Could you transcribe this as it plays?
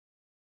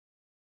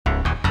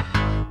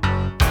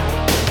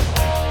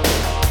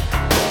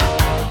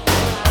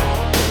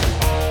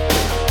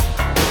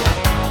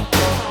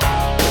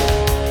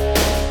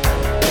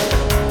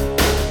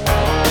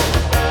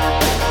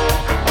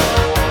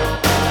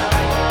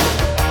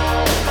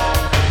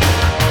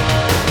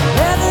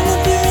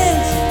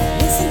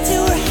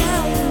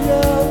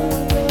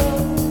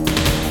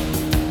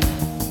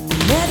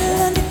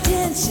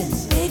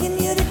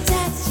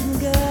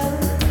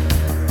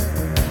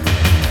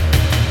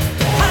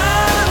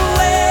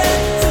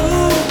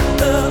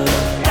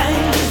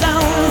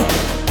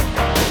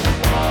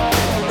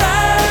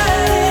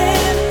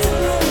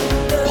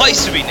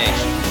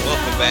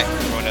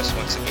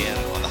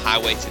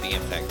way to the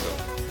Impact Zone.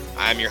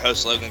 I'm your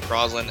host, Logan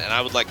Crosland, and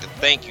I would like to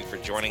thank you for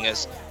joining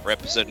us for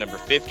episode number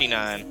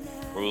 59,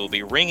 where we will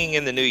be ringing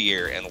in the new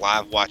year and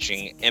live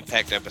watching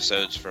Impact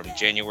episodes from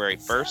January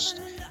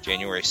 1st,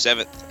 January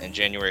 7th, and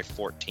January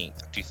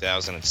 14th of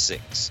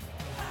 2006.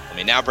 Let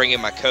me now bring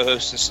in my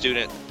co-host and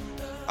student,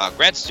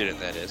 grad student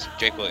that is,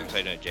 Jake Williams. How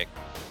you doing, Jake?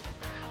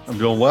 I'm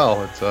doing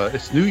well.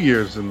 It's New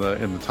Year's in the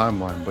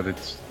timeline, but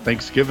it's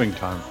Thanksgiving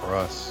time for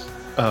us,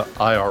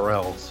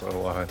 IRL.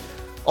 So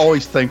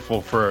always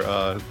thankful for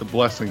the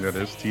blessing that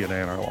is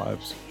TNA in our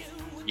lives.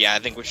 Yeah, I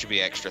think we should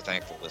be extra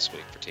thankful this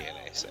week for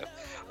TNA. So,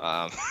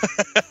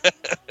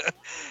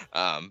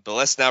 but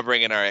let's now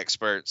bring in our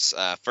experts.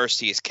 First,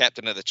 he is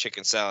captain of the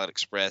Chicken Salad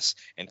Express,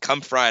 and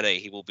come Friday,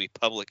 he will be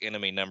public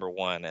enemy number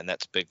one, and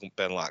that's Big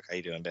Ben Locke. How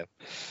you doing, Ben?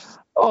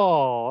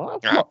 Oh,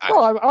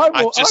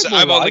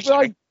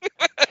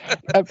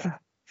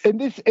 in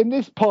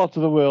this part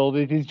of the world,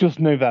 it is just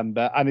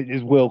November and it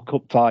is World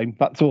Cup time.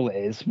 That's all it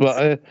is.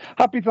 But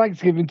happy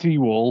Thanksgiving to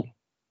you all.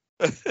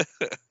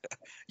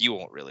 You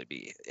won't really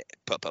be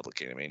public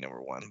enemy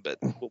number one, but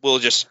we'll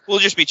just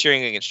be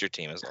cheering against your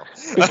team as well.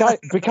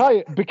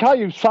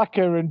 Bukayo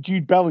Saka and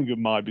Jude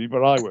Bellingham might be,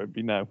 but I won't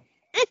be. No.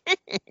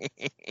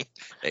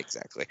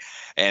 Exactly.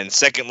 And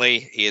secondly,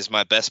 he is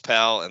my best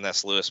pal, and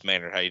that's Lewis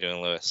Maynard. How you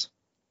doing, Lewis?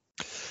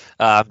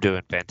 I'm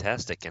doing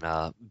fantastic.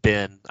 And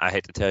Ben, I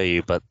hate to tell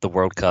you, but the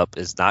World Cup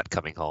is not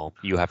coming home.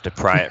 You have to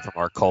pry it from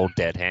our cold,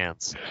 dead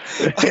hands.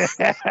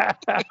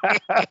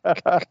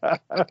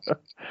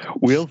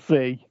 We'll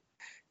see.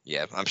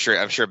 Yeah, I'm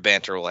sure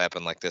banter will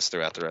happen like this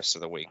throughout the rest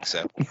of the week.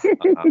 So,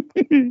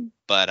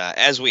 but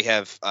as we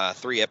have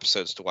 3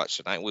 episodes to watch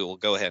tonight, we will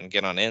go ahead and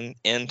get on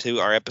into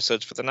our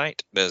episodes for the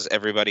night. Does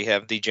everybody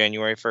have the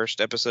January 1st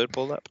episode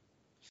pulled up?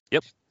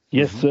 Yep.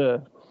 Yes,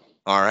 sir.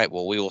 All right.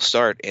 Well, we will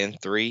start in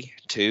 3,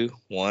 2,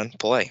 1,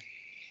 play.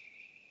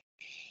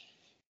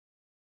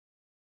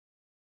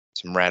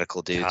 Some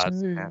radical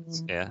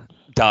dudes. Yeah.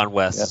 Don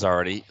West is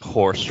already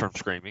hoarse from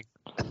screaming.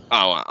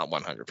 Oh,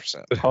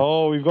 100%.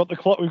 Oh, we've got the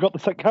clock. We've got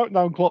the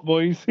countdown clock,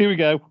 boys. Here we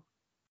go.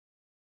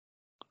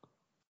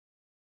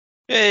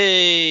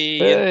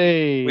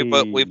 Hey! We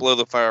blow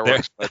the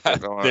fireworks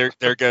budget.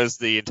 There goes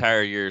the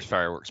entire year's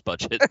fireworks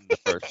budget in the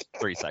first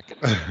 3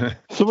 seconds.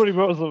 Somebody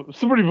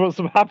brought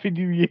some Happy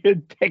New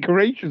Year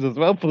decorations as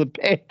well for the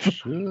pit.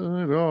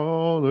 Should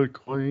all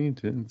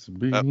acquaintance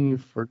be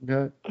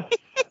forgot?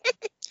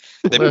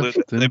 They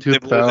Left blew in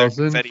their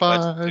confetti budget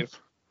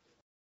 2005.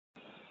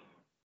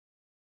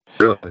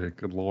 Really?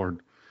 Good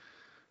Lord.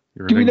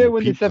 Do we know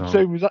when this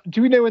episode was?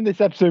 Do we know when this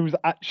episode was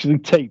actually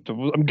taped?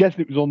 I'm guessing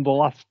it was on the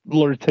last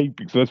lot of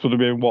taping, so this would have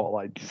been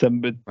like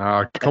December.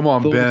 Come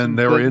on, Ben.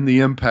 They were in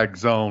the Impact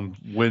Zone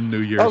when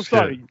New Year's. Oh,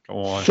 sorry. Hit. Come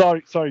on.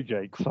 Sorry,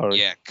 Jake. Sorry.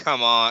 Yeah,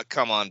 come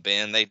on,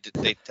 Ben. They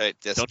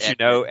taped this. Don't you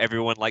know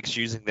everyone likes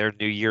using their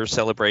New Year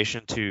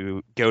celebration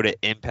to go to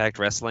Impact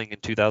Wrestling in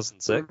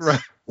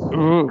 2006?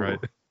 Right.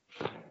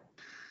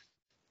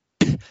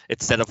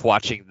 Instead of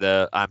watching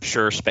the, I'm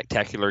sure,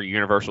 spectacular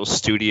Universal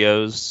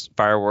Studios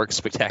fireworks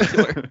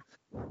spectacular.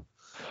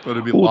 But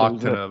it'd be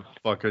locked in a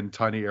fucking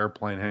tiny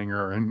airplane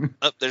hangar. And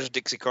there's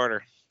Dixie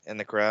Carter in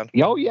the crowd.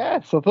 Oh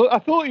yes, I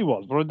thought he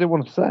was, but I didn't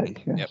want to say.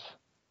 Yes. Yep.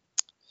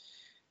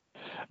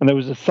 And there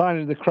was a sign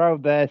in the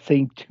crowd there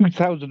saying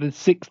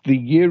 2006, the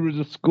year of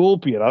the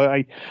Scorpion.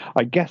 I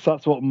guess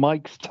that's what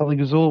Mike's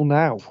telling us all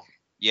now.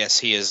 Yes,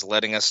 he is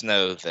letting us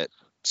know that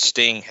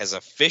Sting has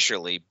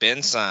officially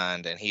been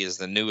signed, and he is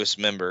the newest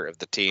member of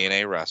the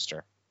TNA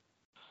roster.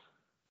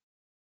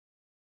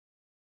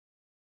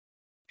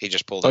 He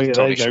just pulled up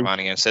Tony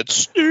Schiavone and said,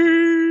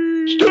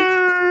 Sting!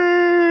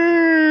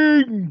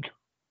 Sting!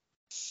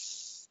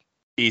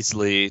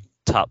 Easily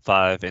top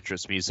 5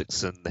 entrance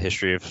musics in the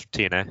history of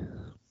TNA.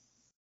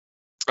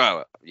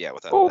 Oh, yeah,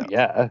 without a doubt.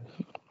 Yeah.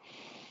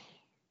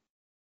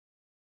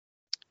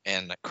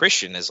 And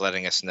Christian is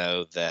letting us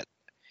know that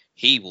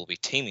he will be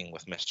teaming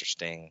with Mr.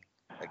 Sting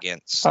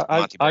against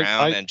Monty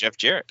Brown and Jeff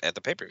Jarrett at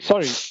the pay-per-view.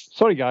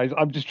 Sorry, guys.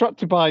 I'm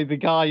distracted by the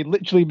guy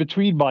literally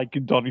between Mike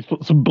and Don. He's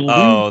put some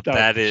balloons down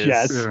that his is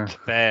chest.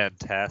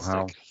 fantastic.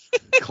 wow.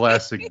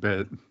 Classic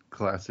bit.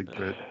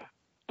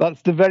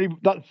 That's the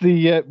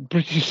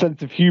British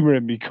sense of humour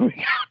in me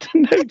coming out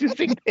and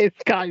noticing this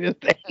kind of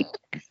thing.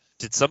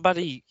 Did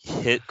somebody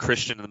hit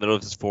Christian in the middle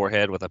of his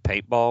forehead with a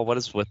paintball? What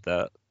is with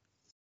that?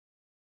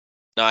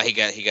 No, he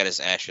got his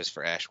ashes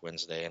for Ash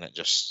Wednesday, and they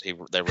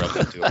rubbed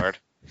it too hard.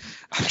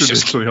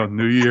 Traditionally on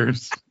New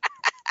Year's.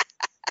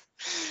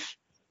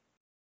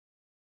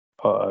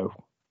 Uh-oh.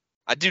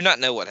 I do not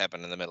know what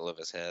happened in the middle of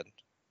his head.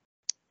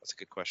 That's a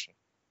good question.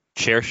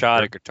 Chair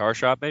shot, a guitar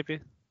shot, maybe? I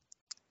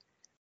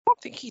don't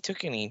think he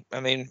took any.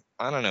 I mean,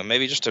 I don't know.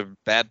 Maybe just a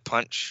bad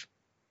punch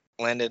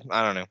landed.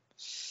 I don't know.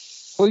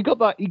 Well, he got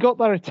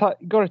that attack.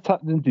 He got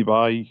attacked, didn't he,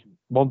 by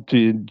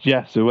Monty and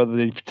Jess, or whether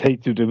they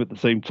potatoed him at the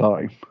same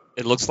time.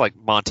 It looks like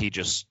Monty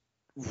just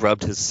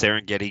rubbed his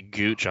Serengeti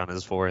gooch on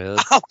his forehead.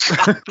 Oh,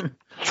 God.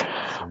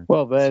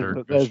 Well,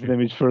 there's an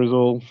image for us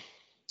all.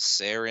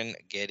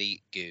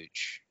 Serengeti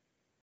Gooch.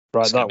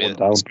 Write that one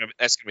down. That's going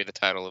to be the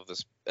title of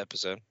this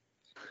episode.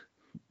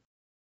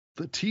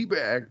 The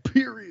teabag,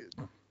 period.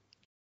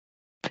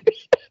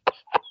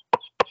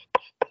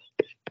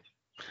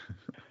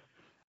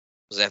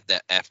 Was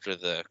that after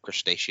the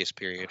Cretaceous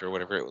period or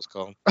whatever it was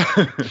called?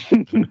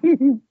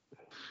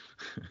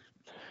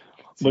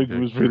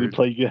 Logan was really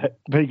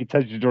paying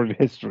attention during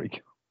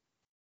history.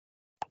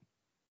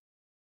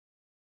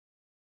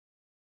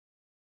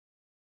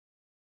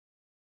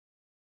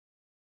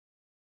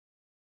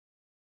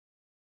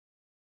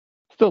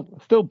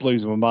 Still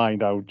blows my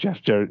mind how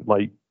Jeff Jarrett,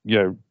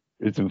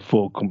 is in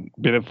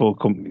been in 4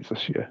 companies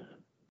this year.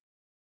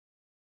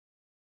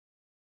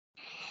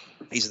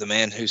 He's the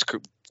man whose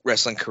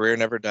wrestling career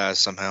never dies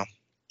somehow.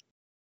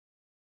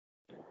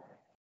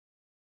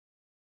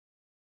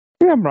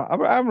 Yeah,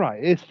 I'm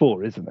right. It's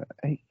 4, isn't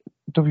it?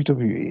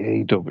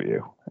 WWE,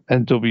 AEW,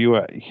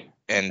 NWA,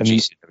 and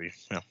GCW.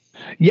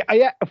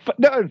 Yeah.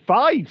 No,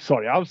 5.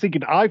 Sorry, I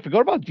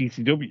forgot about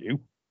GCW.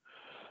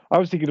 I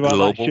was thinking about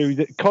Global. that show,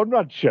 that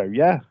Conrad show.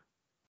 Yeah,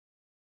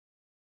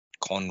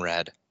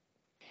 Conrad.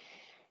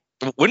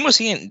 When was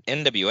he in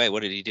NWA?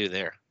 What did he do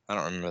there? I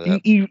don't remember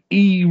that.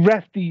 He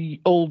ref the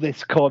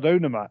oldest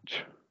Cardona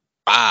match.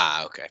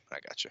 Ah, okay, I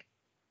got you.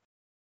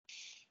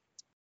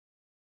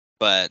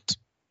 But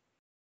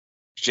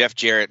Jeff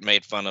Jarrett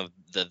made fun of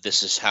the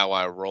 "This is how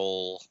I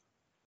roll"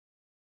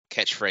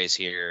 catchphrase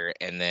here,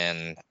 and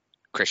then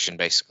Christian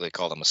basically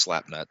called him a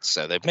slapnut.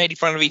 So they've made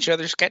fun of each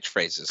other's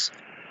catchphrases.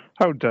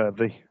 How dare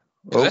they?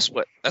 That's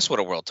what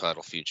a world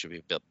title feud should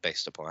be built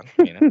based upon.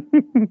 You know,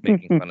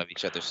 making fun of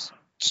each other's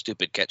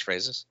stupid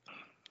catchphrases.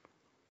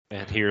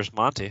 And here's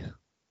Monty.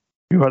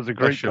 Who has a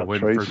great should win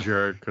for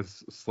Jarrett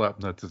because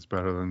slapnuts is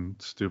better than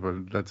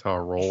stupid. That's how I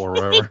roll or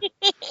whatever.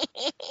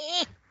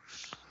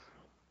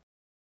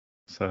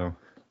 So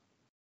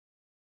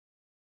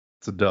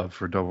it's a dub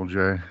for Double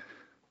J.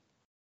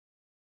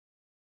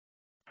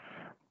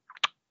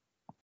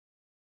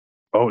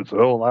 Oh, it's an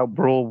all-out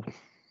brawl.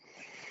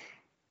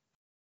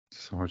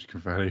 So much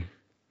confetti.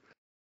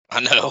 I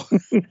know.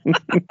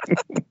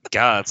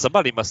 God,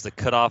 somebody must have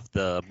cut off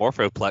the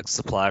Morphoplex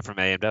supply from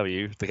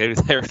AMW.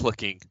 They're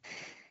looking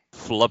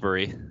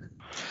flubbery.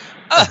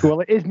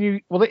 Well, it is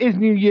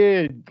New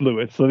Year,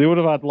 Lewis. So they would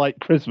have had like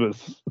Christmas.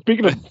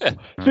 Speaking of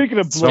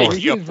blood,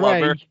 it is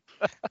Ray.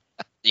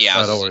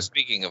 Yeah,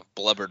 speaking of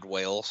blubbered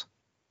whales.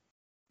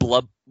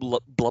 Blubber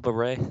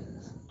Ray.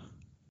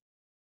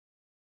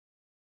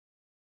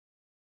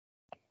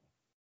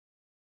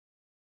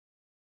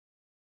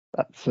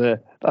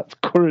 That's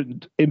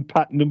current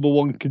Impact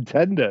 #1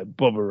 contender,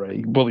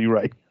 Bully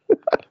Ray.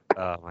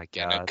 Oh my God!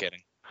 Yeah, no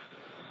kidding.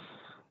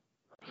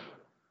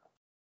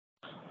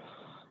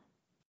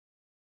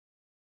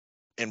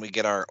 And we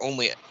get our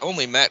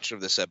only match of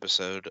this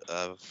episode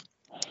of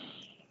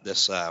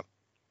this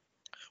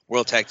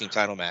World Tag Team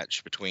Title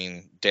match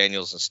between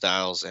Daniels and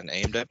Styles and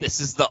AMW. This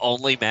is the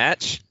only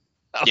match.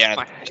 Oh,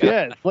 yeah,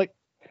 it's like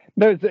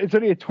it's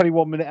only a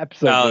 21-minute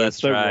episode. Oh,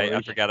 that's right.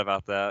 I forgot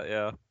about that.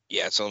 Yeah.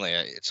 Yeah, it's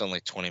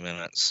only 20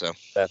 minutes, so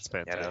that's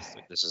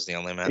fantastic. This is the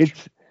only match.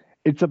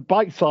 It's a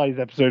bite-sized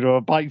episode or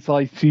a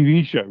bite-sized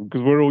TV show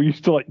because we're all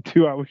used to like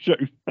 2-hour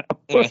shows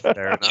now.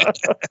 Fair enough.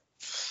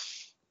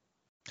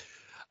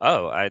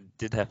 Oh, I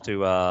did have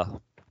to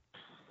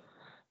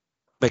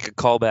make a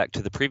callback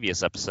to the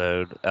previous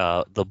episode.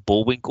 The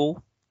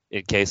Bullwinkle,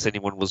 in case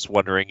anyone was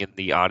wondering in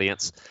the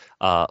audience,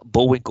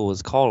 Bullwinkle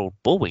is called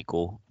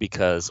Bullwinkle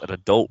because an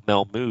adult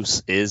male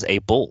moose is a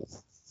bull.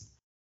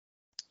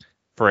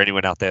 For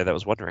anyone out there that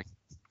was wondering.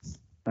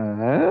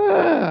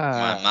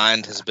 My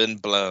mind has been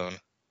blown.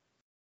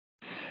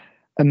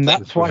 And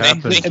that's why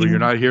happens when you're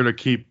not here to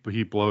keep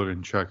load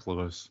in check,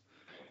 Lewis.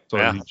 So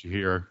I need you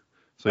here.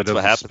 So that's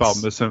what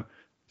happens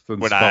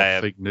when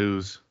I fake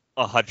news.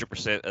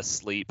 100%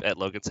 asleep at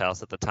Logan's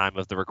house at the time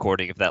of the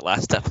recording of that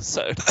last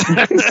episode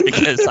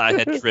because I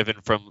had driven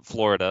from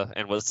Florida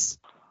and was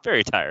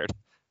very tired,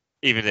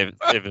 even if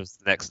it was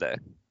the next day.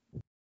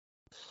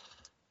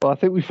 Well, I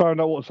think we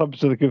found out what's happened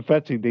to the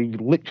confetti. They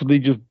literally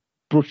just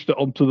brushed it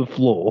onto the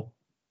floor.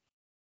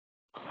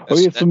 There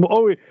was some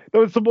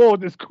more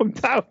that's come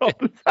down on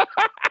the side.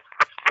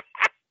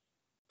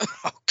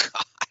 Oh,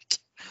 God.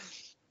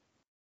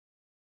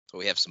 So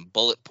we have some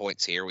bullet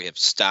points here. We have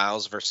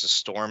Styles versus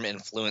Storm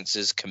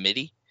Influences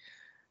Committee.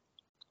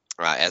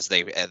 As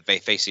they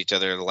faced each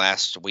other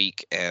last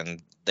week,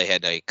 and they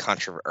had a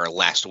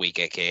last week,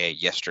 aka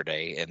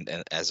yesterday, and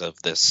as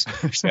of this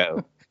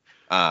show.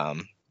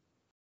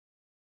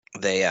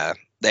 They had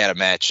a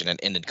match and it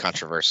ended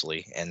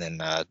controversially. And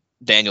then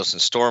Daniels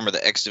and Storm are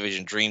the X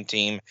Division Dream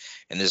Team,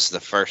 and this is the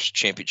first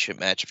championship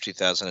match of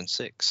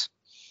 2006.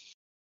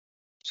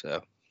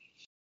 So,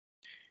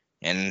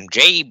 and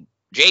JB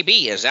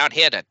is out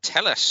here to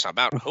tell us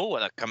about who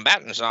the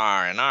combatants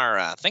are in our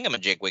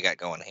thingamajig we got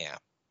going here.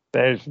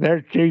 There's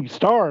Team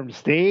Storm,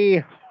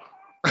 Steve.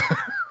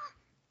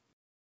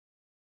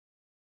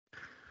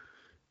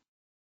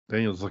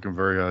 Daniel's looking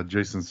very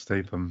Jason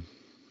Statham.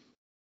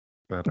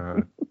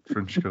 That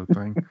French coat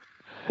thing.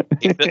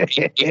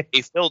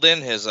 He filled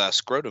in his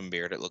scrotum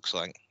beard, it looks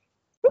like.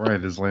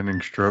 Right, his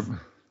landing strip.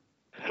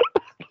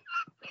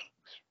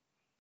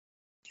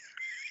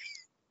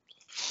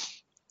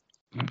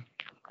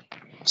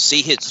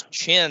 See, his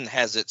chin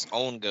has its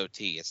own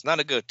goatee. It's not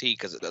a goatee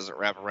because it doesn't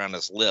wrap around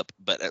his lip,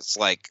 but it's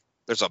like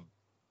there's a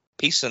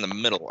piece in the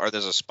middle, or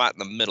there's a spot in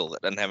the middle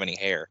that doesn't have any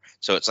hair.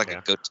 So it's like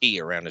a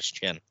goatee around his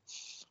chin.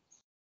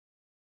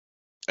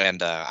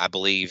 And I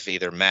believe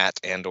either Matt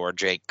and or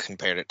Jake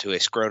compared it to a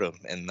scrotum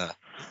in the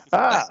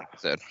last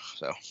episode.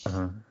 So.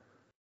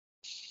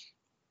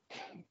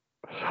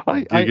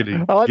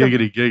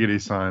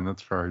 Giggity sign.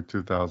 That's probably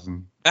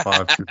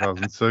 2005,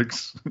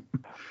 2006.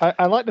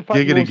 I like the fact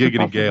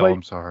giggity Gale.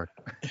 I'm sorry.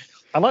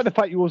 I like the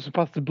fact you also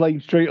passed the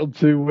blame straight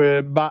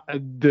onto Matt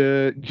and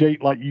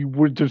Jake, like you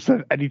wouldn't have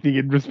said anything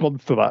in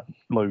response to that,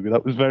 Logan.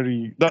 That was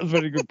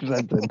very good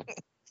presented.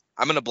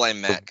 I'm gonna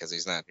blame Matt because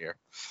he's not here.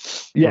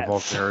 Yeah,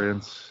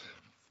 Vulgarians.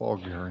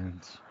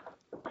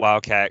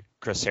 Wildcat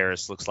Chris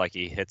Harris looks like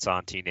he hits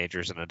on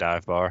teenagers in a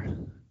dive bar.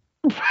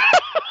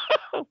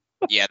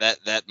 Yeah,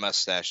 that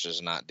mustache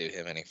does not do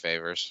him any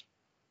favors.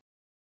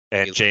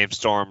 And James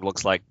Storm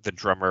looks like the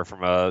drummer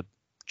from a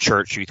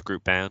church youth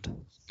group band.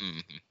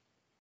 Mm-hmm.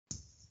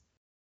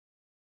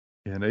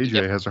 And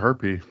AJ has a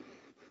herpy.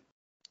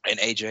 And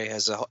AJ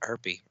has a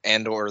herpy,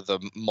 and or the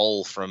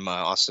mole from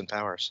Austin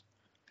Powers.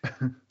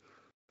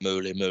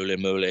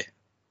 Mooly.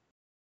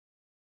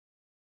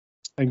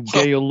 And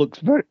Gale looks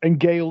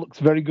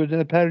very good in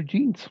a pair of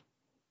jeans.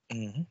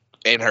 Mm-hmm.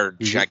 And her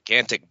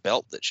gigantic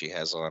belt that she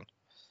has on.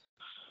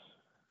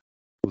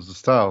 It was the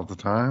style at the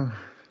time.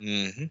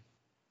 Mm-hmm.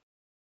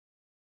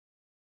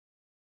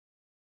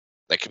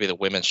 That could be the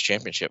women's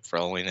championship for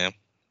all we know.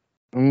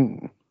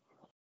 Mm.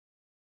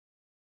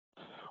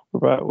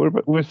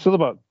 We're still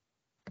about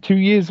 2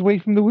 years away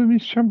from the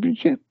women's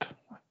championship.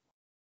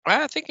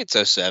 I think it's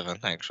 07,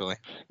 actually.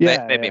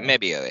 Yeah,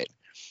 maybe 08.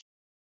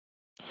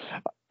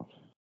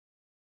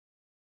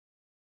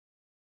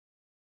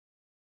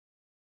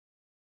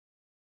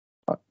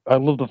 I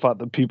love the fact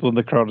that people in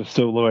the crowd are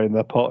still wearing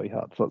their party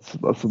hats.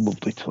 That's a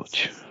lovely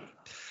touch.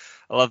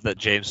 I love that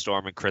James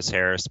Storm and Chris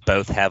Harris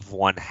both have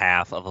one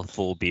half of a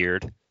full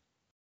beard.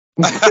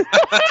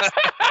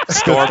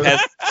 Storm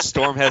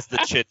has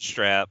the chin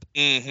strap,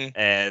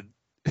 and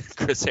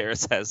Chris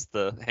Harris has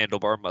the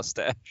handlebar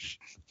mustache.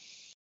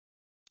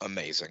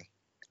 Amazing.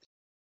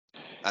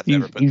 I've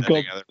never put that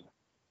together.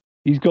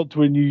 He's got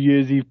to a New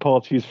Year's Eve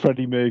party as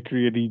Freddie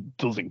Mercury, and he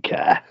doesn't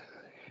care.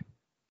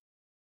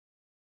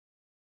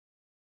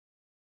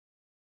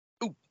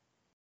 Ooh.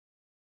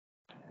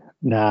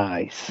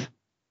 Nice.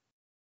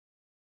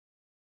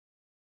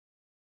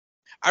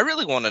 I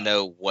really want to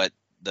know what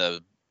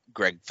the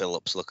Greg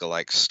Phillips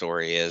lookalike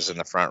story is in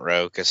the front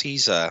row, because he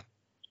is at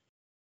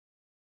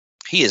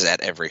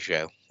every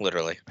show,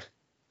 literally.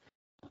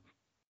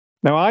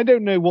 Now I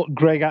don't know what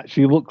Greg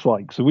actually looks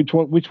like. So which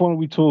one are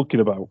we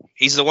talking about?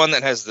 He's the one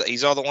that has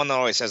the one that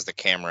always has the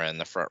camera in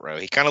the front row.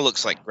 He kind of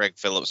looks like Greg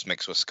Phillips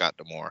mixed with Scott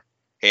D'Amore.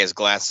 He has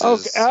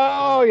glasses. Okay.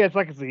 Oh yes,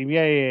 I can see him.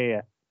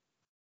 Yeah.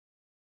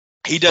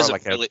 He doesn't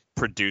like a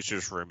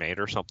producer's roommate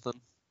or something.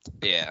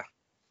 Yeah.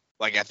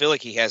 Like, I feel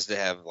like he has to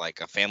have,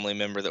 like, a family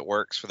member that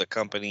works for the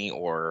company,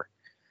 or...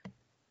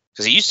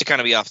 Because he used to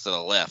kind of be off to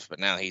the left, but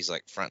now he's,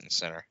 like, front and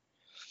center.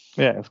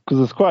 Yeah, because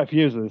there's quite a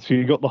few of us. So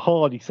you've got the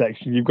Hardy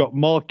section. You've got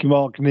Marky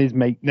Mark and his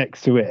mate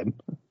next to him.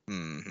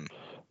 Mm-hmm.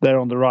 They're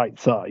on the right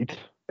side.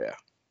 Yeah.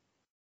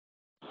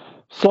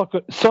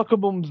 Soccer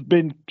Mum's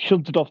been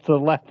shunted off to the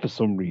left for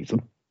some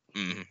reason.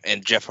 Mm-hmm.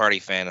 And Jeff Hardy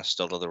fan is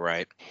still to the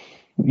right.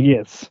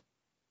 Yes.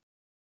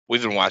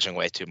 We've been watching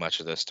way too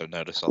much of this to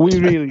notice all We this.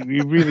 really.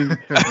 You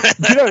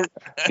know,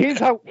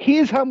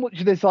 here's how much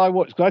of this I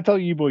watch. Because I tell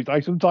you boys,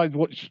 I sometimes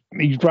watch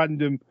these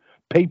random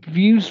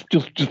pay-per-views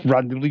just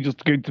randomly just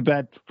to go to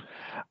bed,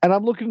 and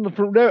I'm looking in the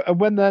front row, and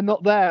when they're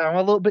not there, I'm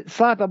a little bit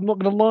sad. I'm not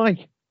going to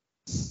lie.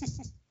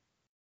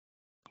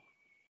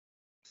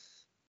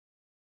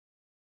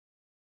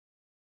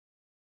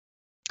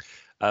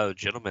 Oh,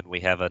 gentlemen, we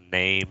have a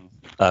name,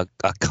 a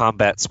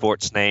combat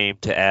sports name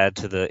to add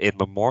to the in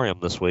memoriam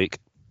this week.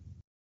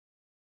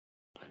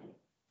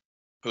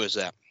 Who is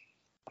that?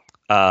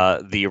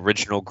 The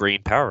original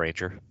Green Power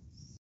Ranger.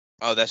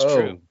 Oh, that's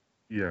true.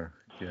 Yeah.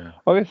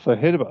 Oh, yes, I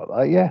heard about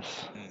that. Yes.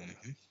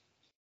 Mm-hmm.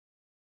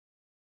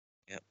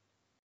 Yep.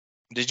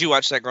 Did you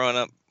watch that growing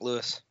up,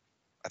 Lewis?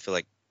 I feel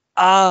like.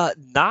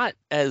 Not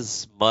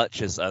as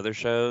much as other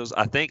shows.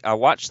 I think I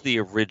watched the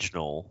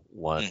original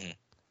one,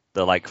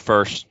 the like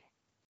first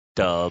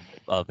dub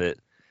of it,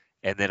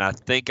 and then I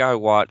think I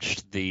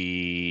watched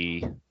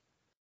the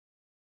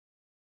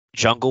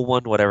jungle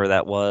one, whatever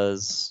that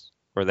was,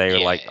 where they were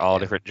like all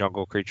different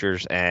jungle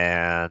creatures,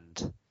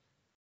 and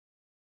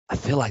I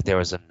feel like there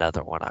was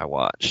another one I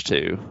watched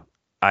too.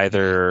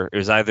 It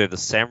was either the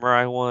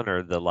samurai one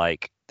or the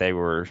like they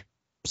were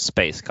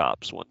space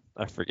cops one.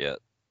 I forget.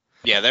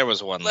 Yeah, there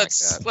was one like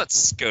that.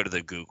 Let's go to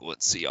the Google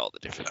and see all the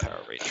different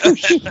Power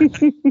Rangers.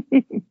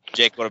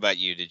 Jake, what about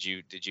you? Did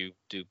you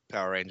do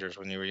Power Rangers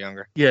when you were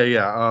younger?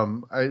 Yeah.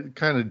 I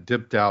kind of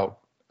dipped out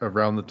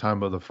around the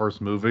time of the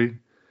first movie.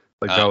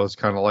 Like that was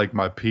kind of like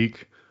my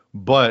peak.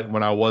 But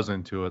when I was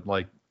into it,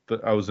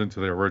 I was into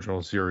the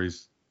original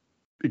series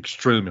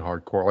extremely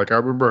hardcore. Like I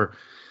remember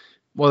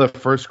one of the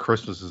first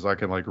Christmases I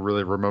can like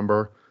really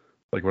remember,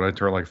 like when I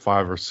turned like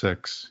 5 or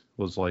 6,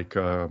 was like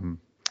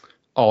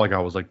all I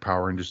got was like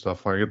Power Ranger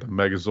stuff. I got the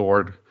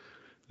Megazord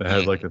that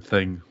had like a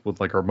thing with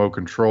like a remote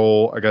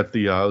control. I got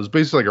the it was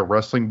basically like a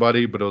wrestling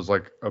buddy, but it was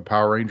like a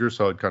Power Ranger,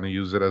 so I'd kind of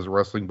use it as a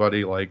wrestling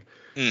buddy, like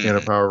in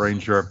a Power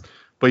Ranger.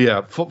 But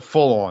yeah,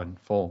 full on,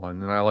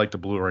 and I like the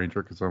Blue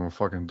Ranger because I'm a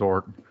fucking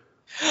dork,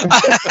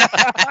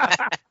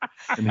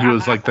 and he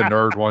was like the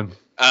nerd one.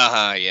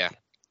 Yeah.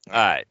 All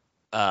right.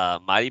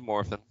 Mighty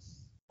Morphin.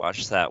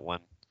 Watch that one.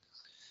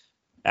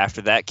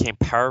 After that came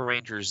Power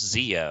Rangers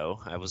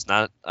Zeo. I was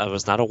not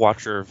a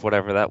watcher of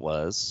whatever that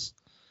was.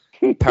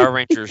 Power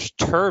Rangers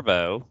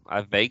Turbo.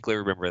 I vaguely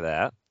remember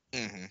that.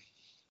 Mm-hmm.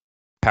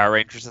 Power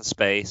Rangers in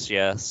Space,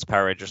 yes.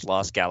 Power Rangers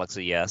Lost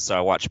Galaxy, yes. So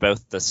I watched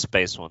both the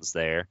space ones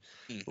there.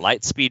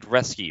 Lightspeed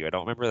Rescue. I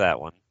don't remember that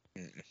one.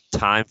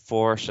 Time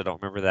Force. I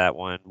don't remember that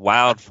one.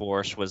 Wild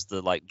Force was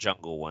the like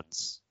jungle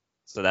ones.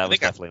 So that was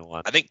definitely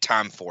one. I think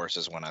Time Force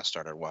is when I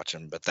started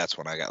watching, but that's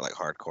when I got like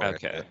hardcore.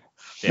 Okay.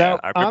 Yeah, Now,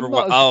 I remember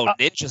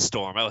Ninja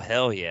Storm. Oh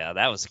hell yeah,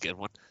 that was a good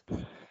one.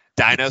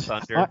 Dino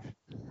Thunder.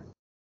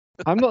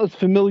 I'm not as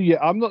familiar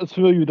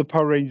with the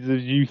Power Rangers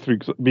as you three,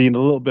 being a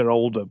little bit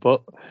older.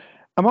 But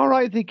am I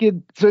right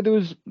thinking? So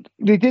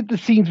they did the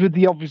scenes with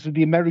obviously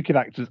the American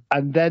actors,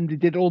 and then they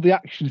did all the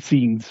action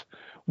scenes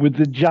with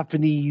the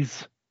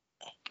Japanese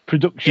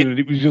production, and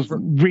it was just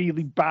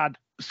really bad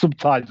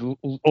subtitles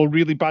or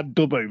really bad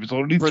dub overs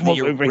or for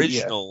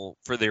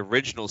the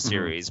original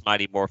series,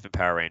 Mighty Morphin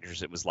Power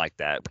Rangers, it was like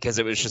that because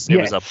it was it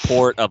was a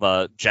port of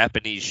a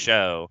Japanese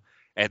show,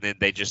 and then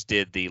they just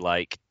did the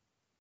like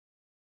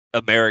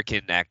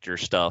American actor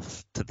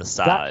stuff to the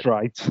side.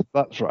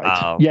 That's right.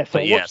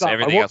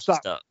 Everything else was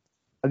done.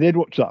 I did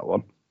watch that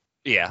one.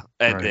 Yeah,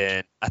 and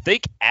then I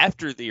think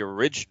after the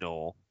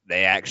original,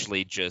 they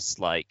actually just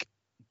like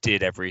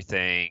did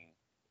everything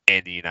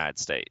in the United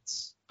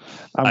States.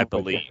 I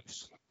believe.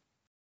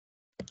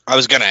 I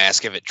was gonna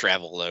ask if it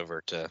traveled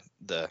over to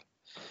the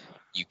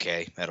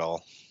UK at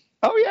all.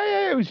 Oh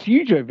yeah, it was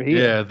huge over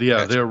here.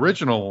 Yeah, the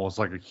original was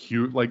like a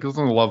huge, like it was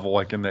on the level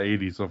like in the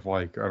 80s of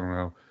like I don't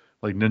know,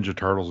 like Ninja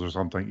Turtles or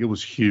something. It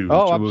was huge.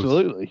 Oh,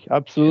 absolutely.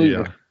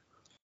 Yeah.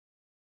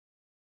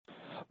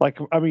 Like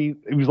I mean,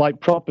 it was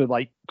like proper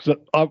like cause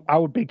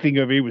our big thing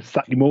over here was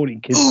Saturday morning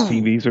kids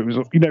TV, so it was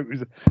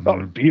that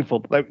was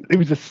beautiful. It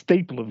was a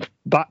staple of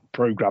that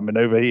programming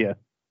over here.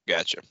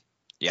 Gotcha.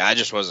 Yeah, I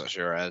just wasn't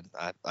sure.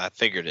 I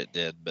figured it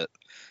did, but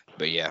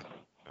yeah.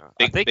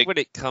 I think when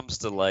it comes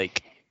to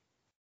like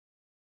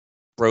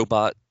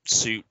robot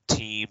suit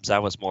teams, I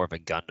was more of a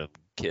Gundam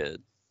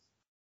kid.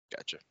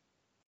 Gotcha.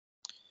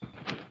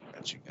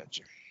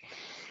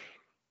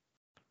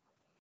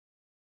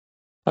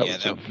 That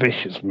was a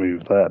vicious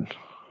move then.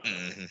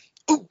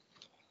 Mm-hmm. Ooh,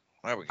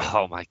 there we go.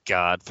 Oh my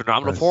God!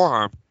 Phenomenal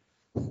forearm.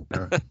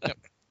 Yep.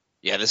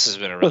 Yeah, this has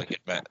been a really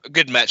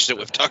good match that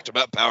we've talked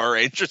about Power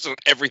Rangers and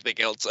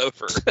everything else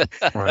over.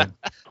 Right.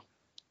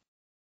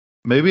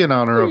 Maybe in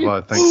honor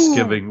of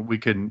Thanksgiving, we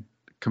can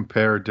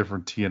compare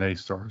different TNA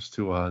stars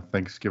to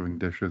Thanksgiving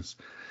dishes.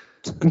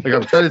 Like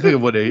I'm trying to think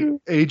of what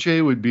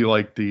AJ would be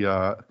like.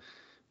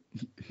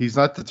 He's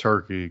not the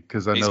turkey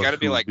because I know he's got to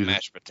be like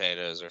mashed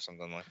potatoes or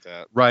something like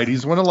that. Right,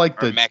 he's one of like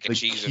the mac and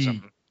cheese or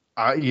something.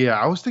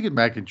 I was thinking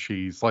mac and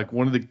cheese, like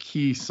one of the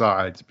key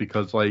sides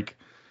because like.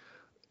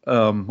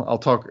 I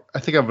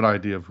think I have an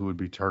idea of who would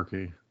be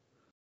turkey.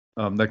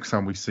 Next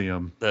time we see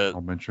him,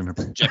 I'll mention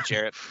him. Jeff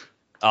Jarrett.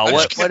 Oh,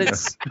 what did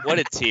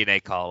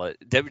TNA call it?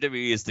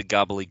 WWE is the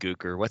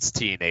gobbledygooker. What's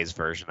TNA's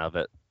version of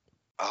it?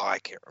 Oh, I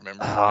can't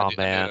remember. Oh,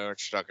 man. I know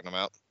what you're talking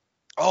about.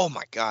 Oh,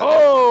 my God.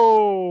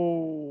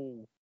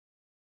 Oh!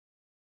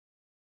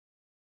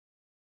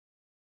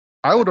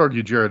 I would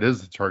argue Jarrett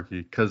is the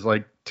turkey because,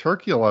 like,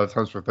 turkey a lot of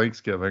times for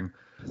Thanksgiving,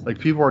 like,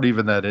 people aren't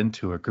even that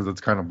into it because it's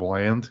kind of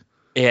bland.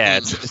 Yeah,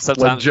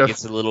 sometimes it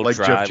gets a little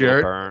dry, a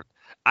little burnt.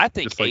 I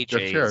think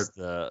AJ is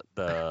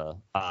the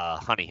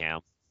honey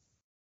ham.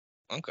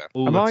 Okay.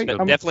 Ooh,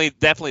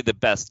 definitely the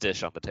best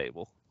dish on the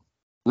table.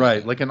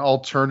 Right, like an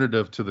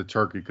alternative to the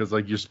turkey because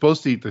like you're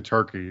supposed to eat the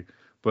turkey,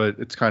 but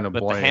it's kind of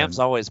bland. But the ham's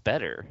always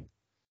better.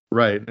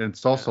 Right, and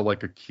it's also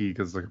like a key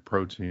because it's like a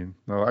protein.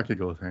 No, I could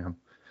go with ham.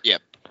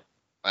 Yep.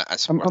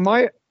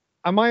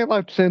 Am I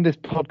allowed to say in this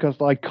podcast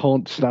that I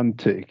can't stand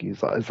turkey?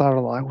 Is that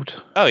allowed?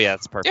 Oh yeah,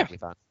 it's perfectly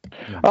fine.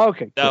 Yeah. Oh,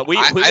 okay. No, we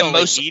only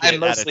eat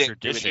it out of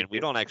tradition. We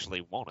don't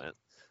actually want it.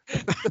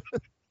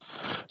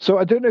 So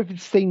I don't know if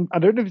it's the same. I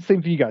don't know if it's the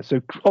same for you guys.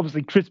 So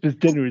obviously Christmas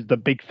dinner is the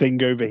big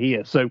thing over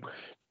here. So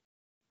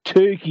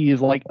turkey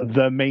is like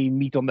the main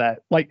meat on there.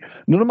 Like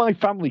none of my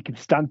family can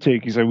stand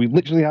turkey, so we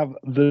literally have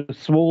the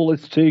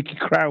smallest turkey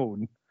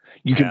crown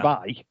you can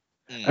buy.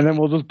 And then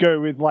we'll just go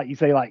with, like you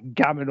say, like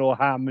gammon or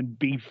ham and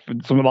beef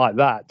and something like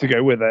that to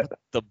go with it.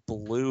 The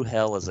blue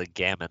hell is a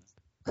gammon.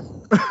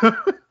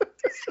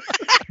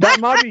 That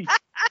might be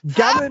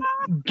gammon.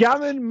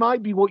 Gammon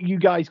might be what you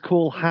guys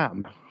call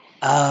ham.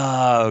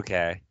 Oh,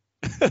 okay.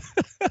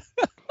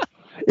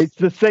 It's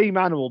the same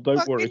animal.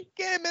 Don't worry.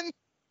 Gammon.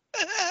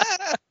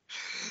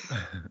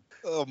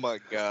 Oh my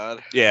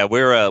God. Yeah,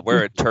 we're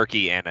a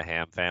turkey and a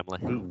ham family.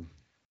 Ooh,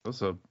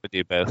 that's a We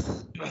do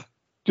both. weird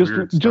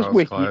Just styles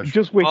wiki, clash.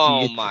 just wiki.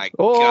 Oh it. my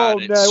Oh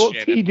God, it's no,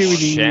 what's he Shannon doing Moore.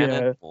 here?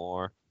 Shannon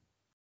Moore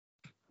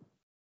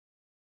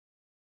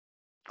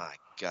My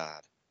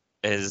God.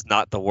 is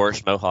not the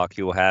worst mohawk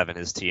you will have in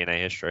his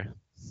TNA history.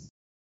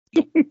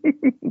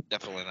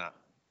 Definitely not.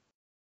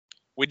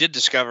 We did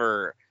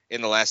discover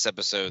in the last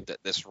episode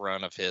that this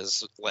run of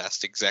his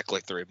lasts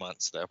exactly 3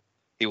 months, though.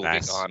 He will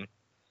Nice. be gone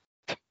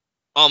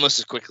almost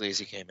as quickly as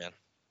he came in.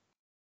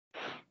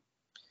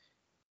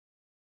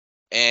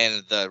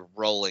 And the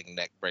rolling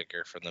neck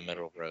breaker from the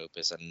middle rope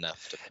is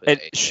enough to put And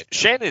AJ down.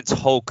 Shannon's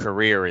whole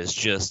career is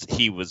just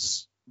he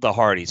was the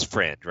Hardy's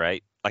friend,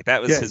 right? Like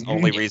that was Yeah, his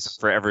only yes. reason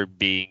for ever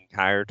being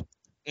hired.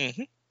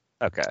 Mhm.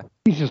 Okay.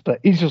 He's just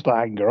a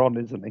hanger on,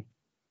 isn't he?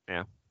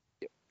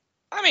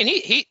 I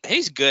mean,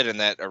 he's good in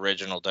that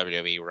original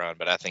WWE run,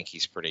 but I think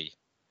he's pretty.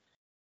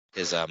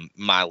 His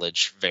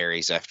mileage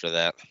varies after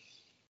that.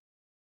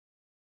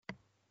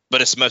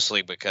 But it's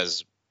mostly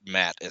because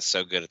Matt is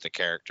so good at the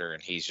character,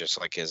 and he's just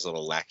like his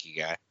little lackey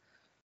guy.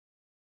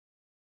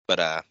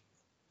 But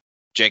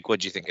Jake,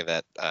 what'd you think of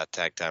that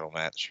tag title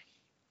match?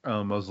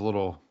 I was a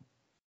little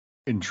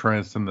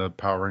entranced in the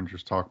Power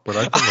Rangers talk, but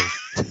I thought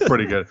it was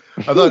pretty good.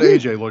 I thought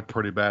AJ looked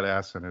pretty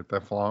badass in it.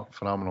 That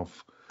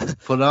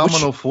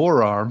phenomenal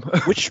forearm.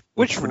 Which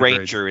pretty great.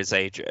 Ranger is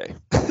AJ?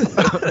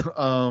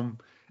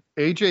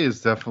 AJ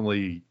is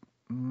definitely.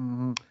 I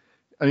mean,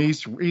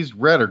 he's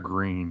red or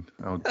green.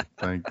 I would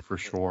think for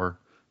sure.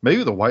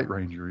 Maybe the White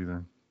Ranger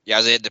either. Yeah,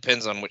 it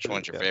depends on which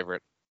one's your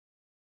favorite.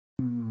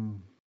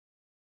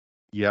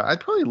 Yeah, I'd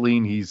probably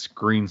lean he's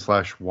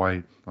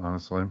green/white,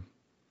 honestly.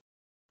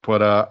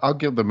 But I'll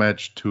give the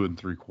match 2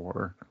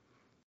 3/4.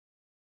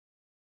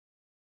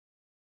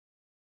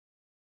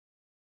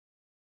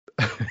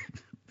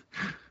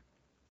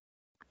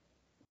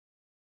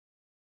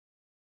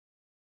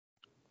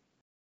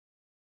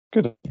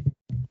 Good.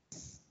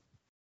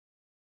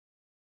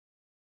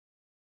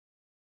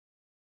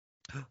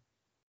 Did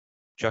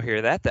y'all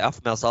hear that? The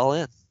Alpha Male's all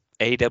in.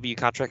 AEW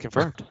contract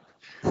confirmed.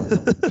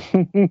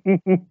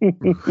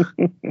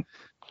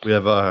 We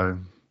have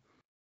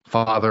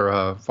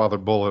Father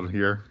Bullet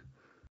here,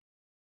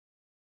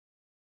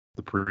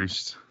 the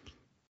priest.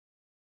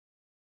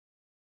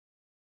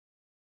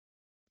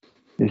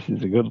 This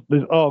is a good.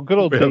 Good old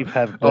Dave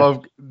Hebner.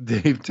 Oh,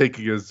 Dave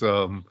taking his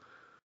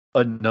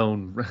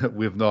unknown.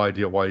 We have no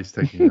idea why he's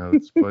taking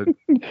notes, but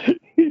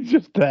He's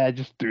just there,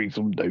 just doing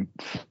some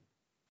notes.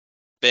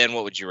 Ben,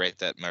 what would you rate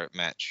that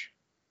match?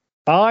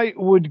 I'll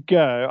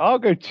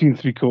go 2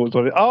 3/4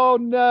 on it. Oh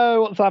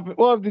no, what's happened?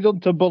 What have they done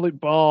to Bullet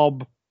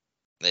Bob?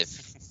 They've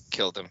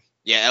killed him.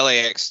 Yeah,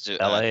 LAX.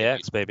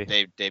 LAX, baby.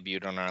 They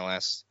debuted on our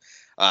last.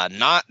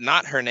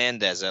 Not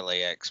Hernandez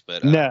LAX,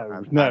 but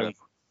No.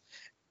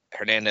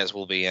 Hernandez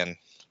will be in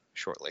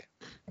shortly.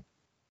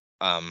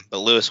 But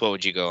Lewis, what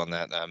would you go on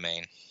that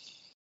main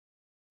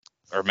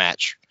or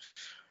match?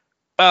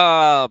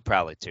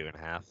 Probably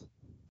 2.5.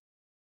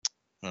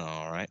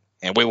 All right,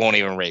 and we won't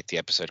even rate the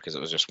episode because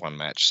it was just one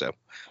match. So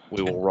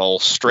we will roll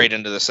straight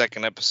into the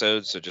second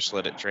episode. So just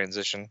let it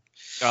transition.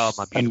 Oh,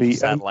 my beautiful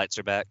satellites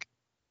are back.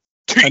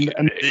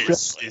 And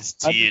This is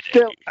and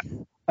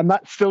TNA. and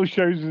that still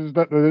shows us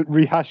that they're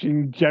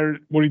rehashing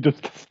Jared what he does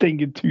to Sting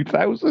in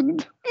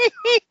 2000.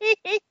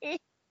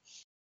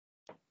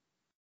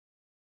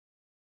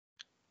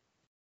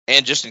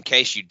 And just in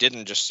case you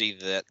didn't just see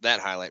that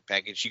highlight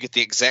package, you get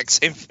the exact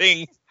same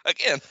thing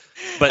again.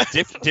 But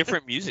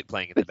different music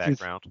playing in the This is-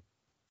 background.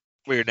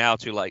 We're now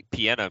to like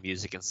piano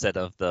music instead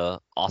of the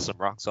awesome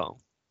rock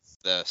song.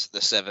 The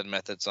Seven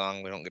Method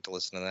song. We don't get to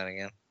listen to that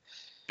again.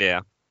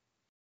 Yeah.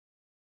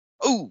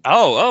 Ooh.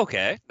 Oh,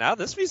 okay. Now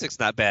this music's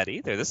not bad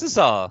either. This is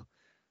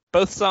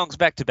both songs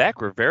back to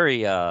back were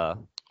very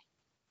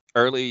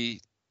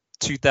early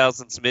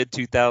 2000s, mid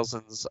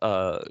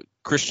 2000s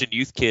Christian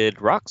youth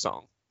kid rock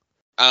song.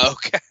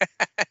 Okay.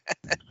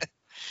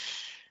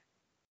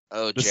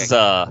 Oh, This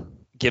Jack. is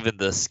given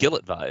the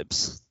Skillet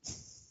vibes.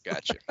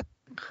 Gotcha.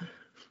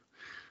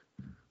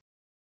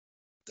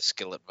 The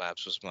Skillet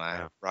Vibes was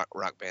my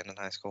rock band in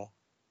high school.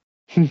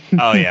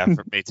 Oh yeah,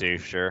 for me too,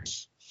 sure.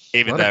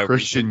 Even A lot of though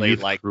Christian recently,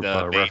 youth like group, the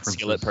main references.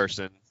 Skillet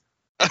person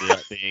ended up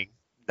being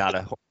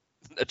not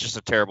just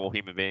a terrible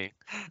human being.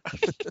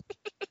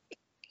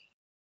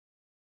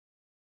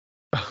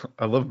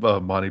 I love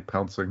Monty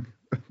pouncing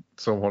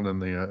someone in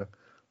the.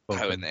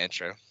 In the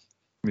intro.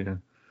 Yeah.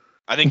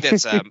 I think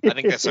that's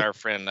our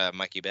friend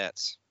Mikey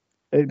Betts.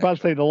 It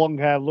must say the long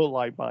hair look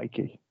like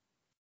Mikey.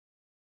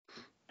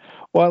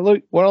 Well,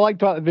 look, what I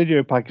liked about the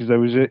video package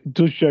though is it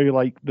does show you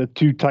like the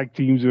 2 tag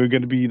teams who are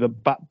going to be the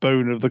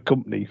backbone of the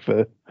company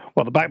the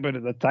backbone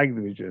of the tag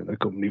division of the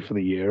company for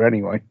the year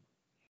anyway.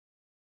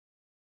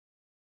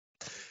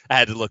 I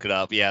had to look it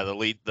up. Yeah,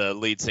 the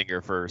lead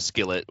singer for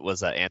Skillet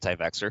was an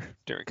anti-vaxxer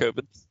during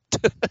COVID.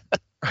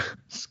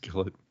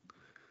 Skillet.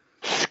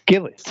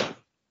 Skillet.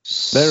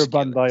 They're a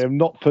band I am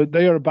not.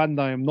 They are a band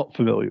I am not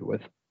familiar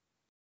with.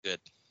 Good.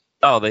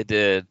 Oh, they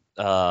did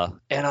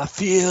And I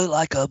feel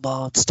like a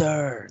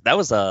monster. That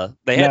was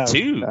they had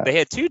two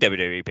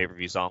WWE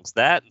pay-per-view songs,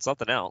 that and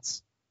something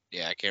else.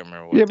 Yeah, I can't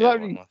remember what Yeah, the but other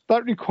one was.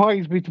 that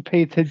requires me to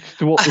pay attention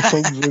to what the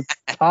songs are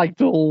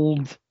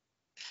titled.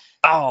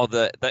 Oh,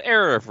 the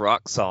era of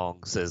rock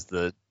songs as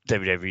the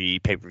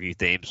WWE pay-per-view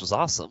themes was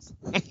awesome.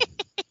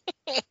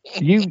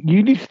 You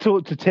need to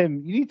talk to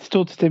Tim. You need to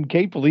talk to Tim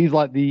Capel. He's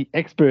like the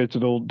expert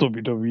in all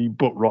WWE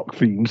butt rock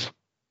themes.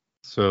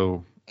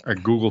 So I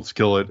googled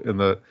Skillet, and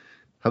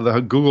how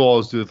Google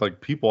always do it. Like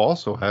people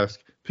also ask,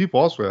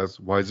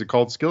 why is it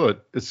called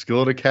Skillet? Is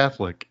Skillet a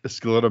Catholic? Is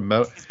Skillet a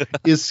metal?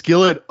 Is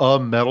Skillet a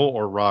metal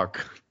or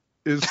rock?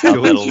 Is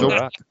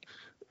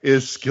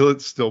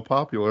Skillet still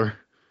popular?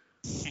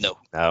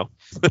 No.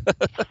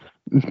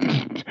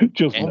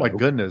 Just Oh my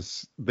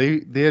goodness,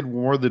 they had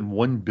more than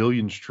 1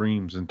 billion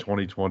streams in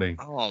 2020.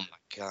 Oh my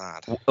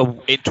god.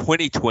 In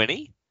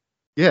 2020?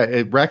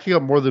 Yeah, racking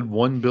up more than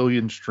 1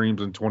 billion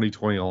streams in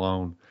 2020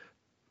 alone.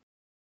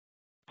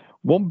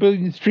 1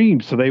 billion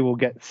streams, so they will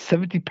get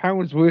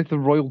 £70 worth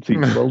of royalties.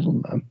 Well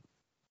done, them.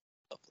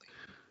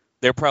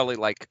 They're probably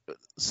like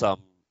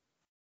some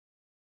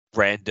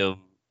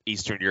random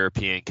Eastern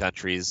European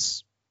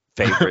country's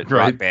favorite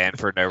Right. rock band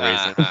for no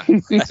reason.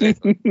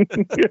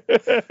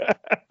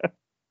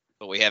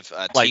 But we have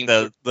Like Team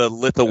the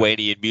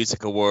Lithuanian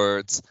Music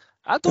Awards.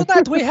 And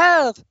tonight we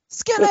have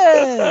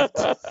Skillet.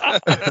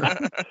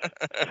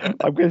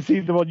 I'm going to see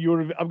them on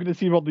I'm going to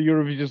see them on the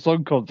Eurovision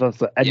Song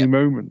Contest at any Yep.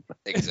 moment.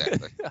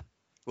 Exactly.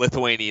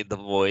 Lithuanian The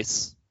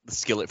Voice. The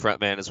Skillet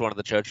frontman is one of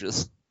the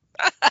judges.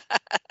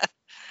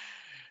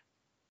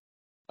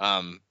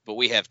 But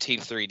we have Team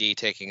 3D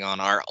taking on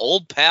our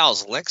old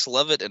pals Lex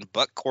Lovett and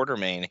Buck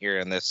Quartermain here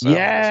in this.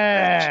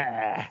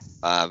 Yeah.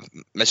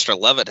 Mr.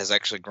 Lovett has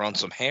actually grown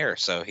some hair,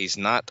 so he's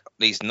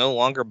no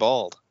longer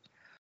bald.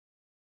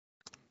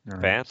 All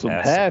right. Some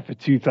Fantastic. hair for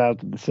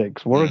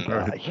 2006. What a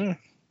Right. guy.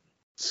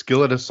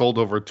 Skillet has sold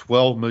over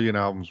 12 million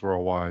albums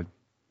worldwide.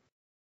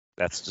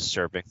 That's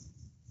disturbing.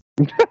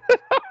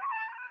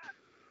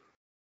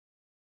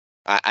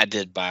 I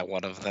did buy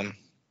one of them,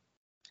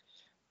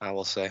 I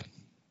will say,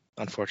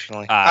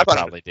 unfortunately. I bought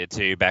probably did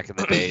too, back in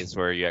the days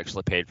where you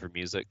actually paid for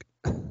music.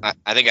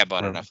 I think I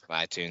bought it off of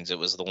iTunes. It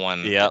was the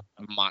one Yep.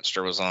 that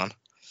Monster was on.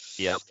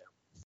 Yep.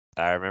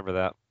 I remember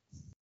that.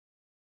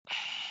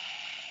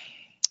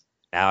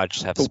 Now I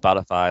just have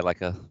Spotify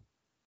like a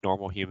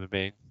normal human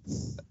being.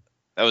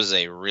 That was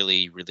a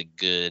really, really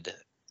good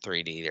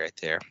 3D right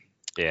there.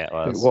 Yeah,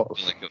 it It was. I was.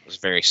 feel like it was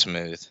very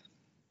smooth.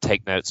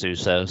 Take notes,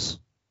 Usos,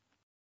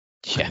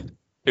 Yeah.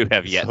 who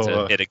have yet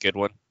So, to hit a good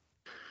one.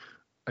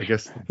 I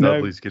guess the No.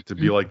 Dudleys get to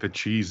be like the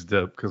cheese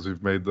dip because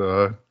we've made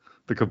the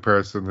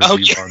comparison to Oh,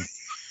 yeah. Devon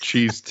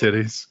cheese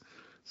titties.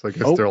 So I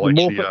guess Oh, they're like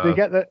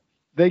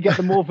they get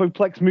the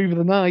Morphoplex move of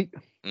the night.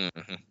 hmm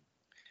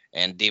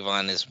And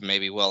Devon is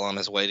maybe well on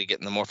his way to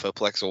getting the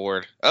Morphoplex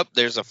award. Oh,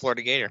 there's a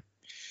Florida Gator.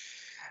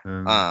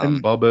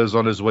 and Bubba is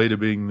on his way to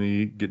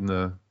getting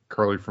the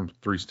Curly from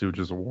Three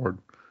Stooges award.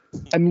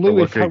 And For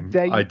Lewis, how looking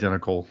dare you?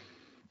 identical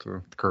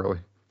to Curly.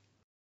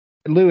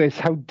 Lewis,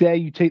 how dare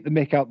you take the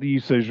mick out the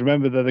Usos?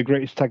 Remember, they're the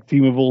greatest tag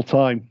team of all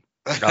time.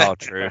 Oh,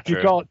 true,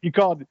 true. You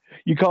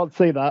can't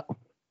say that.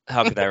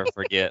 How could I ever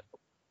forget?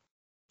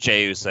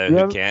 Jey Uso,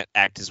 Yeah. who can't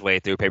act his way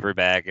through a paper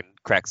bag and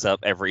cracks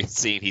up every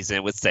scene he's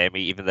in with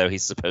Sammy, even though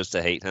he's supposed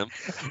to hate him.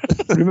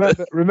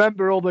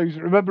 remember all those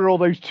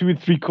 2 and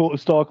 3/4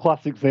 star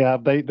classics they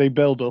have. They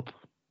build up.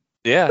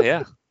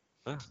 Yeah,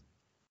 yeah.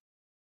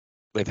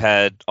 They've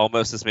had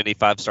almost as many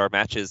 5-star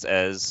matches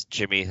as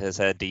Jimmy has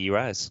had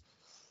DUIs.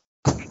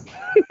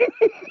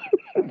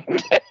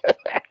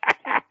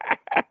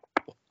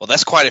 Well,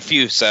 that's quite a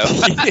few, so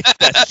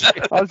That's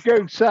true. I was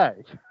going to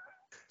say.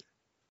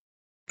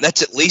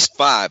 that's at least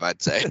 5,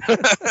 I'd say.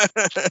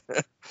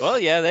 Well,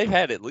 yeah, they've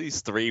had at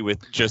least 3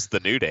 with just the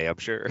New Day, I'm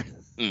sure.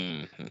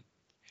 Mhm.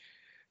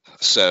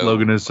 So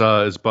Logan, is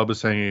Bubba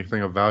saying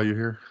anything of value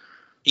here?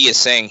 he is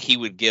saying he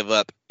would give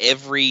up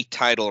every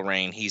title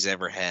reign he's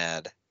ever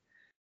had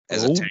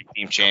as a Oh. tag team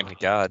Oh my champion.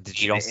 God!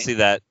 Did you all see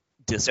that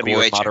Discord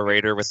WH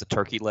moderator with the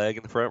turkey leg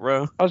in the front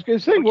row? I was going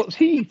to say, what's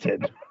he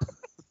eating?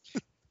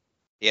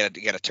 He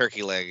got a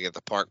turkey leg at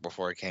the park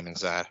before he came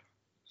inside.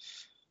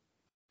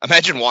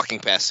 Imagine walking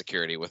past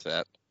security with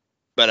that.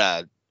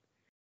 But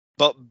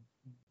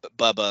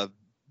Bubba,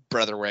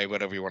 Brother Ray,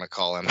 whatever you want to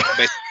call him,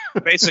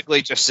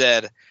 basically just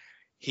said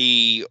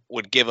he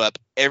would give up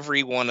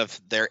every one of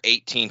their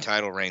 18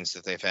 title reigns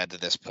that they've had to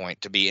this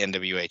point to be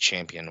NWA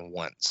champion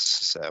once.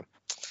 So,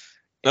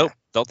 Nope,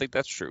 don't think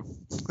that's true.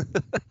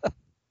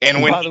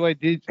 and when By the way,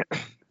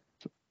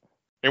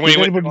 And when he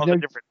went anybody through all the know-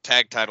 different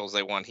tag titles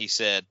they won, he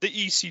said the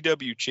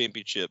ECW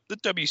Championship, the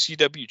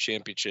WCW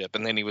Championship,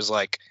 and then he was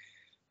like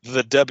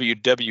the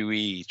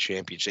WWE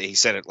Championship. He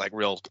said it like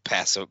real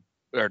passive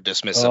or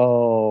dismissive.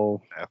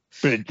 Oh, No.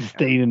 bit of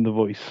disdain in the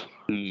voice.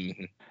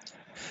 Mhm.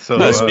 So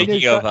But No,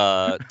 speaking is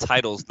of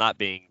titles not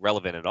being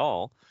relevant at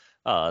all,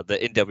 the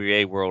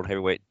NWA World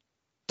Heavyweight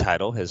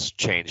title has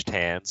changed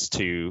hands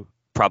to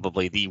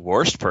probably the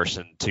worst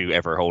person to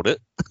ever hold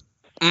it.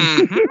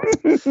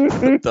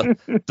 the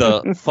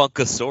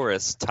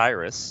Funkasaurus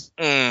Tyrus.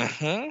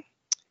 Mm-hmm.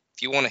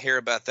 If you want to hear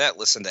about that,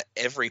 listen to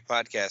every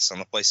podcast on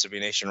the Place to Be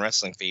Nation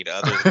wrestling feed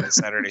other than the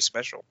Saturday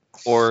special.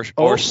 Or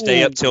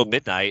stay up till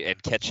midnight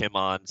and catch him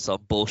on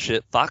some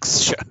bullshit Fox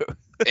show.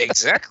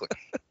 Exactly.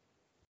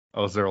 I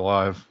was there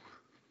live.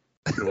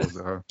 It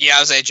was, Yeah, I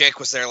was there. Jake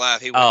was there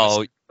live. He was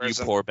Oh, you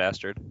person. poor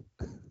bastard.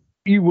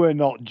 You were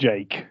not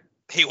Jake.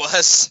 He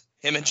was.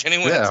 Him and Jenny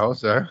went. yeah, I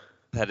was there.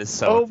 That is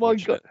so Oh my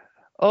unfortunate. god.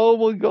 Oh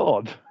my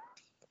god.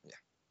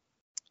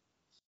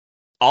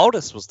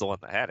 Aldous was the one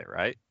that had it,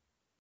 right?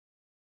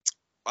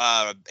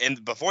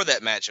 And before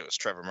that match, it was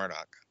Trevor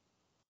Murdoch.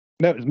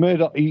 No, it was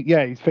Murdoch.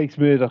 He's faced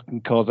Murdoch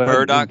and Cardona.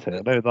 Murdoch- I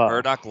know that.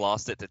 Murdoch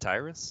lost it to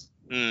Tyrus?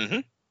 Mm-hmm.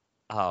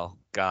 Oh,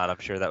 God, I'm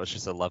sure that was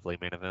just a lovely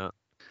main event.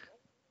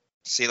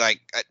 See,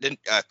 like,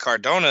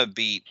 Cardona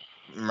beat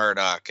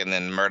Murdoch, and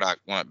then Murdoch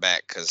went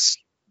back because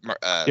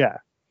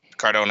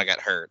Cardona got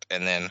hurt,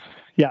 and then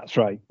Yeah, that's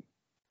right.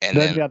 and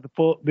then then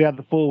they had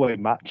the four-way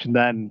match, and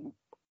then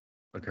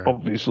Okay.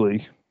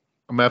 obviously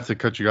I'm going to have to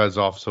cut you guys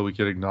off so we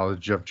can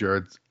acknowledge Jeff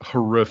Jarrett's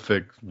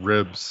horrific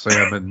rib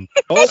salmon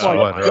oh my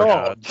sweater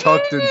god.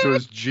 tucked into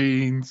his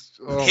jeans.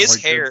 Oh,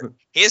 his my hair, goodness.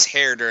 his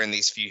hair during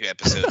these few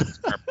episodes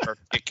are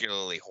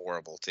particularly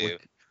horrible too.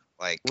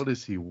 Like What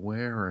is he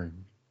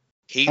wearing?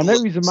 he, I know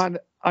looks- he's a man.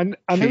 I know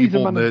he's a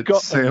Cable man of knit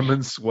God.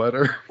 salmon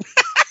sweater.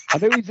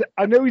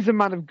 I know he's a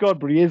man of God,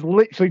 but he is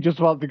literally just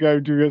about to go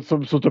do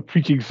some sort of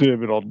preaching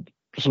sermon on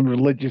some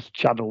religious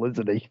channel,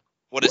 isn't he?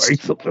 What is Or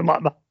something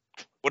like that.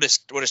 what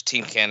is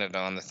Team Canada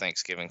on the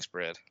Thanksgiving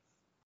spread?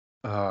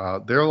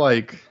 They're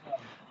like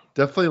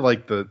definitely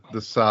like the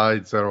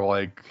sides that are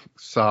like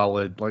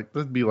solid. Like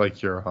that'd be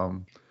like your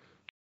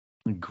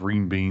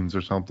green beans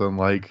or something.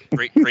 Like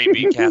Green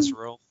bean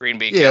casserole. Green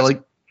bean. yeah,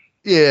 casserole.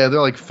 they're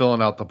like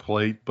filling out the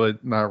plate,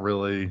 but not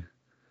really.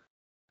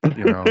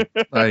 You know,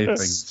 not anything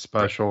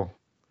special.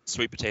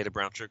 Sweet potato,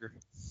 brown sugar.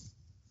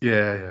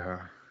 Yeah.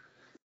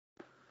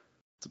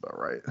 That's about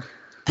right.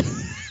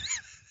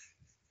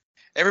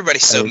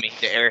 Everybody's so mean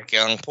to Eric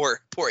Young. Poor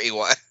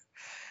EY.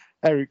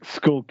 Eric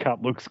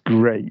Skullcap looks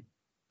great.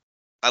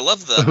 I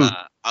love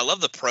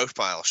the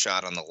profile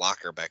shot on the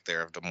locker back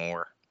there of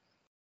D'Amore.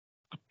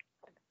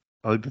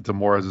 I like that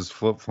D'Amore has his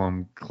flip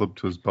phone clipped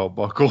to his belt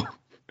buckle.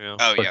 Yeah.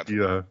 Oh yeah.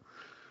 Yeah.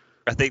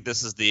 I think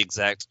this is the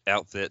exact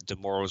outfit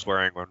D'Amore was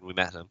wearing when we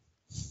met him.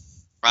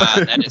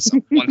 That is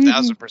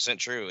 1000%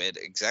 true. It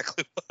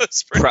exactly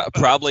was.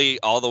 Probably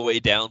all the way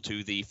down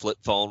to the flip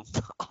phone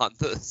on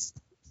the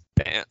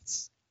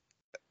pants.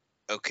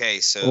 Okay,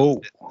 so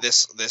Oh.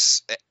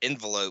 this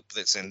envelope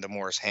that's in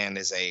D'Amore's hand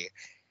is a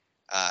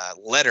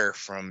letter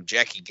from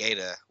Jackie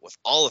Gata with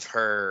all of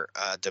her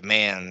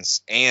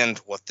demands and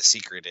what the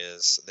secret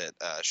is that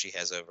she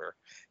has over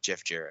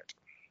Jeff Jarrett.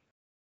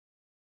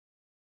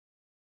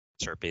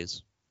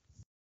 Herpes.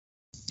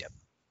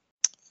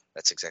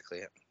 That's exactly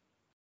it.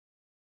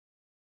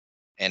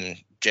 And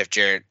Jeff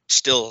Jarrett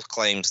still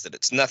claims that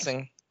it's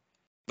nothing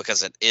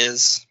because it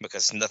is,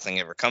 because nothing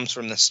ever comes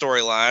from this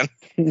storyline.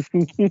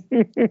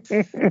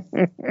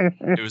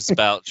 It was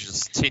about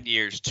just 10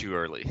 years too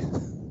early.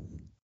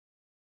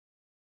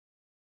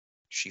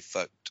 She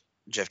fucked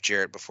Jeff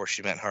Jarrett before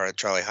she met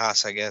Charlie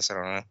Haas, I guess. I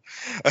don't know.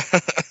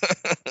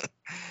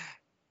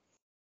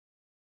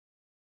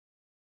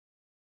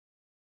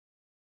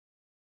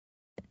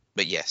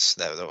 But yes,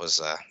 that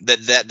was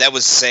that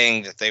was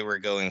saying that they were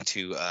going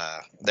to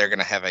they're going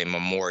to have a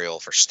memorial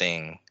for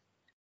Sting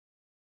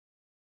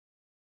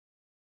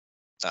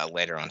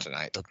later on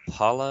tonight.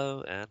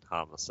 Apollo and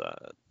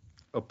Homicide.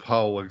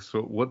 Apollo looks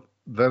so what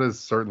that is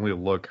certainly a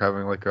look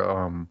having like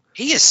a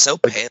He is so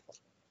pale.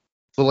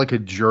 so like a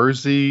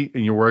jersey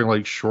and you're wearing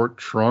like short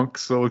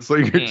trunks, so it's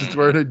like you're just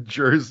wearing a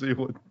jersey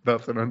with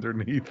nothing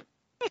underneath.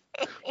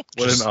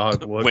 What Just an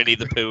odd look. Winnie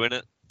the Pooh in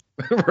it.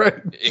 Right.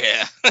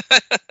 Yeah.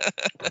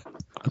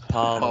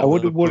 Apollo. I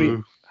wouldn't the worry.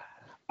 Pooh.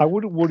 I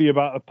wouldn't worry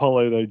about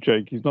Apollo though,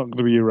 Jake. He's not going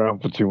to be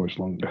around for too much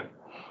longer.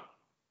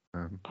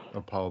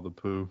 Apollo the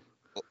Pooh.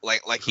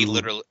 like he Pooh.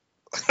 literally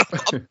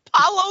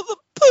Apollo the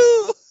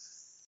Pooh.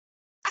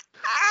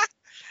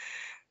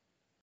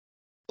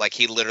 Like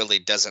he literally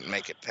doesn't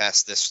make it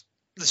past this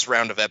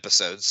round of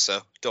episodes, so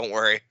don't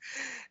worry.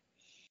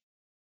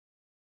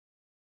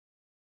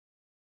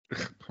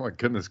 Oh my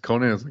goodness,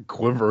 Conan is like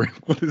quivering.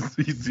 What is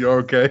he? Is he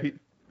okay?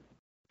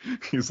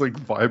 He's like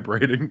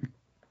vibrating.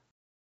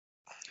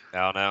 I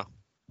don't know.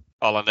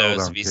 All I know Hold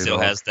is on, if he K-Dog. still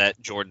has that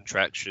Jordan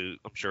tracksuit,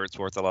 I'm sure it's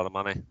worth a lot of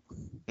money.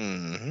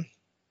 Mm-hmm.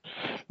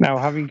 Now,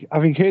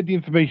 having heard the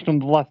information on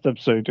the last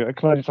episode,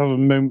 can I just have a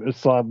moment of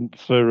silence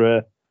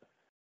for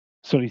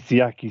Sonny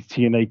Siaki's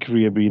TNA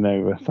career being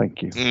over?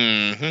 Thank you.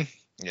 Mm-hmm.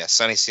 Yeah,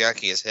 Sonny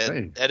Siaki is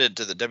Hey. headed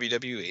to the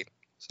WWE.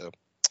 So.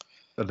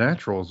 The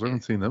Naturals. I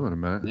haven't seen them in a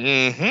minute.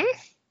 Mm-hmm.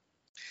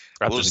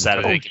 After Well,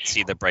 Saturday, you can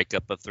see the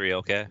breakup of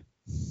 3OK.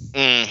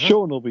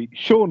 Mm-hmm.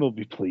 Sean will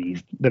be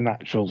pleased. The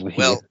Naturals are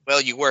here.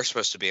 Well, you were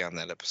supposed to be on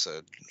that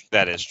episode,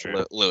 That is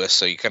true. Lewis.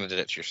 So you kind of did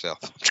it to yourself.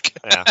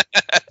 Yeah.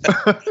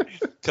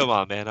 Come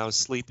on, man. I was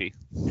sleepy.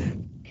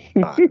 Fine,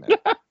 man.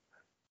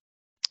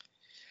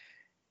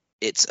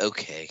 It's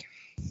okay.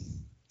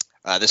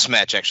 This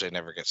match actually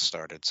never gets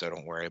started, so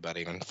don't worry about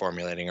even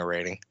formulating a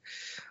rating.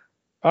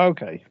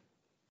 Okay.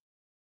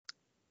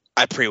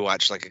 I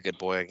pre-watched like a good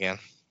boy again.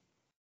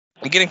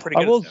 I'm getting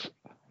pretty good.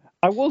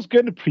 I was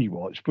going to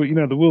pre-watch, but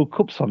the World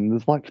Cup's on.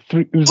 There's like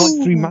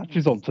three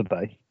matches on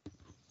today.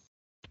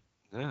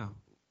 Yeah.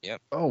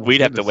 Yep. Oh,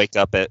 We'd have to wake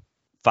up at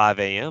 5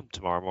 a.m.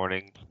 tomorrow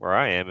morning where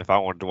I am if I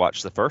wanted to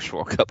watch the first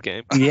World Cup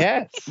game.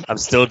 Yes. I'm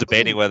still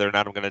debating whether or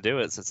not I'm going to do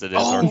it since it is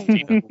Oh.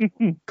 Argentina.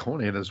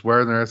 Conan is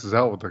wearing their asses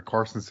out with their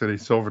Carson City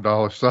silver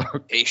dollar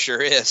sock. He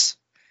sure is.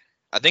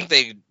 I think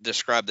they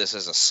described this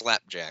as a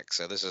slapjack,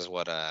 so this is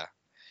what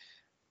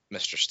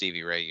Mr.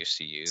 Stevie Ray used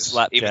to use.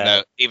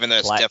 Slapjack, even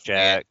though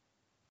blackjack.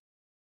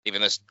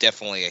 it's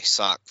definitely a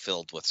sock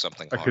filled with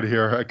something. I could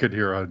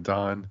hear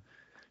Don.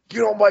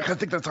 You know, Mike, I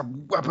think that's a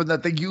weapon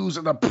that they use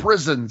in the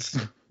prisons.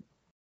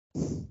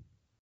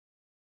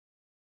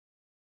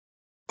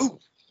 Ooh.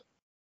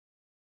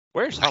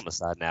 Where's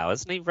Homicide now?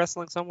 Isn't he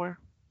wrestling somewhere?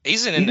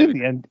 He's an He's in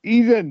the end.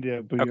 He's in the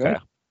end. Okay.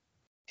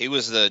 He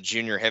was the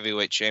junior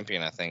heavyweight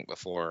champion, I think,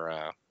 before.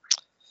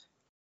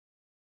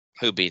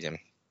 Who beat him?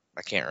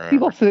 I can't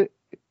remember.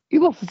 He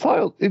lost the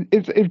title.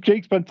 If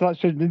Jake Spencer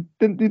actually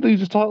didn't he lose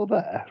his title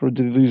there, or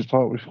did he lose his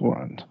title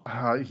beforehand?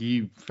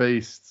 He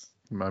faced.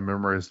 My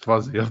memory is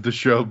fuzzy of the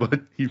show,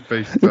 but he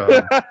faced.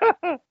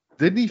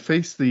 Didn't he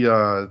face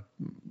the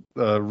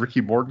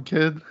Ricky Morton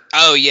kid?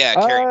 Oh yeah,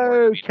 Kerry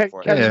Morton beat him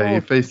before that. Yeah, he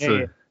faced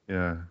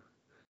Yeah,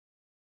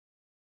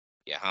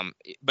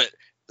 but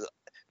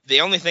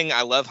the only thing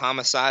I love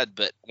Homicide,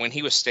 but when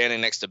he was standing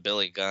next to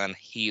Billy Gunn,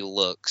 he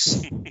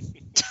looks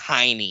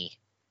tiny.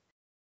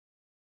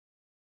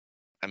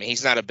 I mean,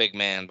 he's not a big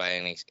man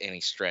by any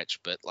stretch,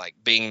 but like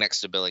being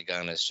next to Billy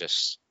Gunn is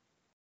just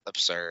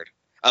absurd.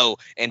 Oh,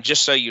 and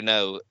just so you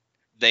know,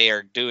 they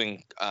are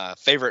doing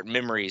favorite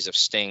memories of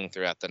Sting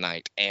throughout the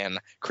night, and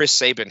Chris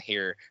Sabin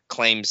here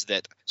claims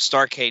that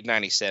Starrcade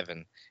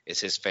 97 is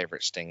his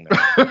favorite Sting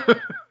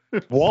memory,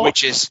 What?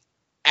 which is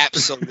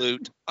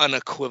absolute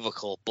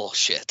unequivocal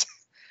bullshit.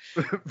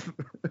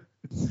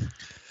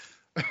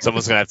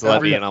 Someone's gonna have to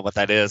let me in on what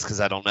that is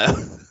because I don't know.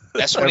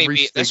 That's when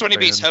he Sting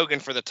beats fan. Hogan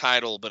for the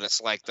title, but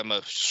it's like the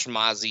most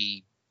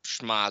schmazzy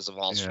schmaz of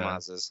all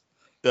schmazzes.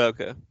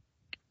 Okay.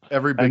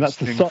 Every And big that's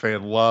the Sting so-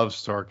 fan loves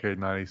Starrcade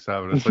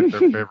 97. It's like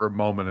their favorite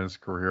moment in his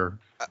career.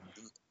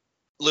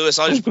 Lewis,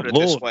 I'll just Oh, put it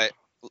good this Lord. way.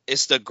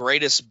 It's the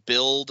greatest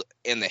build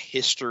in the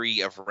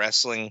history of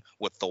wrestling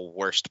with the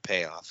worst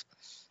payoff.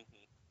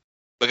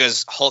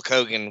 Because Hulk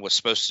Hogan was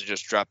supposed to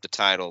just drop the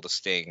title to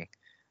Sting,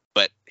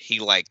 but he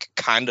like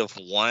kind of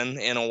won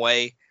in a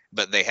way,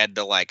 but they had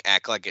to like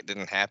act like it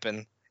didn't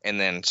happen, and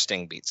then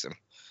Sting beats him.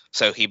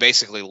 So he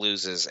basically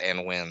loses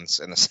and wins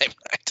in the same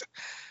night.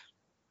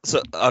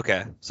 So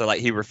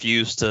like he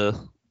refused to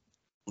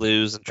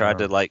lose and tried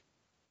to like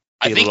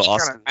I be a think little he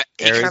Austin kinda,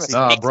 he Aries. kinda-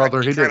 Nah, he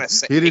brother, he kinda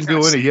didn't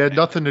do said any. He had that.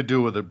 nothing to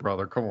do with it,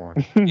 brother. Come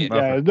on.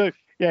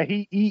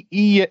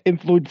 He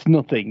influenced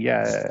nothing.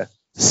 Yeah.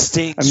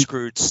 Sting And-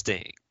 screwed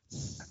Sting.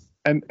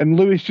 And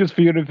Lewis, just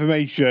for your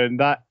information,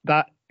 that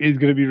is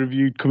going to be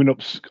reviewed coming up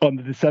on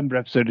the December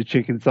episode of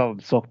Chicken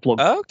Salad Soft Plug.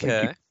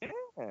 Okay.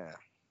 Yeah.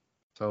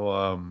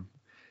 So,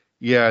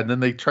 yeah, and then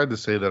they tried to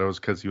say that it was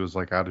because he was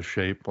like out of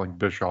shape, like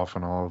Bischoff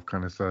and all have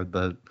kind of said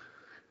that.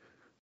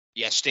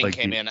 Yeah, Sting Like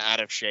came he- in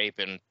out of shape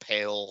and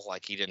pale,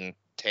 like he didn't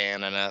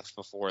tan enough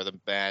before the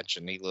match,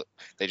 and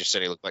they just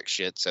said he looked like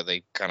shit, so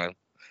they kind of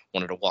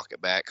wanted to walk it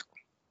back.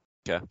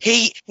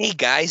 Okay. Hey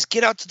guys,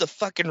 get out to the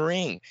fucking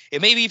ring.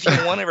 And maybe if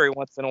you won every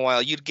once in a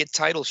while, you'd get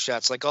title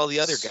shots like all the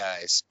other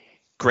guys.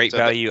 Great So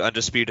value,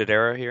 undisputed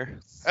era here.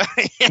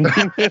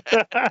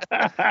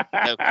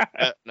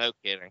 no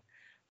kidding.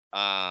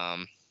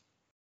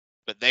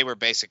 But they were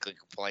basically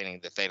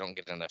complaining that they don't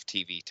get enough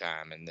TV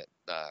time, and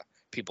that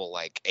people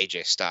like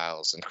AJ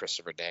Styles and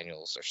Christopher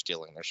Daniels are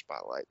stealing their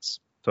spotlights.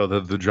 So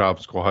the Job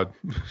Squad.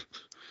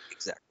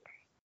 Exactly.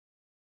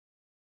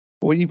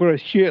 When you wear a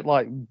shirt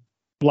like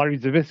Larry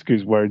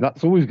Zbyszko's wearing,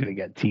 that's always going to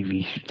get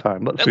TV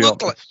time. Let's It be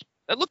looked honest.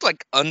 That looked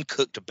like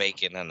uncooked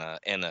bacon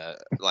in a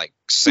like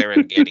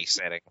Serengeti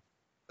setting.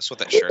 That's what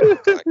that shirt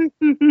looked like.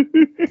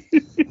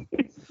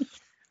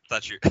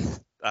 Thought you.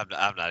 I'm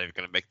not even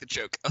gonna make the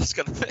joke I was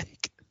gonna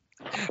make.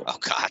 Oh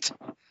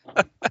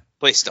God!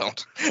 Please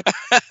don't.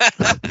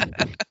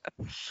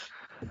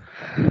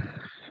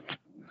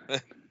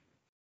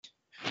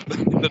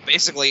 But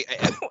basically,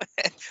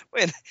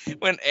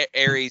 when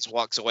Aries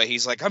walks away,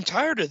 he's like, "I'm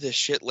tired of this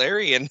shit,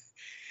 Larry,"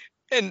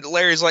 and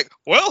Larry's like,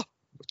 "Well,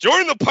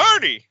 join the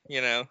party,"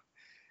 you know.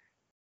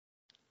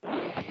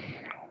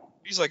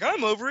 He's like,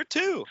 "I'm over it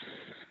too."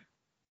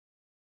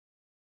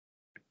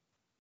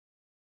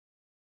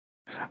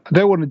 I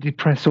don't want to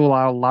depress all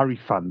our Larry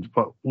fans,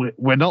 but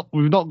we're not.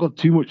 We've not got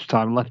too much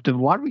time left of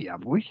Larry,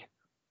 have we?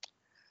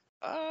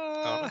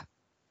 I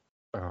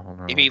don't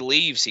know. If he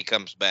leaves, he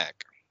comes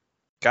back.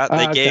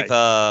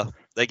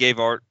 They gave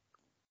Art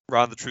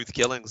Ron the Truth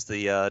Killings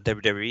the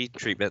WWE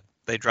treatment.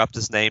 They dropped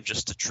his name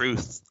just to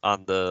Truth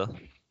on the On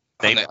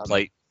the-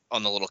 nameplate.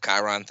 On the little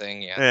Chiron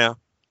thing, yeah. Yeah.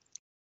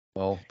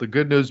 Well, the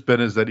good news,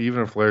 Ben, is that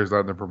even if Flair's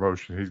not in the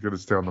promotion, he's going to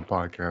stay on the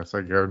podcast.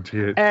 I guarantee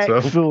it.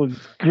 Excellent.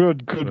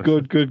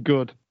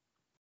 Good.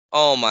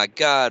 Oh my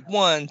God.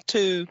 1,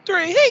 2,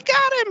 3. He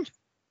got him.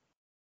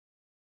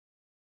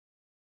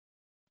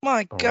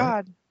 My All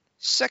God.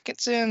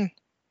 Seconds in.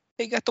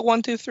 He got the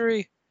 1, 2,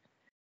 3.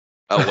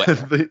 Oh,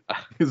 wait.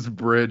 His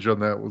bridge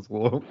on that was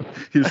low.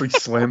 He just like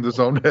slammed his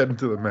own head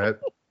into the mat.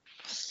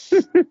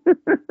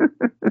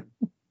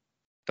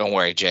 Don't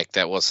worry, Jake.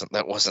 That wasn't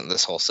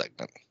this whole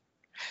segment.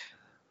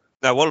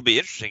 Now, what'll be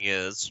interesting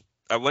is,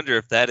 I wonder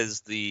if that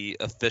is the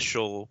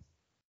official,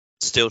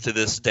 still to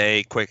this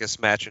day,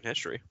 quickest match in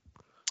history.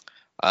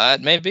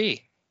 It may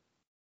be.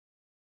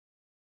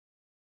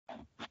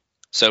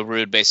 So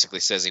Rude basically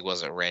says he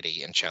wasn't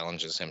ready and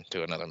challenges him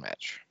to another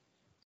match.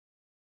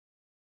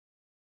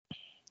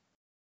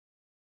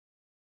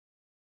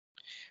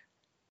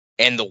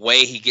 And the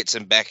way he gets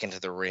him back into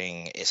the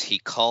ring is he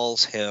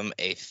calls him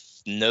a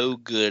no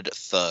good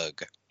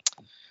thug.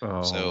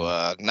 Oh.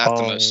 So not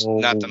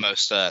the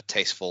most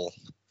tasteful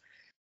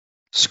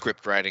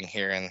script writing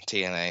here in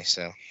TNA.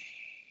 So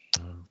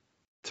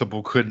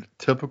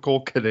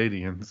typical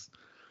Canadians.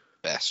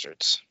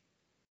 Bastards.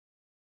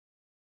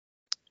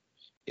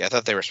 Yeah, I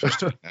thought they were supposed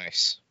to be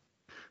nice.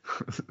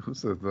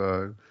 Was it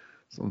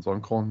someone's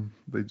uncle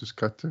they just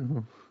cut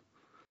to?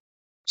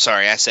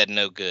 Sorry, I said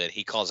no good.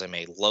 He calls him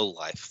a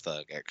low-life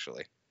thug,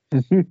 actually.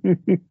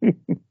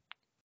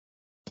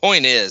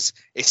 Point is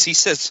he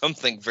says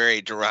something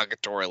very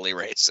derogatorily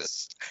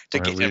racist to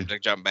get him to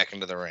jump back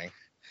into the ring.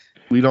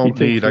 We don't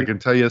need, I can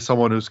tell you,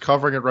 someone who's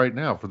covering it right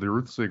now for the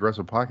Ruthlessly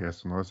Aggressive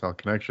podcast on North South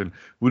Connection.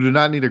 We do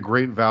not need a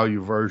great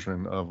value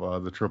version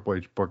of the Triple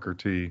H Booker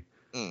T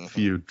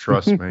feud.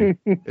 Trust me.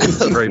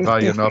 It's great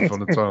value enough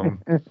on its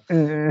own.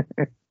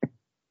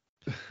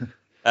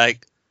 I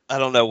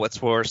don't know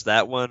what's worse,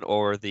 that one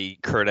or the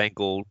Kurt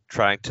Angle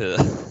trying to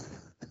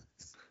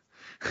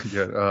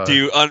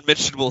do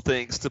unmentionable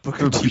things to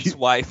Booker T's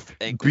wife.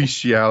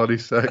 Bestiality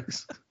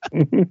sex.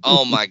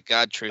 Oh my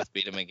God, Truth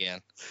beat him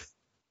again.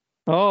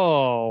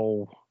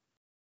 Oh.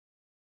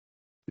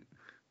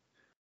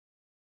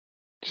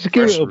 Just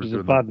give it up as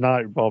a bad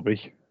night,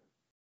 Bobby.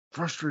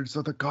 Frustrated is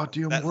the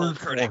goddamn that word whole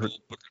for Kurt it. Angle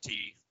Booker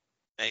T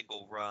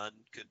Angle run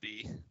could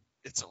be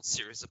its own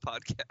series of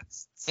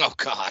podcasts. Oh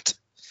God.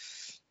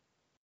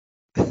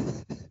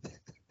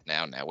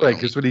 Now. Right,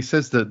 because when he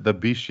says the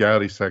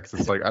bestiality sex,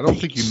 it's like, I don't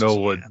think you know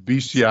what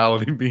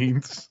bestiality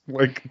means.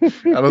 Like, I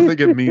don't think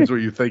it means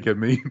what you think it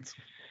means.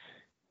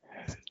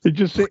 It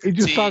just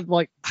sounds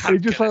like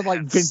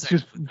Vince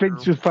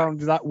just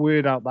found that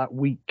word out that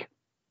week.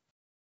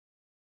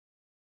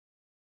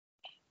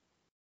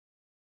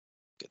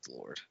 Good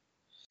Lord.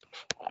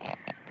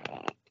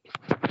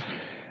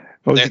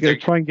 Oh, is he going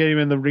to try and get him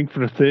in the ring for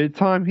the third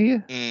time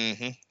here?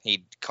 Mm-hmm.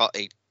 He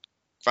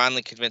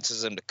finally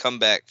convinces him to come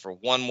back for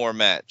one more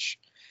match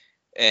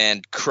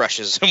and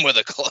crushes him with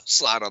a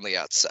clothesline on the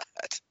outside.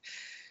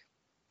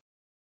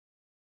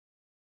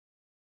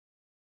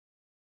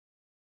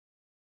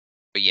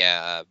 But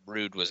yeah,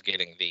 Rude was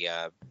getting the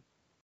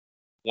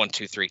 1,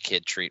 2, 3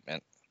 kid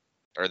treatment,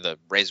 or the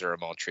Razor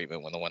Ramon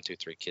treatment when the 1, 2,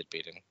 3 kid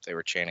beat him. They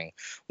were chanting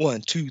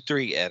 1, 2,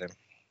 3 at him.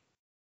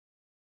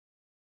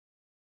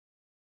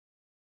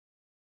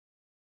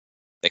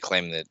 They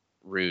claim that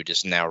Rude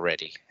is now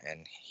ready,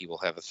 and he will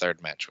have a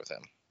third match with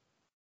him.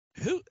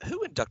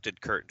 Who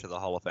inducted Kurt into the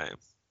Hall of Fame?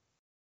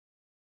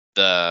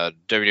 The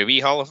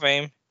WWE Hall of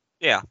Fame?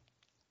 Yeah.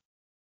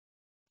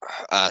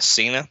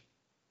 Cena.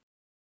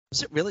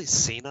 Was it really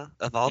Cena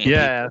of all the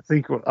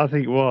people? I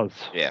think it was.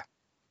 Yeah.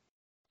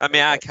 I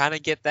mean, I kind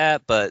of get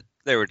that, but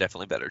there were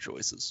definitely better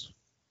choices.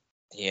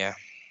 Yeah.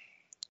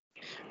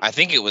 I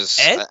think it was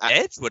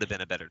Edge would have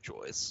been a better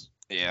choice.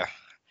 Yeah.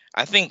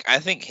 I think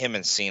him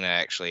and Cena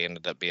actually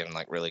ended up being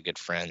like really good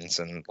friends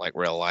in like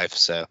real life.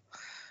 So,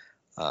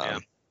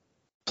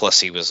 plus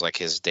he was like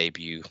his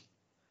debut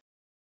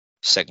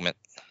segment.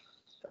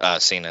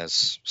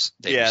 Cena's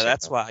debut segment.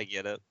 That's why I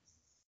get it.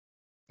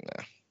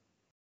 Yeah.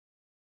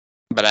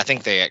 But I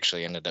think they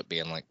actually ended up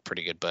being like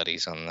pretty good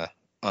buddies in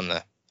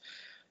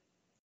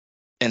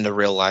the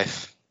real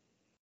life.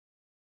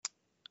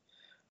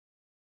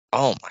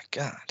 Oh my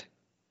God.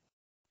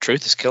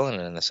 Truth is killing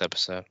it in this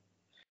episode.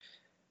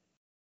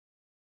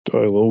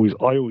 I always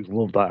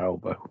love that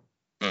elbow.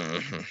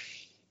 Mm-hmm.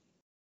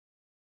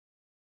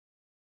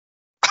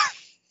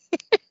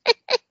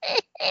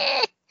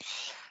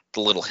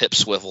 The little hip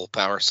swivel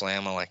power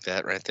slam, I like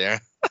that right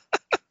there.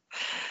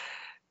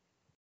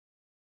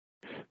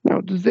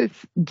 Now, does this?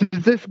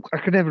 I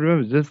can never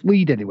remember. Does this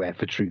lead anywhere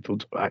for Truth?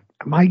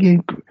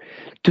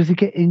 Does he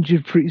get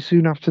injured pretty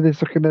soon after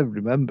this? I can never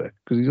remember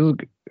because he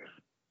doesn't.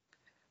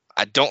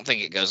 I don't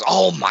think it goes.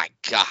 Oh my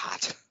God!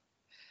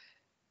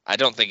 I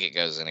don't think it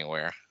goes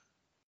anywhere.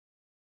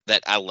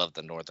 That I love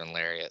the Northern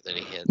Lariat that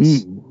he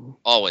hits.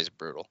 Always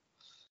brutal.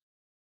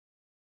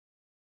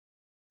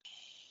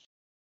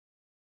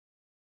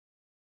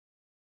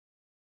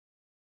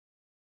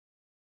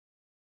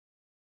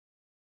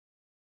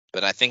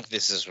 But I think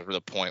this is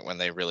the point when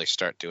they really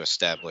start to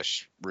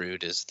establish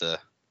Rude as the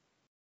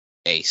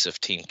ace of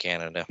Team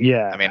Canada.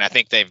 Yeah. I mean, I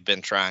think they've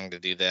been trying to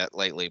do that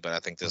lately, but I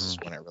think this is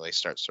when it really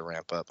starts to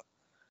ramp up.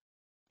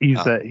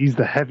 He's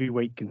the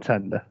heavyweight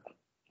contender.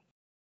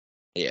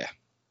 Yeah.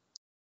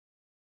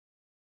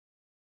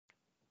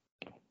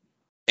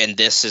 And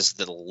this is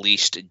the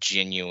least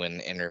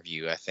genuine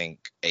interview I think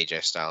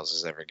AJ Styles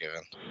has ever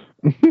given.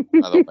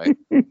 By the way,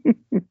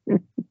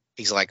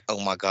 he's like, "Oh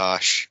my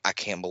gosh, I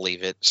can't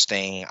believe it,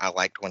 Sting. I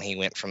liked when he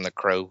went from the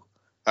crow,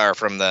 or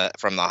from the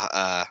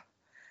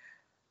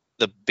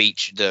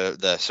beach,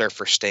 the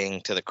surfer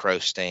Sting to the crow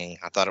Sting.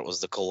 I thought it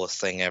was the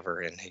coolest thing ever."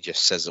 And he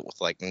just says it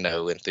with like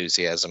no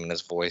enthusiasm in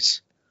his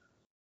voice.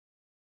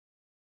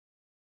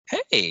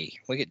 Hey,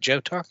 we get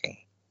Joe talking.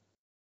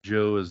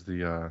 Joe is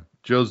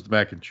Joe's the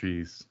mac and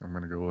cheese. I'm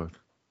gonna go with.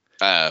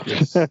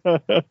 Yes.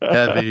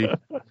 Heavy,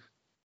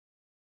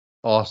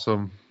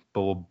 awesome,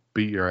 but we'll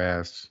beat your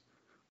ass.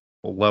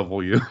 We'll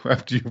level you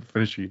after you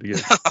finish eating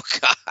it. Oh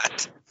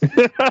God.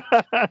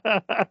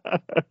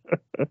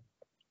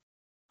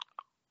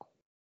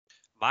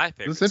 My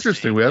favorite. It's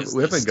interesting. We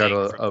haven't got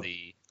a.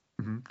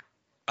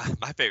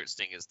 My favorite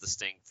Sting is the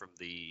Sting from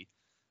the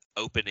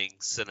opening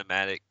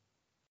cinematic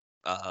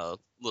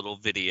little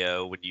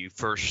video when you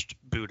first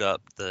boot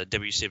up the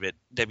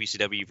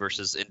WCW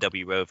versus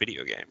NWO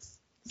video game.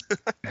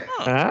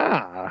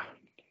 Ah.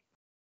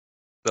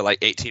 The like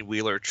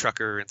 18-wheeler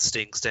trucker and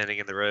Sting standing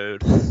in the road.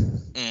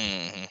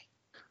 Mm-hmm.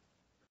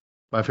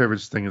 My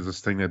favorite Sting is the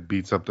Sting that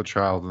beats up the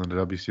child in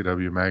the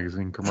WCW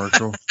magazine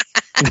commercial.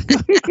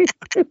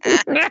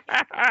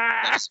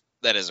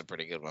 That is a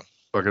pretty good one.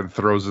 Fucking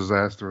throws his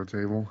ass through a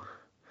table.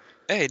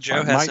 Hey,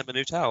 Joe has him a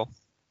new towel.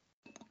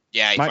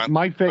 Yeah, he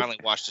finally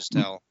washed his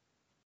towel.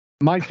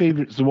 My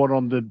favorite's the one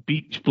on the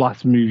Beach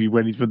Blast movie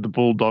when he's with the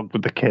bulldog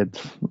with the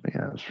kids.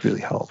 Yeah, it's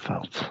really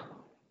heartfelt.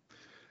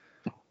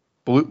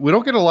 But we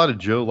don't get a lot of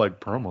Joe like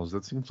promos.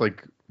 That seems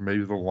like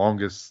maybe the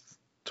longest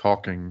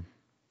talking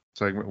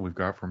segment we've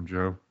got from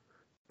Joe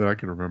that I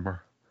can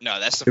remember. No,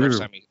 that's the first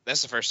time he.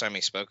 That's the first time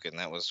he spoke, and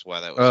that was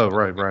why that was. Oh,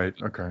 right,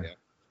 okay.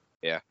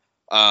 Yeah.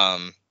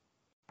 But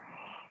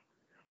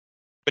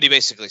he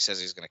basically says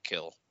he's going to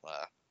kill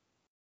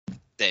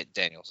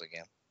Daniels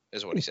again,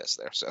 is what he says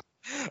there. So.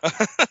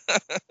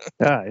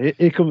 Yeah,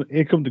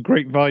 here come the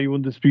Great Value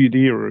Undisputed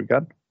Era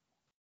again.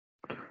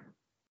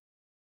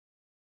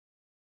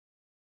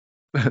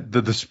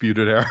 The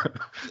disputed era.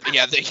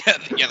 Yeah,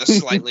 the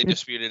slightly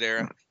disputed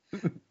era.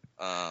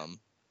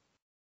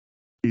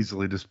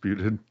 Easily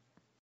disputed.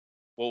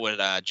 What would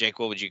Jake?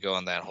 What would you go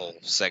on that whole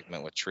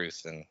segment with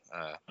Truth and?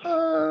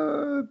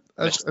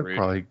 I'd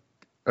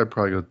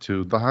probably go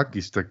 2. The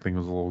hockey stick thing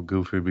was a little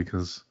goofy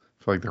because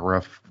I feel like the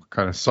ref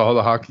kind of saw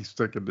the hockey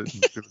stick and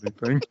didn't do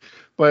anything.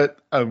 But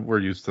we're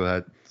used to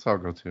that, so I'll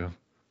go 2.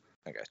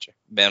 I got you,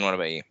 Ben. What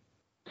about you?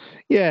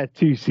 Yeah,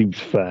 2 seems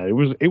fair.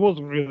 It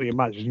wasn't really a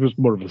match. It was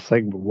more of a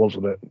segment,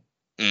 wasn't it?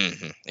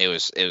 Mm-hmm. It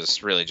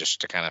was really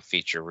just to kind of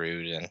feature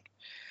Rude and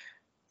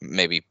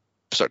maybe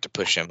start to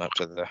push him up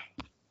to the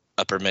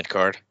upper mid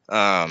card.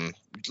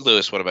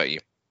 Lewis, what about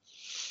you?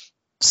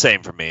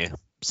 Same for me.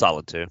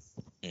 Solid 2.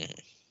 Mm-hmm.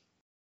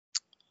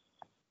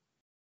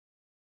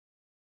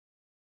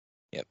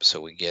 Yep.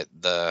 So we get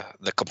the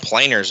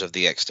complainers of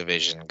the X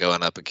Division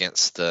going up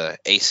against the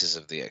aces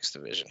of the X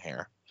Division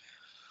here.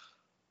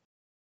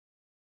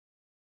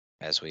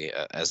 As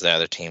the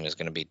other team is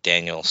going to be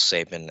Daniel,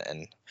 Sabin,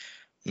 and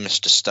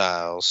Mr.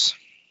 Styles.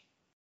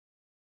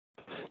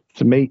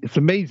 It's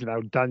amazing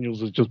how Daniels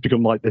has just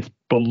become like this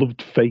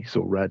beloved face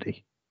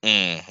already.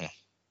 Mm-hmm.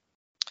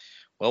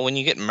 Well, when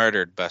you get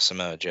murdered by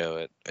Samoa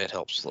Joe, it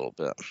helps a little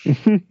bit.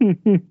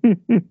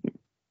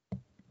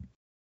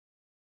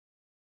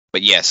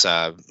 But yes,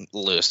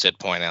 Lewis did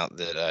point out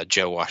that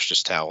Joe washed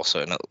his towel, so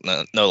it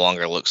no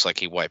longer looks like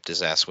he wiped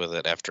his ass with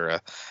it after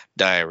a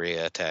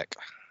diarrhea attack.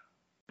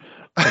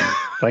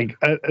 Like,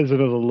 as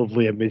another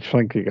lovely image.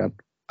 Thank you again.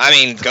 I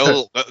mean,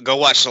 go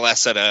watch the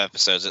last set of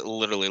episodes. It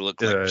literally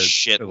looked like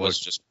shit was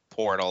just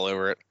poured all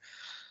over it.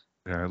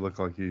 Yeah, it looked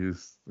like he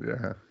was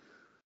either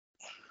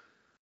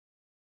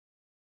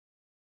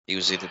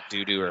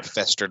doo-doo or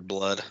festered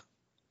blood.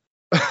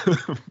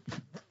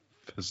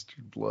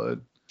 Festered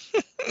blood.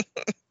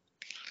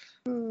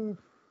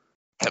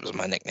 That was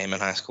my nickname in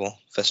high school,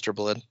 Fester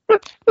Blood.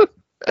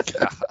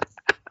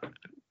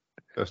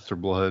 Fester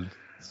Blood.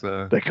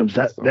 There comes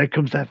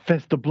that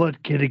Fester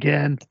Blood kid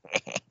again.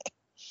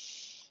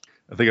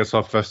 I think I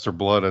saw Fester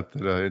Blood at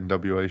the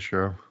NWA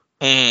show.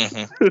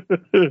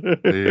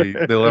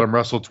 Mm-hmm. They let him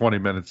wrestle 20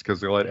 minutes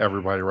because they let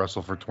everybody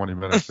wrestle for 20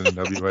 minutes in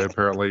NWA,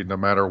 apparently, no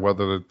matter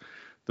whether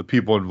the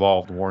people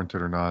involved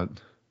warranted or not.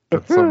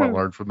 That's something I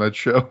learned from that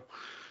show.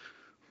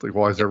 Like,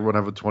 why does everyone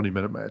have a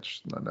 20-minute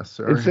match? Not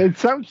necessary. It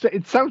sounds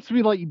to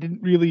me like you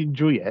didn't really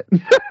enjoy it.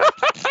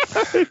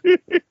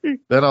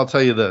 Then I'll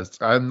tell you this: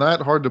 I'm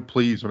not hard to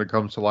please when it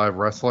comes to live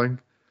wrestling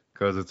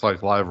because it's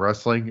like live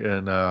wrestling,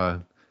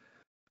 and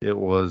it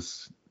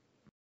was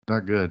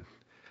not good.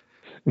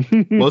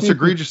 Most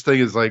egregious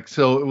thing is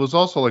so it was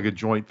also like a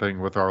joint thing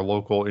with our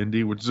local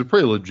indie, which is a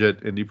pretty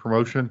legit indie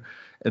promotion,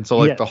 and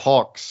so the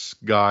Hawks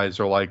guys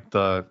are like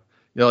the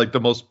Yeah, like the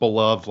most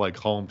beloved like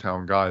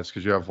hometown guys,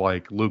 because you have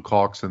like Luke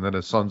Hawks and then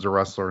his son's a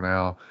wrestler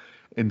now.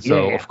 And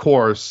so Yeah. of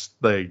course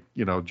they,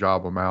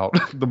 job him out.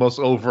 The most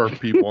over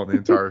people on the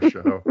entire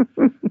show.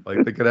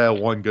 Like they could have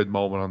one good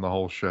moment on the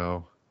whole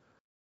show.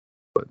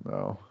 But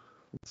no.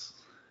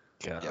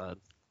 God.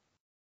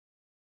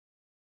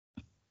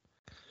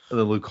 And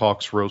then Luke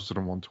Hawks roasted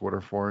him on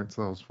Twitter for it,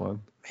 so that was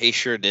fun. He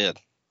sure did.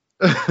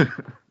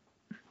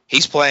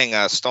 He's playing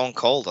Stone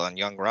Cold on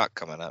Young Rock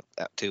coming up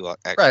too.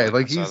 Actually, Right,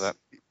 like I saw that.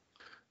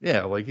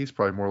 Yeah, like he's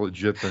probably more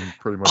legit than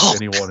pretty much Oh,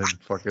 anyone in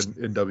fucking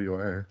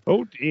NWA.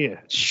 Oh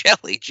dear.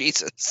 Shelly,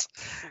 Jesus.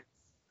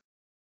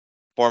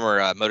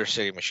 Former Motor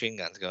City Machine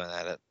Guns going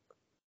at it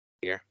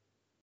here.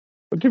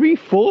 What do you mean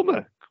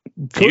former?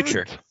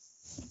 Future. Current.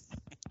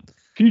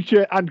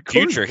 Future and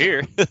current. Future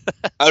here.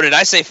 Oh, did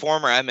I say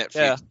former? I meant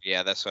future. Yeah.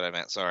 Yeah, that's what I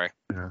meant. Sorry.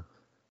 Yeah.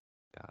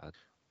 God.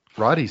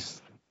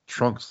 Roddy's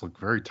trunks look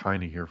very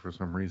tiny here for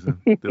some reason.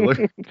 They're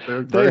They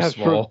very have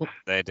small.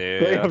 They do.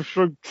 They yeah. have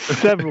shrunk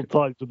several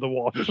times in the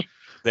wash.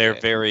 They're Yeah.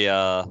 very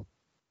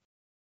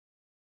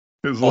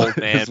His, old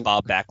man his,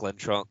 Bob Backlund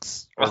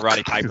trunks or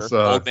Roddy Piper. His,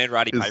 Old man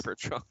Roddy his- Piper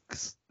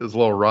trunks. his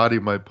little Roddy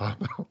might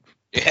pop out.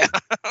 Yeah.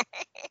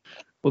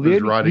 Well,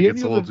 His Roddy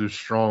gets a only little too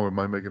strong and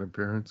might make an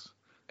appearance.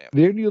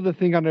 the only other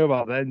thing I know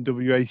about the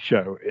NWA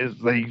show is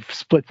they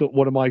split up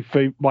one of my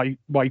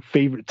my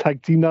favorite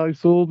tag team that I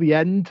saw, The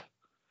End,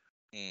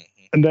 Mhm.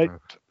 and they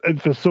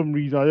and for some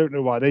reason I don't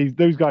know why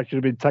those guys should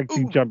have been tag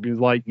team champions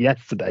like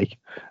yesterday,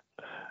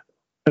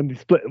 and they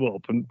split them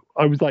up, and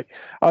I was like,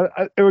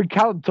 when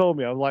Callum told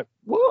me, I was like,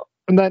 what?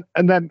 And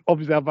then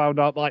obviously I found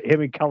out like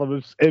him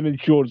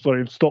and Sean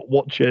have stopped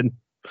watching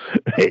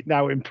it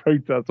now in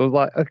protest. I was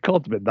like, it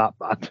can't have been that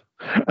bad.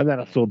 And then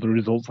I saw the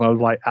results and I was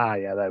like,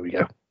 yeah, there we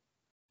go.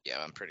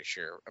 Yeah, I'm pretty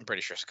sure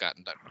Scott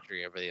and Duck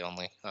McCree are the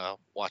only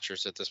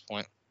watchers at this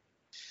point.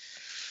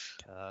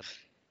 God.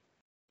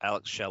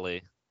 Alex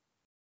Shelley.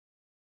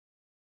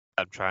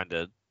 I'm trying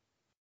to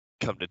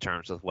come to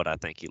terms with what I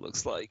think he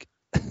looks like.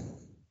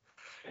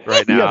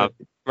 Right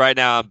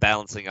now, I'm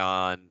balancing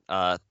on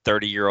a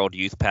 30-year-old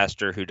youth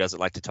pastor who doesn't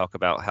like to talk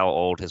about how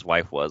old his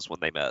wife was when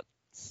they met.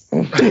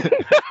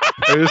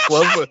 I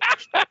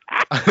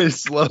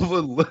just love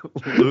when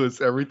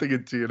Lewis, everything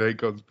in TNA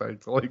comes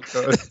back to like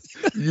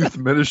youth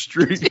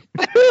ministry.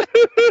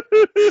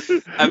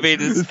 I mean,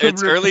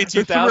 it's early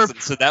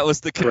 2000s, so that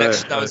was the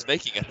connection Right, I was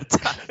making at the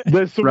time.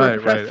 There's some Right,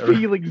 repressed right.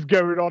 feelings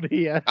going on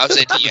here. I was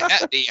saying,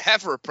 do you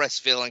have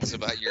repressed feelings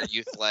about your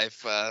youth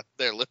life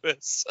there,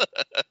 Lewis?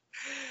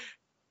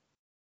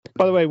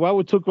 By the way, while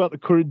we're talking about the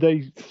current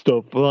day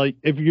stuff, like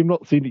if you've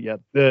not seen it yet,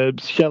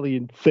 Shelley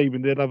and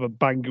Saban did have a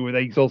banger with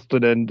Ace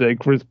Austin and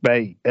Chris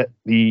Bay at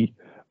the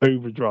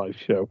Overdrive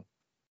show.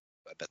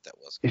 I bet that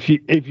was. If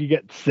you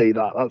get to see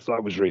that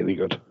was really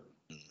good.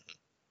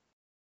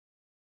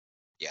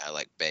 Yeah, I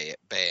like Bay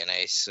and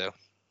Ace, so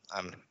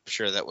I'm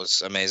sure that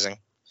was amazing.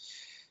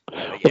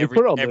 Like Well, put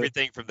it on the-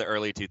 everything from the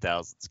early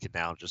 2000s can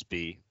now just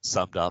be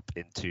summed up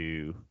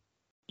into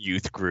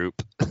youth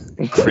group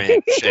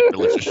cringe and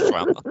religious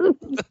drama.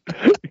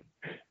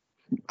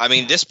 I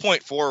mean, this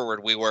point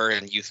forward, we were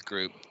in youth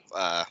group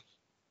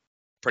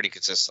pretty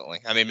consistently.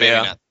 I mean,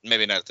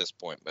 maybe not at this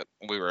point, but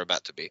we were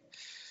about to be.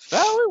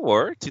 Well, we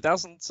were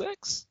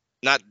 2006.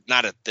 Not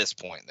at this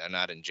point, though.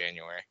 Not in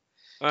January.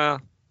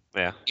 Well,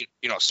 yeah.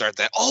 You don't start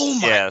that. Oh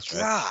my Yeah, that's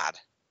right. God!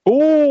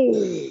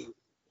 Oh,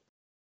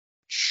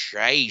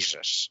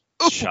 Jesus!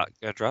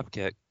 Shotgun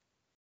dropkick.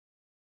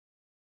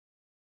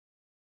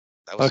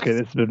 That was okay.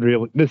 This has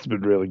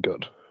been really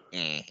good.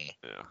 Mhm.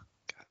 Yeah.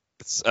 God.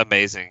 It's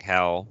amazing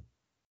how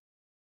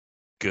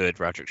good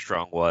Roderick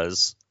Strong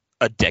was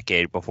a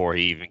decade before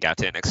he even got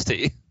to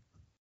NXT.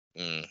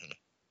 Mhm.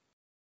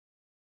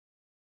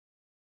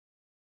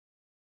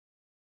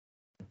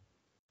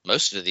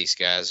 Most of these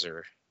guys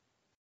are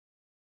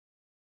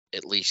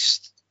at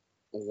least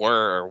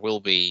were or will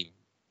be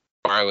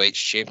ROH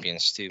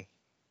champions too.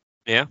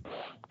 Yeah.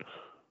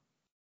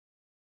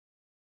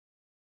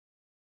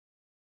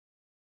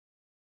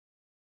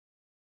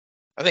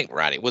 I think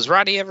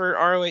Roddy ever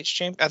ROH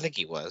champ? I think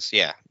he was.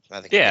 Yeah,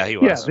 I think. Yeah, he Yeah,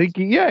 was.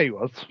 he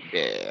was.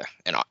 Yeah,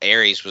 and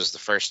Aries was the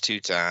first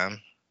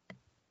 2-time.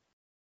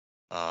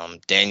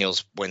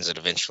 Daniels wins it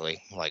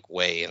eventually, like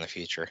way in the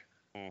future.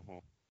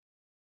 Mhm.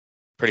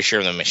 Pretty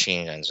sure the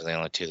Machine Guns are the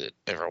only two that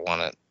ever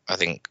won it. I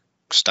think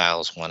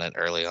Styles won it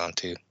early on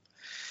too.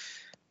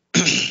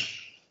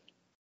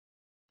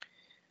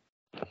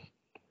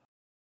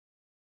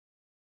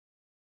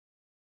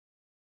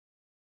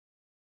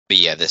 But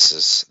yeah, this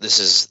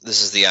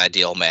is the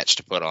ideal match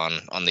to put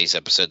on these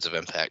episodes of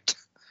Impact.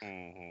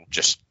 Mhm.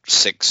 Just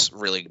 6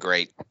 really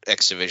great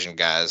X Division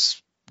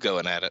guys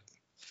going at it.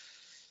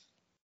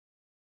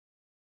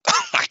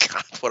 Oh my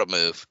God, what a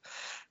move!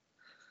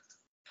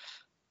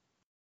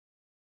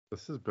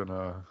 This has been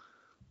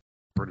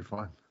pretty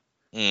fun.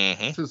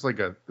 Mm-hmm. This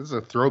is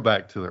a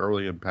throwback to the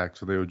early Impact,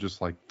 so they would just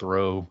like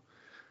throw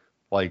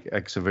like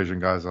X Division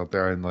guys out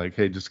there and like,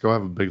 hey, just go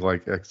have a big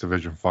like X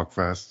Division fuck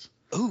fest.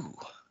 Ooh,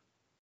 it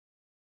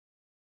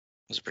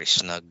was a pretty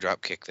snug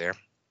drop kick there.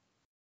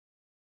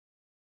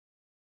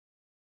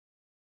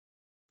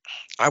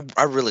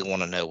 I really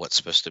want to know what's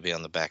supposed to be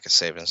on the back of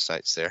Saban's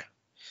tights there.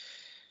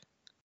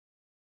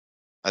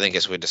 I think,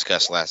 as we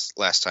discussed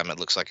last time, it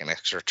looks like an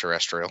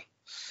extraterrestrial.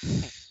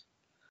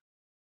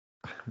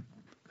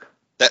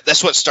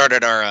 That's what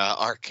started our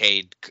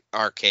arcade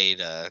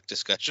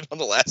discussion on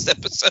the last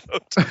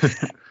episode.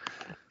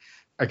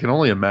 I can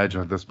only imagine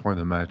at this point in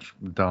the match,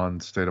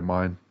 Don's state of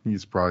mind.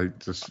 He's probably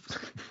just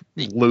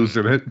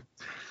losing it.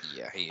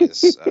 Yeah, he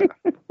is.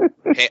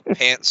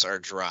 Pants are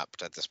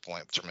dropped at this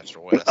point for Mr.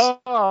 West.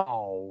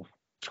 Oh,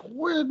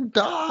 Twin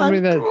Don. I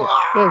mean, there's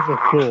a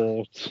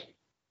thought.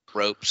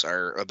 Ropes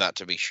are about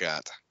to be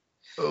shot.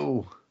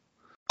 Oh.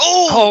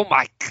 Oh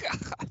my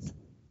God.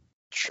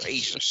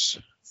 Jesus.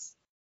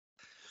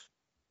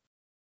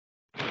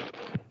 I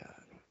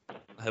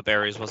hope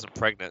Aries wasn't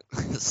pregnant.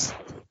 It's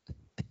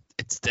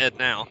dead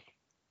now.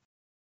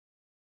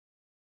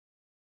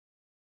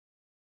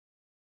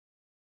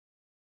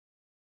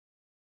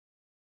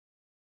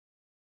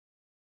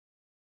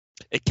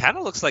 It kind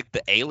of looks like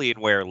the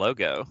Alienware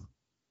logo.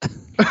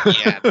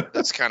 Yeah,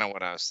 that's kind of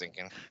what I was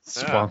thinking.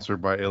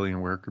 Sponsored by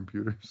Alienware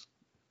Computers.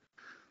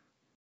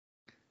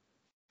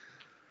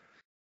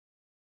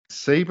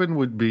 Saban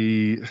would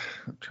be.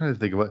 I'm trying to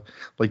think of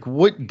like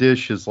what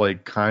dish is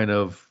like kind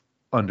of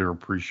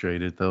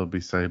underappreciated. That would be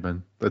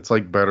Saban. That's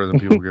like better than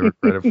people give it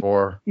credit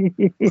for.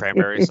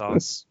 Cranberry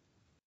sauce.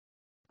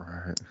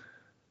 Right.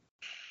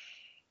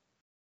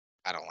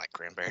 I don't like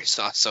cranberry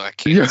sauce, so I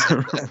can't. Say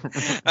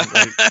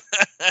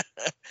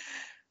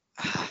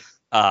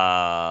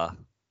Right.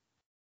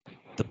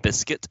 The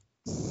biscuit.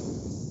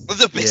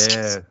 The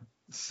biscuits. Yeah.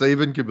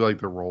 Saban could be like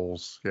the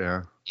rolls.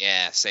 Yeah.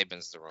 Yeah,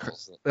 Saban's the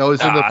rolls. They always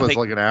end I up as think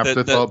like an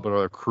afterthought, but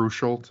are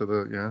crucial to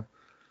the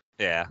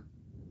Yeah.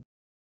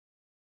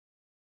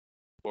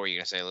 What were you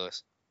gonna say,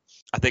 Lewis?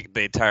 I think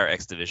the entire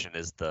X division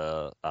is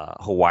the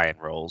Hawaiian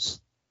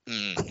rolls.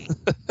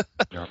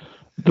 Mm.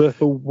 The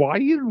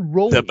Hawaiian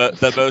roll.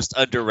 The most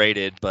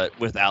underrated, but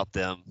without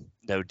them,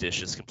 no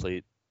dish is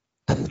complete.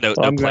 No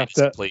plate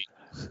is complete.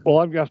 Well,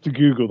 I'm gonna have to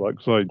Google that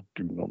because I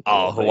do not. know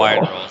Oh, what they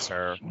Hawaiian are. rolls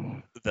are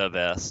the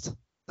best.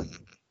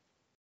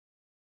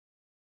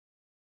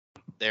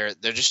 They're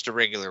just a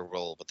regular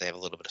roll, but they have a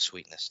little bit of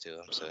sweetness to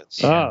them. So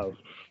it's Oh,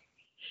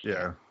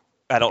 yeah.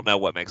 I don't know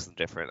what makes them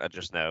different. I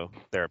just know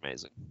they're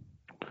amazing.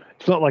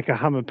 it's not like a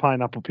ham and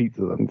pineapple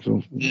pizza then.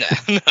 So.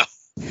 no,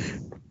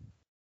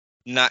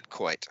 not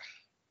quite.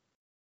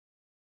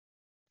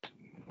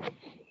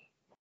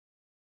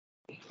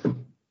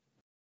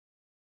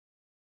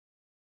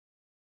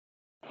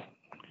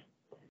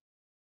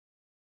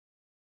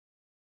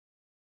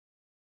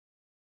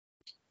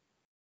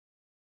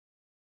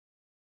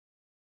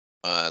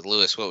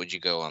 Lewis, what would you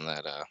go on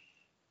that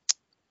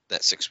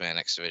 6-man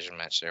X Division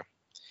match there?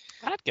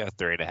 I'd go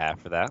 3.5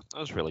 for that. That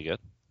was really good.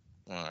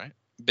 All right,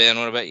 Ben,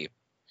 what about you?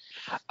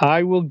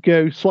 I will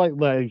go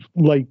slightly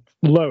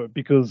lower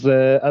because,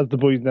 as the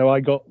boys know, I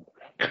got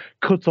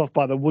cut off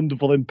by the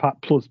wonderful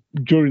Impact Plus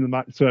during the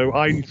match, so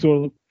I only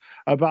saw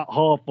about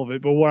half of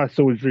it. But what I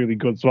saw was really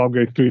good, so I'll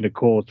go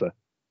 3.25. All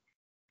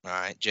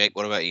right, Jake,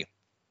 what about you?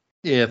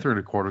 Yeah,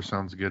 3.25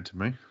 sounds good to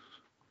me.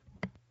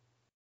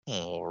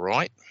 All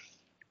right.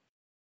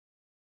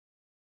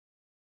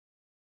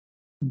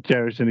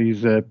 Jarrett and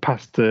his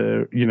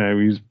pastor,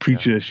 his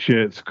preacher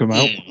shirts come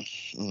out.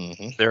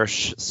 Mm-hmm. There are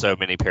so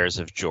many pairs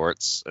of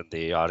jorts in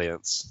the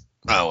audience.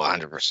 Oh,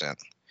 100%.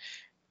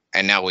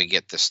 And now we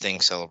get the Sting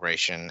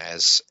celebration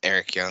as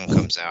Eric Young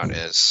comes out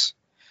as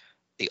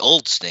the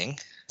old Sting.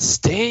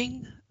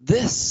 Sting,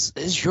 this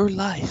is your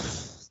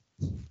life.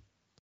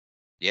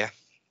 Yeah.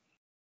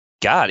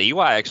 God, EY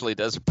actually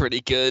does a pretty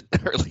good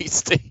early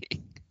Sting.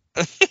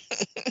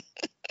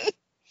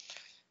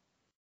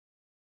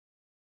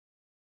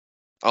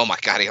 Oh my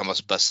God, he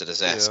almost busted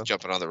his ass Yeah.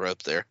 jumping on the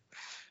rope there.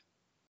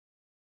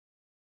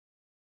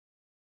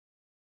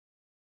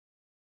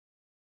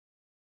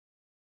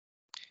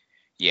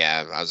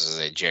 Yeah, I was gonna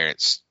say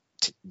Jarrett's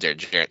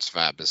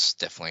vibe is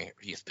definitely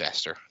youth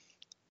pastor.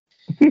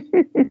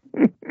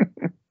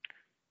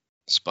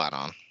 Spot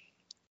on.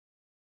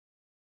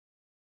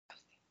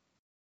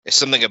 There's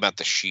something about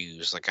the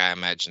shoes. Like I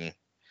imagine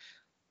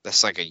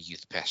that's like a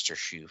youth pastor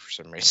shoe for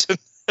some reason.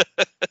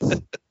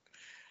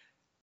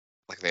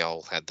 Like they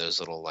all had those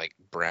little like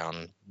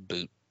brown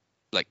boot,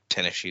 like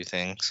tennis shoe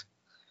things.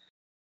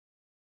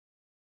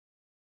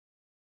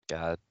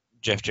 God,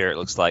 Jeff Jarrett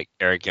looks like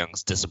Eric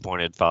Young's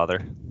disappointed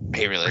father.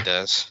 He really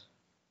does.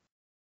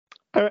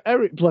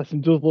 Eric, bless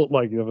him, does look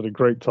like he's having a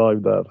great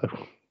time there,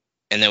 though.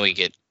 And then we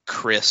get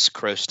Chris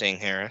Crosting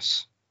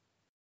Harris.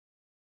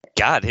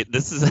 God,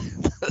 this is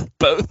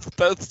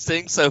both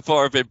Stings so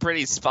far have been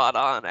pretty spot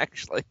on,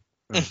 actually.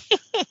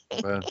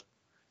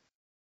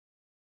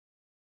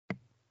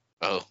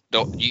 Oh,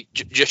 don't you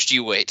just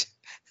you wait.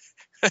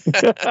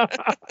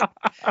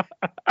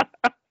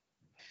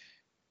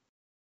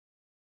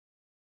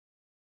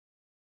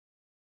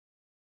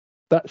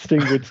 That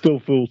Sting would still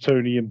fool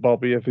Tony and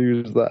Bobby if he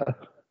was there.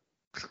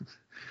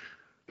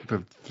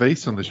 The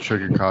face on this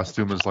chicken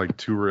costume is like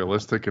too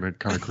realistic, and it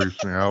kind of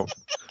creeps me out.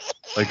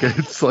 Like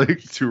it's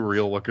like too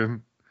real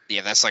looking.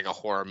 Yeah, that's like a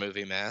horror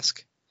movie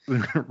mask.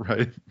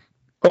 Right.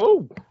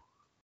 Oh,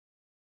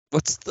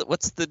 What's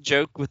the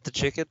joke with the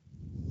chicken?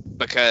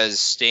 Because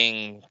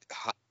Sting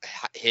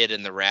hid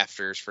in the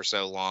rafters for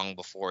so long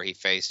before he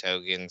faced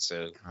Hogan,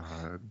 so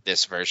God,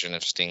 this version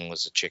of Sting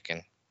was a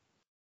chicken.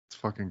 it's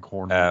fucking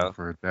corny Oh.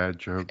 for a dad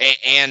joke.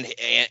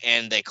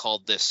 And they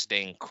called this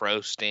Sting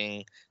Crow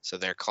Sting, so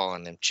they're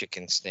calling him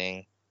Chicken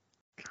Sting.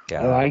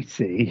 God. oh, I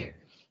see.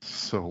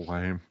 So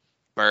lame.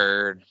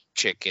 Bird,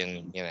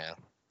 chicken, you know.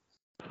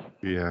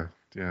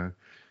 Yeah.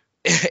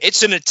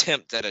 It's an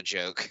attempt at a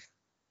joke.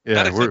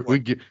 Not Yeah, a good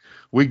we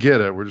one.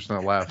 get it. We're just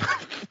not laughing.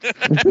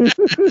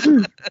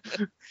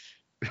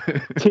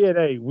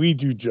 TNA, we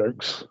do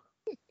jokes.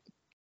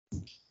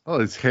 Oh,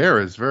 his hair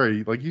is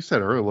very, like you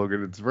said earlier,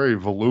 Logan. It's very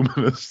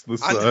voluminous.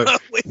 This I know,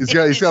 he's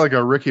got like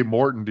a Ricky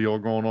Morton deal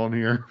going on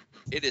here.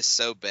 it is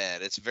so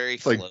bad. It's very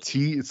It's like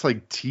floaty. it's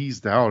like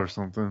teased out or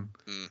something.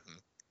 Mhm.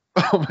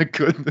 Oh my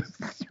goodness,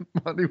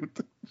 Monty with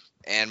the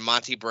And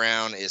Monty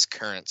Brown is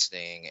current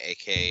Sting,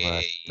 aka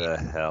What the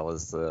hell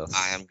is this?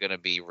 I am gonna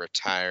be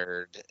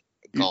retired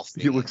he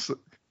golfing. looks like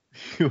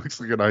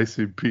an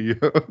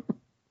ICP.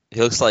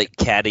 He looks like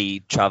Caddy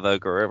Chavo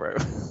Guerrero.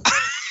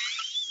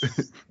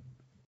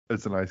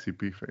 As an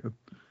ICP fan.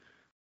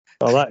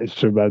 Oh, that is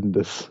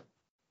tremendous.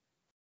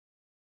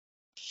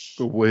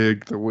 The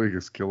wig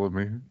is killing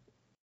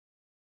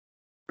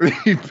me.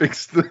 He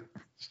fixed the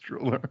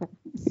stroller.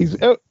 He's,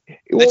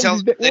 They tell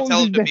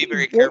him to be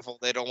very careful.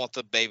 They don't want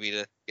the baby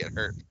to get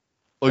hurt.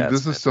 Like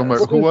That's this is so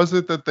fantastic. much. Who was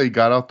it that they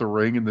got out the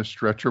ring in the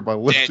stretcher by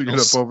lifting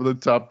Daniels. it up over the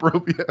top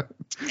rope?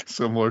 Yeah,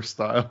 similar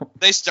style.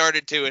 They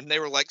started to, and they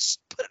were like,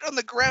 "Put it on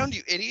the ground,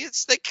 you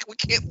idiots! We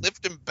can't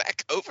lift him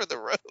back over the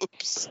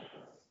ropes."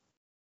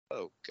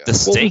 Oh god!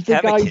 Does Sting the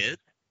have a guy's- kid?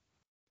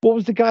 What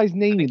was the guy's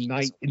name think in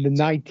he's the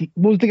 90?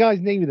 What was the guy's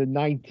name in the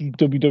 90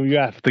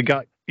 WWF? The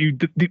guy who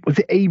was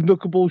it Abe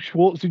Knuckleball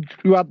Schwartz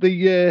who had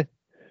the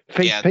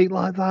face Yeah, paint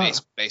like that?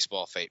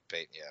 Baseball fate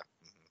paint, yeah.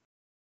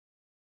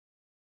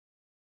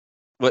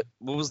 What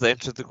was the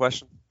answer to the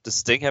question? Does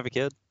Sting have a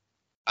kid?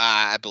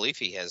 I believe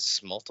he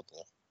has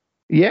multiple.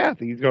 Yeah, I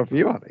think he's got a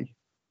few, hasn't he?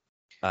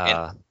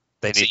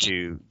 They need see-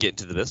 to get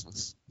into the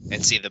business.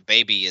 And see, the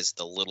baby is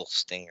the little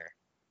Stinger.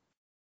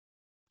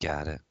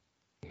 Got it.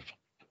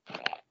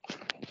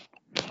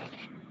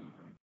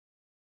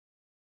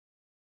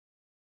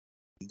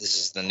 This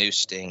is the new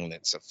Sting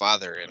that's a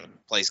father and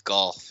plays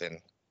golf and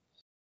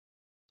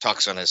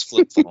talks on his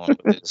flip phone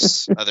with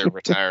his other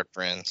retired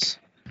friends.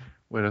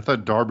 Wait, I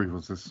thought Darby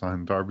was his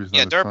son. Darby's not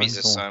Yeah, his Darby's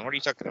son. his son. What are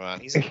you talking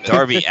about? He's a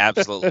Darby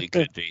absolutely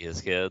could be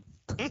his kid.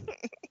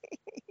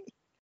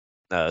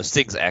 No,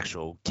 Sting's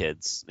actual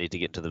kids need to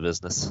get into the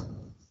business.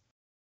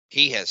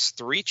 He has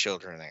 3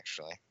 children,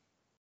 actually.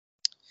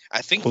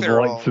 I think But the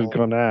they're lights have all.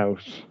 gone out.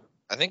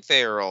 I think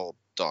they are all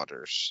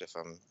daughters, if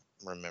I'm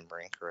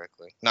remembering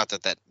correctly. Not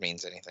that that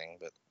means anything,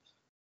 but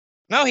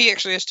no, he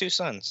actually has 2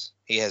 sons.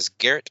 He has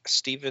Garrett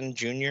Stephen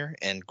Jr.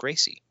 and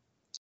Gracie.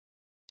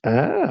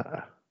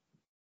 Ah.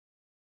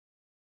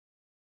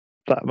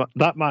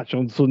 That match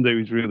on Sunday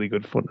was really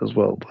good fun as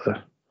well.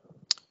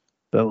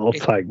 The little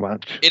tag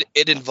match.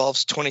 It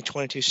involves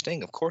 2022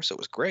 Sting. Of course, it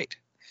was great.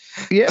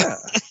 Yeah.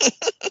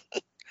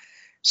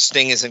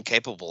 Sting is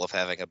incapable of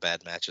having a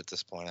bad match at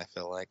this point, I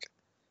feel like.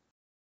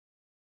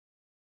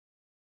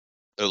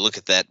 Oh, look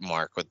at that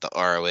mark with the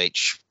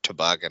ROH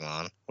toboggan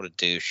on. What a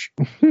douche.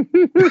 I'm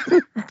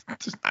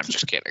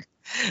just kidding.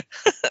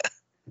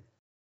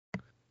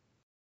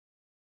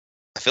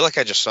 I feel like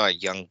I just saw a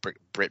young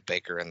Britt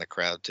Baker in the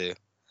crowd, too.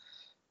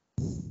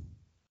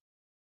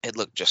 It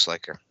looked just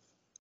like her.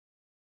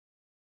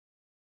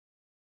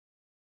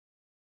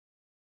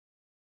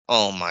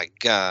 Oh my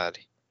god.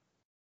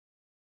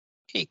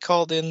 He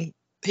called in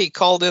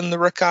the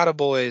Ricotta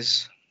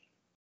Boys.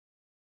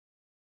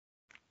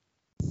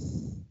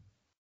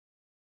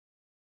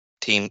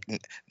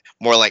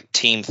 More like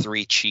Team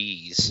 3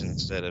 Cheese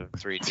instead of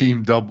 3D.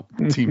 Team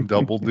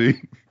Double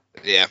D.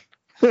 Yeah.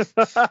 What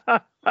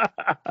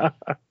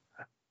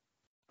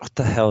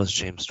the hell is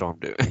James Storm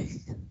doing?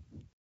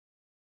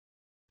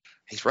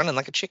 He's running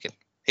like a chicken.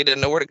 He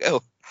didn't know where to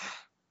go.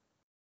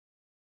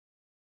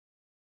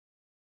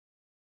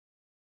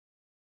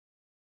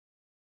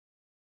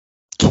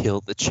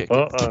 Kill the chicken.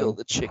 Uh-oh. Kill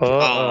the chicken.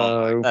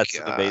 Oh, my That's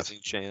God. an amazing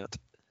chant.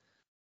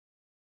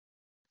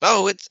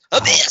 Oh, it's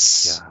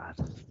Abyss.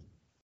 God.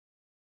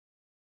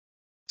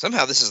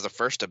 Somehow this is the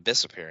first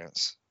Abyss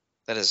appearance.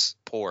 That is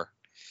poor.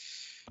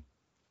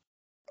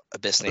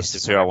 Abyss needs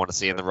This to is who I want to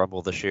see in the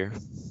Rumble this year.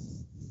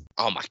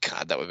 Oh my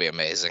god, that would be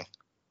amazing.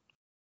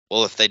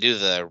 Well, if they do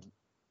the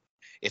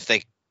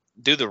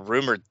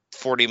rumored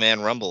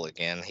 40-man Rumble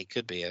again, he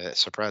could be a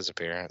surprise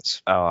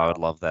appearance. Oh, I would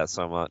love that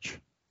so much.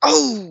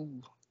 Oh.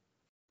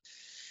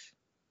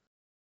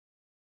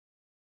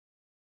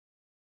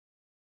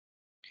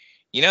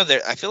 You know,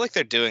 I feel like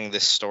they're doing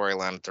this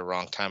storyline at the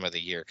wrong time of the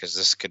year because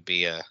this could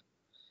be a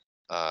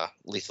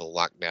lethal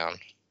lockdown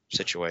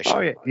situation.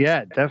 Oh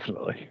yeah,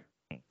 definitely.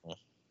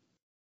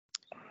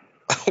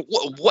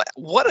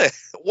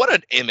 what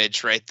an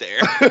image right there.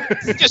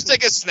 Just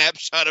take a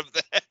snapshot of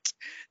that.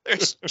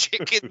 There's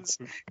chickens.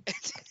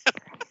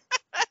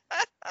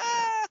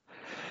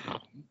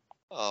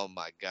 Oh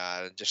my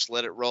God! Just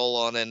let it roll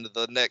on into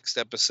the next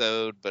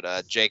episode.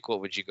 But Jake,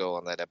 what would you go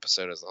on that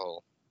episode as a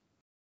whole?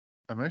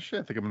 I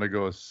think I'm gonna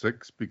go with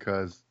 6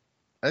 because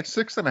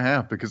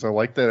 6.5 because I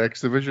like that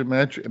X Division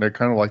match and I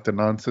kind of like the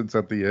nonsense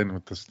at the end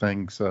with the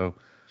Sting. So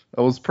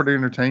I was pretty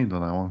entertained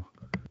on that one.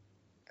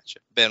 Gotcha.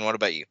 Ben, what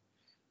about you?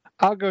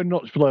 I'll go a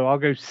notch below. I'll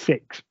go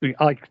 6.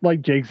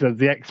 Like Jake says,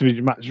 the X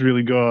Division match is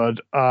really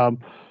good. I'm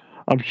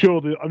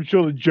sure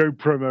the Joe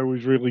promo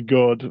was really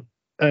good,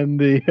 and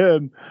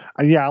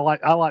I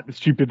like the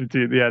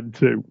stupidity at the end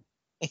too.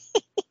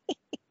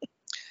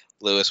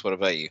 Lewis, what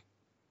about you?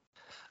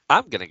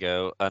 I'm gonna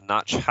go a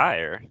notch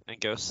higher and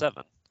go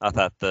 7. I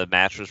thought the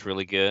match was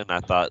really good, and I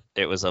thought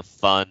it was a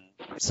fun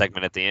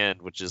segment at the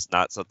end, which is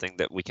not something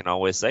that we can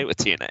always say with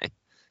TNA.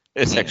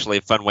 It's actually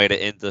a fun way to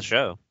end the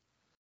show.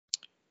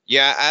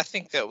 Yeah, I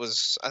think that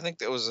was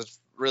a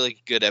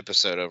really good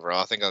episode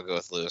overall. I think I'll go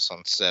with Lewis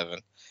on 7.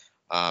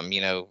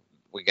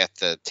 We got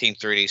the Team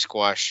 3D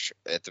squash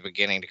at the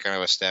beginning to kind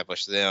of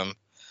establish them.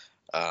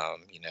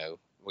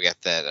 We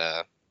got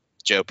that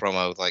Joe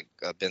promo, like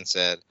Ben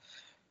said.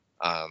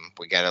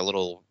 We got a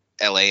little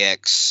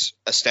LAX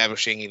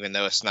establishing, even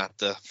though it's not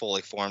the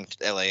fully formed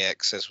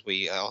LAX, as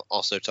we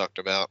also talked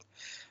about.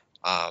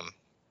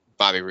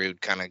 Bobby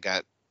Roode kind of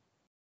got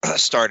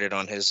started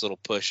on his little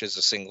push as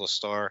a single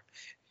star,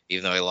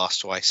 even though he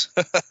lost twice.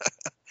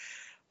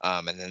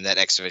 And then that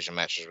X Division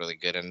match was really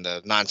good, and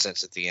the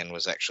nonsense at the end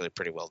was actually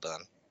pretty well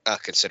done,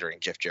 considering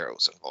Jeff Jarrett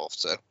was involved.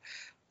 So,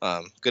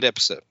 good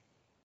episode.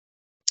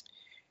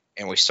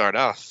 And we start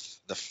off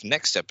the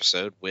next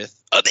episode with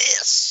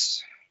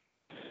Abyss.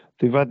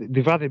 They've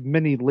added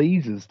many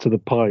lasers to the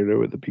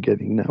pyro at the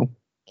beginning now.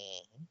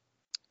 Mm-hmm.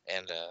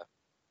 And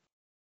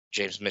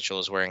James Mitchell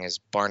is wearing his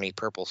Barney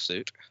purple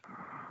suit.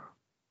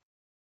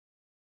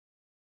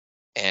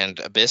 And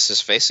Abyss is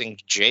facing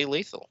Jay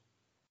Lethal.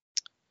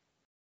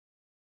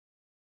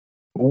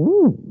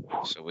 Ooh.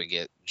 So we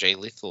get Jay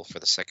Lethal for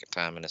the second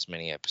time in as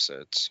many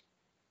episodes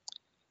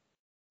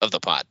of the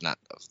pod, not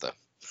of the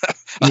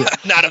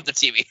not of the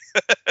TV.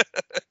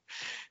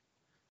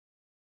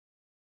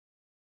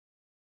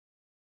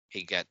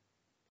 He got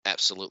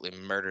absolutely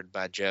murdered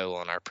by Joe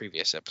on our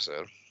previous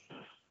episode.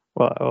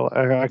 Well,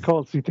 I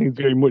can't see things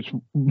going much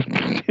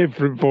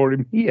different for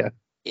him here.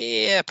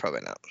 Yeah,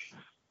 probably not.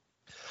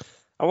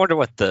 I wonder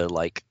what the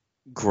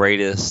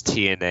greatest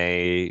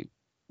TNA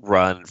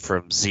run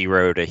from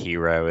zero to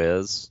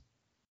hero is.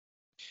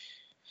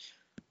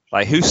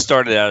 Like, who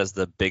started out as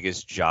the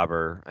biggest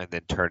jobber and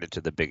then turned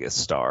into the biggest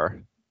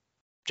star?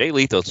 Jay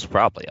Lethal's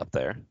probably up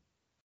there.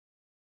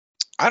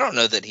 I don't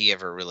know that he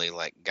ever really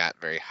got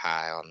very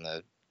high on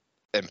the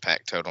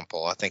Impact totem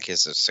pole. I think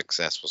his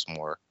success was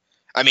more.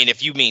 I mean,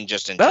 if you mean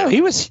just in general. No,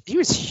 he was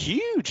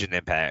huge in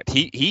Impact.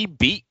 He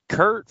beat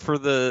Kurt for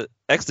the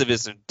X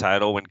Division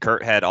title when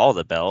Kurt had all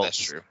the belts.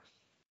 That's true.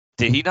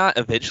 Did he not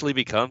eventually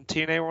become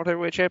TNA World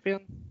Heavyweight Champion?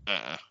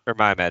 Or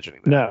am I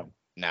imagining that?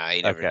 No,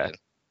 he never did.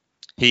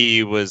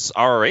 He was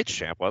ROH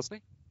champ,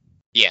 wasn't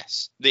he?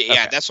 Yes.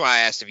 Yeah, that's why I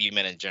asked if you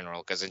meant in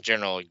general, because in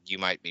general you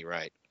might be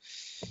right.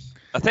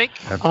 I think.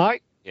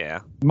 Yeah.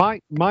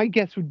 My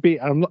guess would be he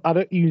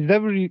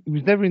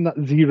was never in that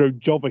zero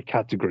jobber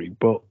category,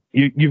 but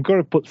you've got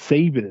to put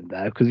Sabin in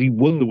there because he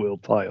won the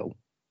world title.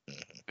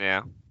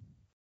 Yeah.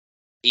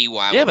 EY.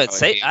 Yeah, but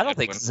I don't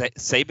think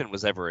Sabin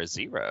was ever a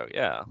zero.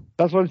 Yeah.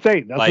 That's what I'm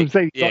saying. That's what I'm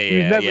saying.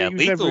 Yeah.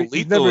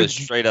 Lethal was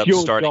straight up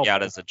starting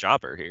out as a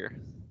jobber here.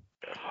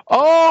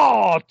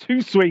 Oh,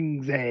 2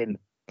 swings in.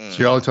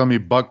 So y'all telling me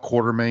Buck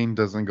Quartermain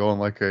doesn't go on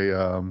like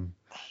a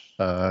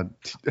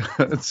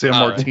San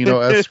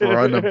Martino-esque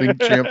run of being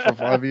champ for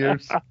 5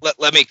 years?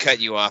 Let me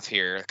cut you off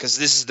here, because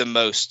this is the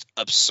most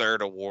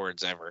absurd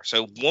awards ever.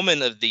 So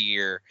Woman of the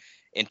Year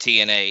in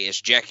TNA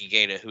is Jackie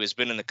Gata, who has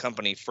been in the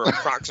company for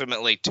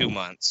approximately 2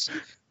 months.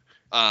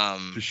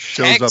 Just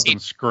shows up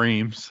and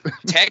screams.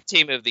 Tag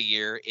Team of the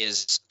Year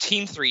is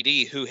Team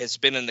 3D, who has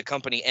been in the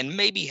company and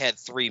maybe had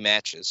 3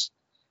 matches.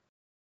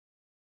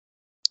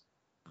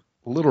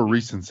 A little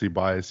recency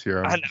bias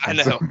here. I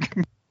know.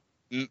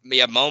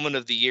 Yeah, Moment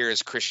of the Year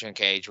is Christian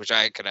Cage, which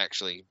I could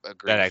actually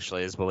agree. That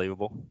actually is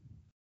believable.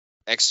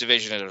 X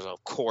Division is,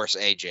 of course,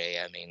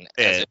 AJ. I mean,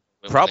 it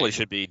probably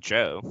should be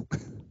Joe.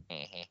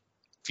 Mm-hmm.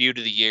 Feud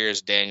of the Year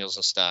is Daniels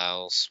and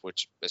Styles,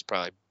 which is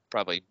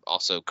probably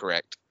also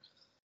correct.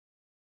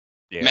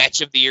 Yeah. Match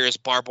of the Year is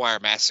Barbed Wire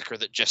Massacre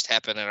that just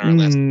happened in our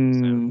last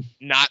episode.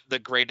 Not the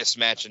greatest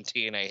match in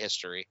TNA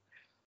history.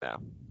 No.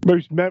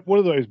 One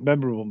of those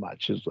memorable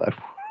matches, though.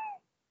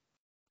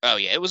 Oh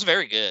yeah, it was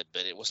very good,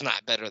 but it was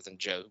not better than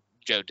Joe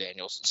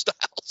Daniels and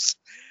Styles.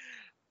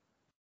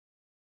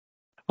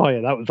 Oh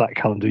yeah, that was that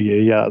calendar year.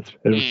 Yeah,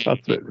 that's a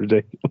bit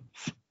ridiculous.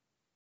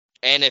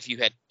 And if you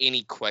had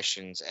any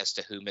questions as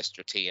to who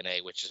Mr.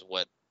 TNA, which is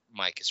what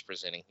Mike is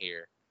presenting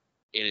here,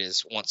 it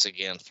is once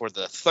again for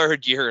the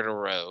 3rd year in a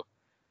row,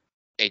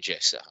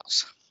 AJ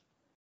Styles.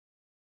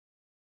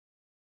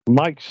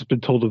 Mike's been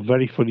told a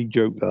very funny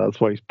joke there.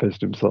 That's why he's pissed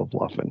himself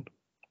laughing.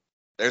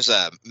 There's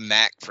a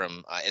Mac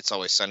from It's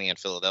Always Sunny in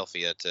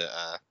Philadelphia to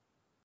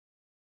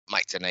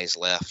Mike Tenay's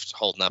left,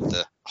 holding up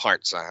the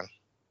heart sign.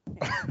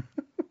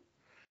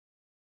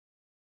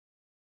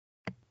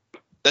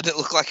 Doesn't it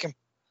look like him?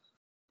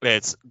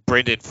 It's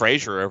Brendan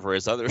Fraser over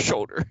his other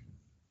shoulder.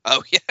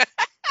 Oh, yeah.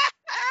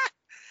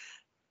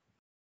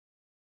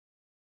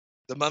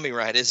 The Mummy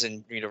ride is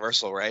in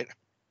Universal, right?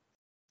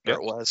 Or Yep.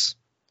 it was.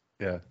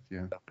 Yeah.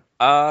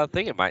 I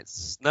think it might.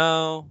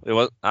 No, it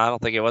was. I don't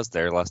think it was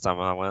there last time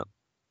I went.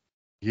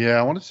 Yeah,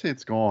 I want to say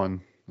it's gone.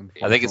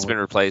 I think it's been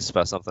replaced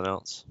by something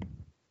else.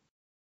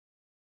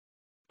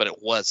 But it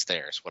was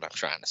there, is what I'm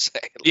trying to say.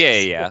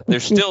 Yeah.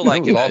 There's still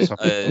like That was awesome.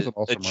 That a was an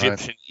awesome ride.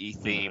 Egyptian-y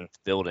themed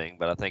building,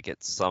 but I think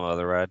it's some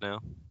other ride now.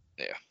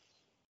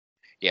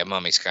 Yeah,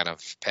 Mummy's kind of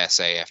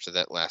passe after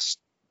that last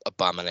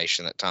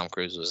abomination that Tom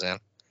Cruise was in.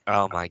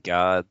 Oh my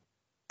god,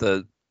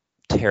 the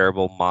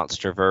terrible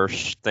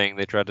MonsterVerse thing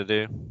they tried to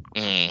do.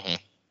 Mm-hmm.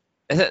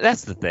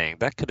 That's the thing.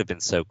 That could have been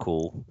so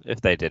cool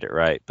if they did it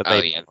right, but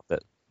they yeah.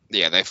 it.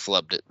 Yeah, they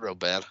flubbed it real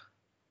bad.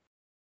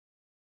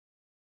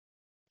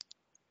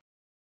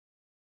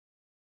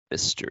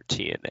 Mr.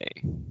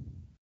 TNA.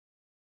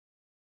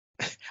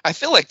 I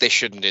feel like they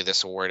shouldn't do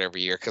this award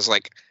every year because,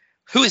 like,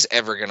 who is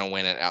ever going to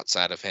win it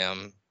outside of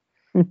him?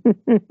 You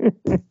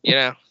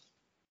know?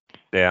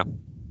 Yeah.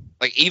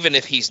 Like, even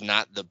if he's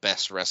not the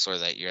best wrestler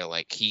that year,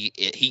 like, he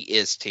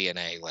is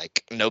TNA.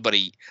 Like,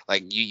 nobody,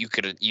 like,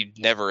 you'd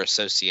never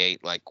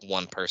associate, like,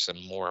 one person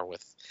more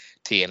with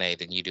TNA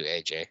than you do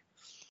AJ.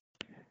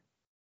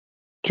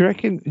 Do you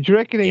reckon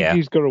Yeah.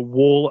 AJ's got a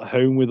wall at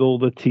home with all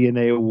the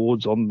TNA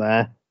awards on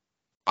there?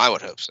 I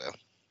would hope so.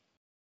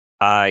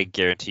 I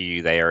guarantee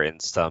you they are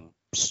in some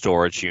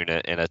storage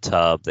unit in a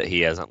tub that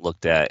he hasn't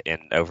looked at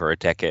in over a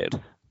decade.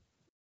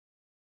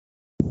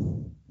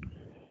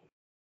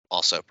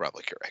 Also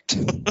probably correct.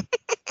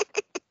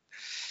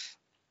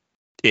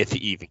 If he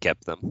even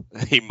kept them.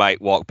 He might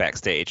walk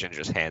backstage and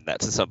just hand that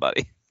to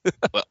somebody.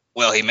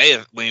 Well, he may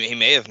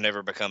have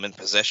never become in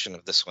possession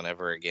of this one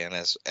ever again,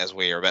 as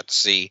we are about to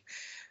see.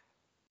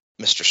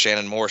 Mr.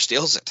 Shannon Moore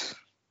steals it.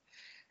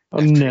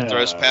 After he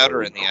throws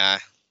powder in the eye.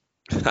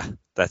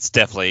 That's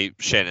definitely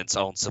Shannon's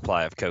own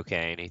supply of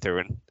cocaine he threw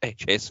in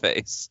AJ's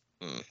face.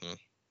 Mm-hmm.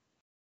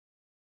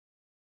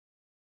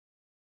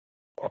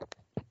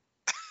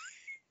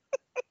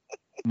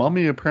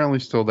 Mummy apparently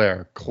still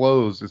there.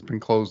 Closed. It's been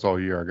closed all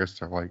year. I guess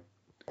they're like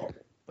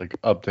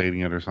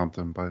updating it or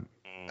something, but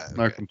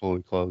not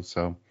completely closed.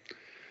 So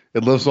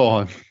it lives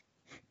on.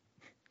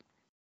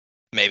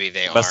 Maybe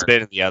they Must are. have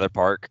been in the other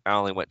park. I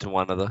only went to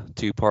one of the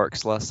two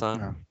parks last time.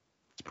 Yeah.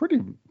 It's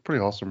pretty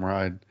awesome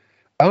ride.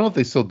 I don't know if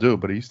they still do,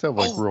 but it used to have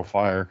like real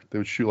fire. They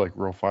would shoot like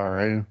real fire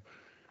at you.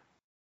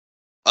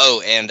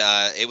 Oh, and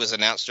it was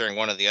announced during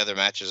one of the other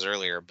matches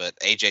earlier, but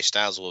AJ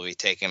Styles will be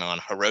taking on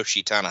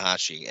Hiroshi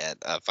Tanahashi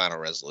at Final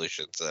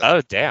Resolution. So.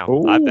 Oh, damn.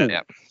 Ooh. I bet.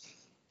 Yeah.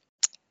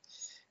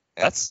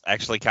 That's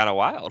actually kind of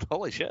wild.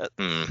 Holy shit.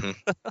 Mm-hmm.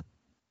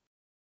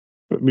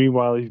 But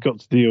meanwhile, he's got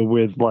to deal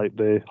with like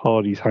the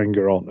Hardy's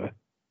hanger on there.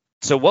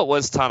 So what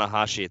was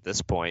Tanahashi at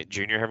this point?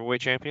 Junior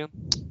heavyweight champion?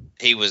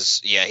 He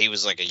was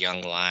like a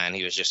young lion.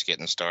 He was just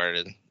getting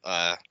started.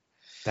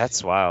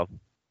 That's wild.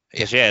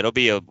 Because, yeah, it'll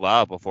be a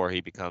while before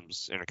he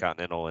becomes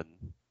Intercontinental and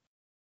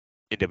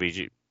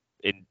IWG.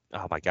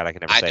 Oh, my God, I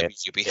can never say it.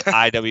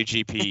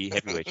 IWGP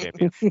heavyweight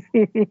champion.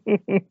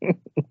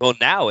 Well,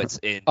 now it's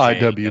in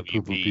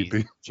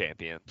IWGP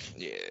champion.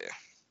 Yeah.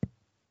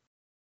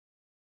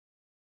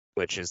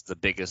 Which is the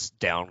biggest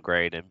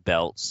downgrade in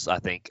belts I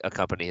think a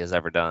company has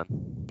ever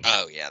done.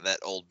 Oh, yeah, that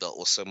old belt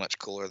was so much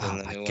cooler than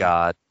the new one. Oh, my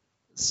God.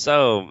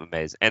 So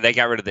amazing. And they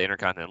got rid of the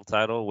Intercontinental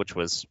title, which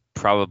was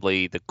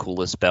probably the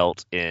coolest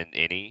belt in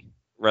any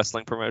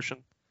wrestling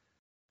promotion.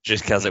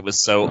 Just because it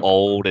was so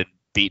old and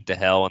beat to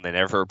hell and they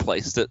never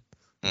replaced it.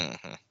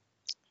 Mm-hmm.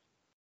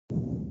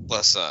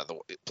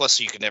 Plus,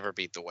 you can never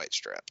beat the white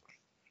strap.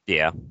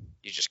 Yeah.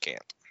 You just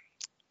can't.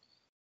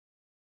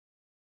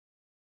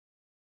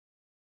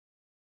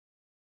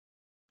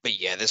 But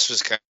yeah, this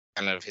was kind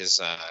of his.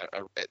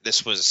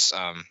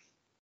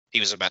 He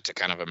was about to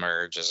kind of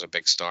emerge as a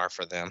big star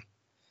for them.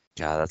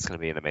 God, that's going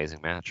to be an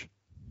amazing match.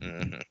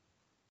 Mm-hmm.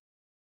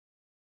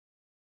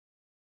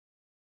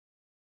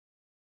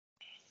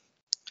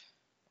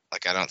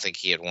 Like, I don't think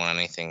he had won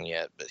anything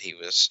yet, but he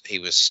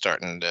was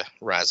starting to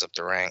rise up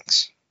the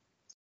ranks.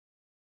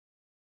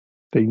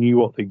 They knew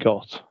what they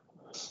got.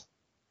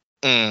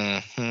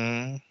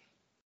 Mm-hmm.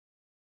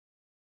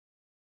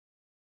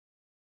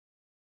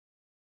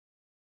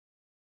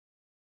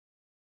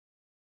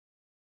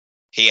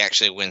 He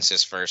actually wins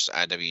his first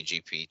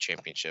IWGP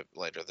championship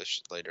later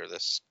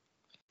this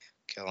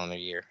calendar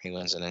year. He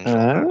wins an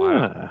injury.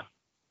 Wow.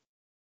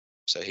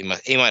 So he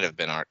might have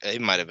been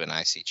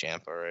IC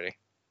champ already.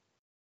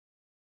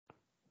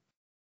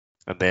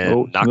 And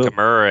then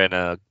Nakamura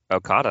and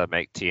Okada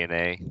make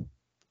TNA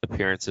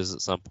appearances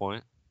at some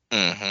point.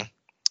 Mm-hmm.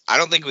 I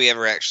don't think we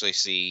ever actually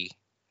see.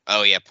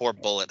 Oh yeah, poor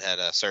Bullet had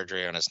a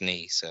surgery on his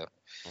knee, so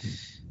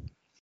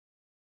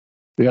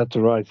They had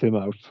to write him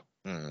out.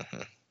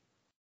 Mm-hmm.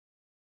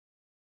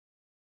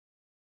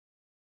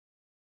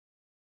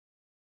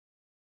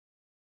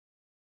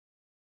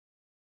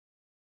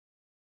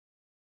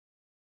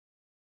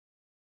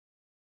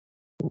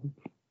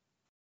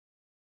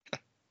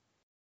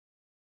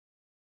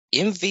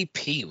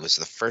 MVP was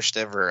the first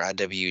ever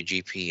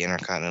IWGP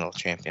Intercontinental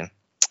Champion.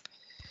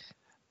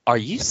 Are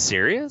you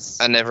serious?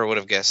 I never would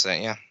have guessed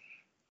that. Yeah.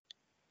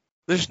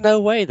 There's no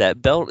way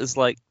that belt is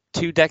like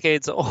 2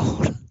 decades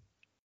old,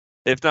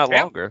 if not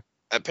Yeah. longer.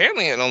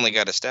 Apparently, it only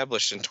got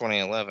established in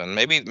 2011.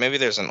 Maybe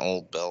there's an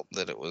old belt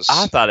that it was.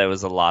 I thought it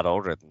was a lot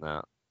older than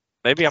that.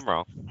 Maybe I'm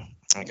wrong.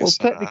 I Well,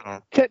 guess not. I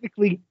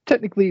don't-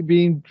 technically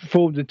being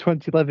formed in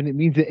 2011, it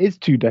means it is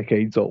 2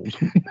 decades old.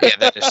 Yeah,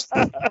 that is.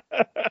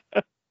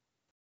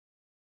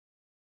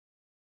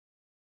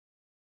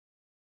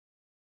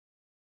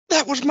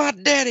 That was my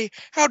daddy.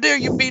 How dare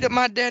you beat up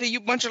my daddy, you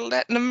bunch of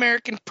Latin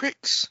American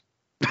pricks?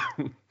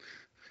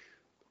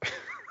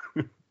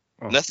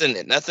 Oh. Nothing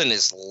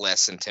is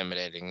less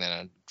intimidating than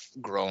a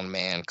grown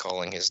man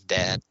calling his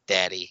dad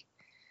daddy.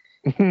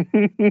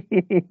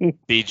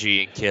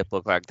 BG and Kip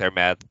look like they're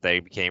mad that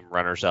they became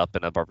runners-up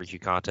in a barbecue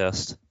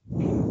contest.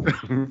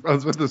 I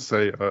was about to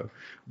say,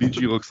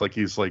 BG looks like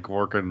he's like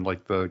working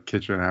like the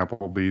kitchen at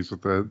Applebee's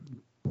with the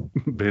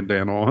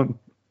bandana on.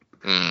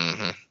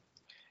 Hmm.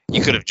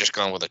 You could have just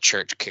gone with a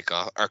church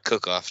kickoff or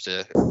cook-off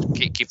to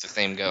keep the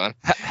theme going.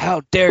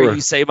 How dare Right.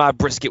 you say my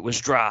brisket was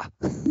dry?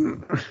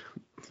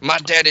 My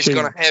daddy's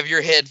gonna have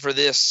your head for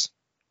this.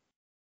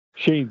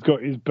 Shane's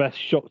got his best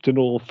shocked and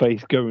all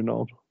face going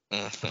on.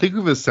 I think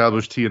we've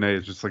established TNA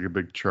is just like a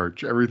big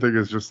church. Everything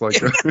is just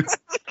like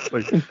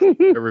like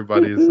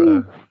everybody's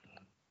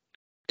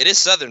It is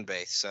Southern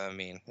based, so I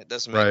mean, it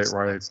does make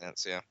Right.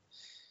 sense. Yeah.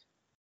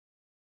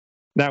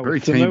 Now, very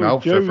it's the tame no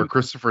outfit Joe- for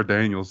Christopher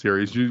Daniels here.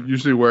 He's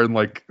usually wearing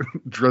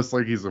dressed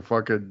like he's a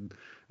fucking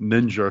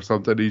ninja or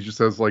something. He just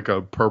has like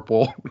a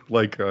purple looks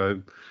Like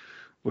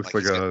like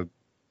he's a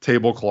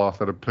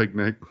tablecloth at a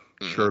picnic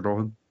Mhm. shirt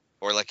on.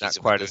 Or like Not he's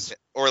quite about as to,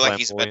 or like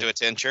he's about to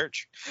flamboyant. attend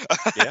church.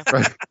 Yeah.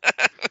 Right.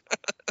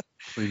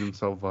 Clean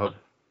himself up.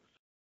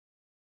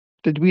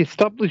 Did we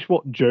establish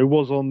what Joe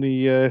was on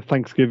the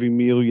Thanksgiving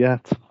meal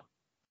yet?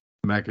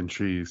 Mac and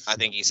cheese. I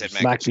think he said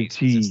mac, Mac and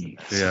cheese.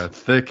 Yeah,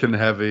 thick and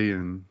heavy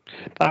and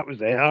That was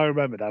it. I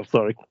remember now.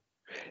 Sorry.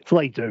 It's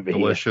late over here.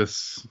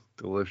 delicious.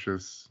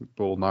 Delicious. It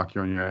will knock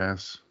you on your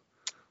ass.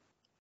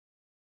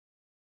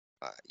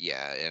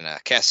 Yeah,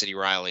 and Cassidy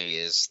Riley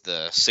is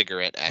the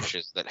cigarette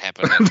ashes that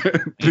happen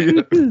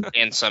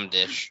in some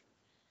dish.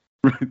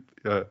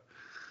 Yeah.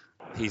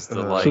 He's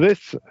the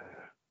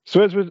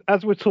So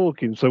as we're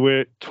talking, so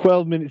we're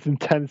 12 minutes and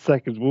 10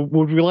 seconds.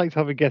 Would we like to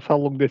have a guess how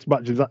long this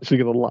match is actually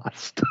going to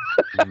last?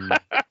 Mm.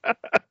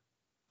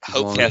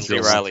 Hopefully, Cassidy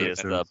Long Riley as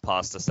is it the is.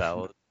 pasta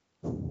salad.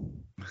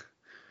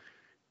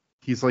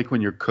 He's like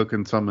when you're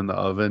cooking some in the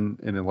oven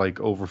and it like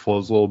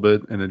overflows a little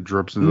bit and it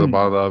drips into the Mm.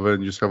 bottom of the oven.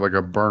 And you just have like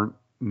a burnt,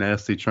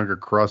 nasty chunk of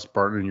crust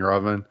burnt in your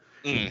oven.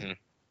 Mhm.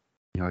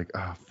 You're like,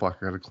 oh, fuck,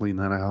 I gotta clean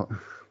that out.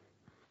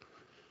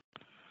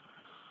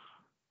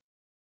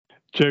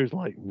 Joe's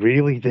like,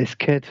 really, this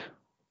kid?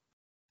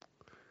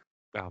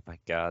 Oh my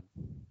god.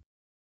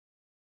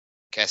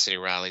 Cassidy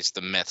Riley's the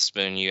meth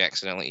spoon you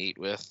accidentally eat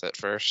with at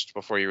first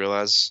before you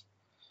realize.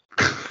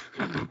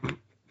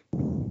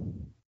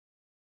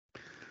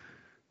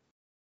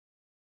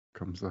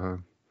 Comes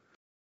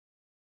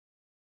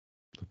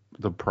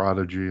the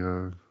prodigy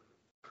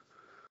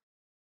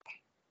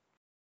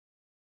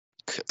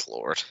Good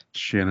lord.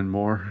 Shannon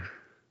Moore.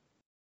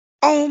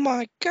 Oh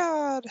my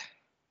god.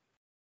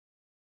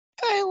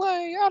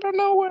 Pele out of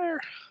nowhere.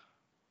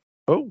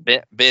 Oh,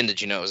 Ben,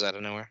 did you know it was out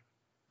of nowhere?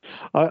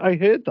 I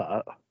heard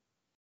that.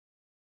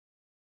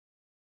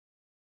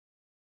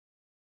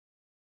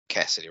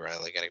 Cassidy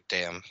Riley got a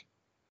damn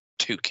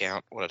 2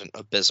 count. What an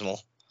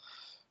abysmal.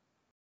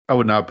 I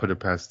would not put it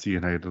past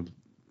TNA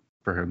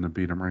for him to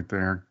beat him right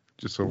there.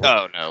 Just so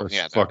Oh no, for,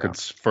 yeah, no, fucking, no.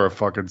 for a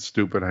fucking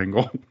stupid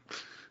angle.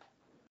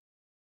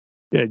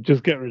 Yeah,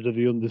 just get rid of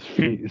the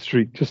undisputed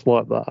streak just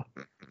like that.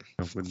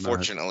 I would not.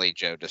 Fortunately,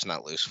 Joe does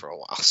not lose for a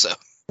while, so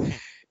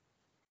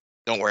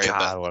don't worry God,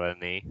 about what a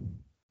knee.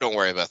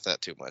 that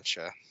too much.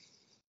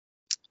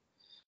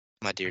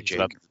 My dear He's Jake.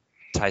 about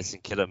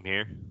Tyson Kiddum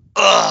here.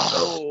 Ugh.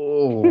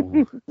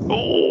 Oh,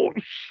 Oh,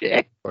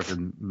 shit.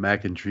 fucking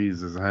mac and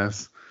cheese his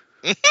ass.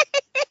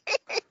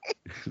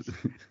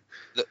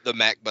 The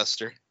Mac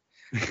Buster.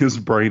 His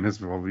brain is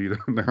Velveeta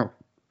now.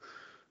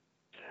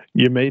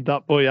 You made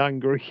that boy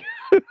angry.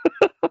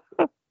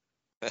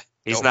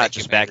 He's Don't not make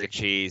just him mac angry. and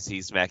cheese.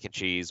 He's mac and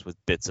cheese with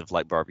bits of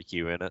like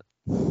barbecue in it.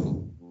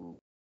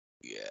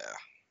 Yeah.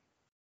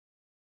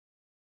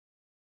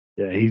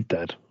 Yeah, he's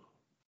dead.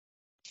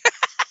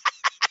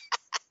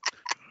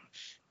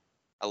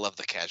 I love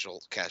the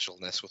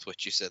casualness with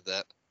which you said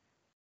that.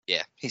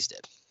 Yeah, he's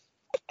dead.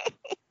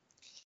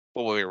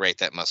 What will we rate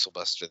that Muscle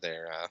Buster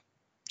there,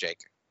 Jake?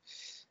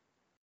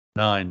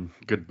 9.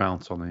 Good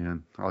bounce on the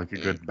end. I like a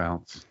good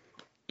bounce.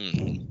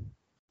 Mm.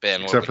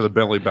 Ben, Except for the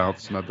belly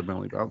bounce, not the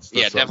belly bounce.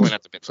 yeah, That definitely sucks.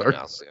 not the Bentley Sorry.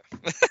 bounce.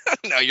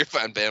 Yeah. No, you're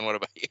fine, Ben. What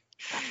about you?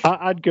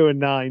 I'd go a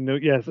 9. No,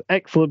 yes,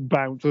 excellent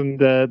bounce, and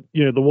the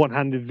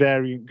one-handed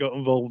variant got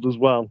involved as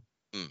well.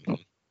 Mm.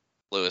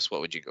 Lewis,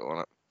 what would you go on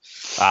it?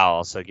 I'll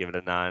also give it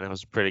a 9. It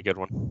was a pretty good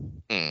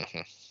one. Mm-hmm.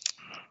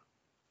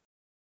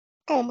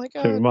 Oh my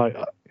So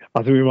god.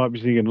 I think we might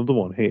be seeing another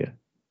one here.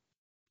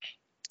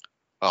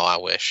 Oh, I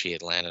wish he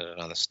had landed it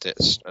on the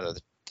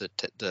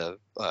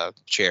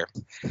chair.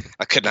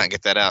 I could not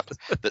get that out.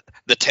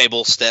 The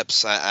table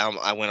steps.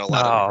 I went a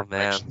lot of different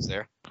directions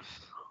there.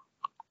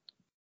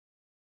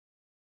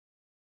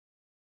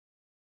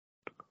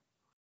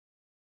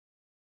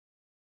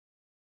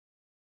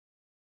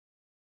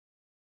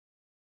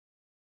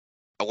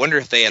 I wonder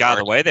if they had. God,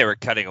 the way they were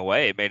cutting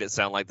away, it made it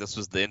sound like this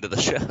was the end of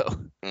the show.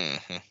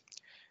 Mm-hmm.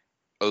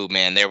 Oh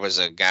man, there was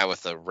a guy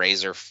with a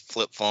Razor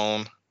flip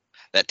phone.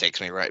 That takes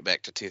me right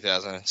back to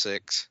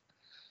 2006.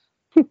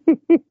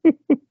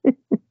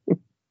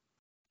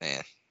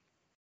 Man.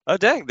 Oh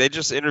dang! They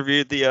just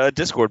interviewed the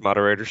Discord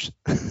moderators.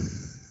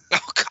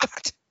 Oh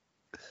god.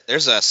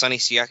 There's Sonny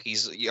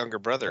Siaki's younger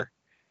brother.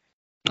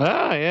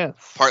 Ah, yes.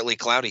 Partly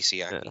cloudy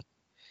Siaki. Yeah.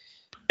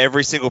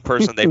 Every single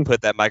person they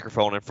put that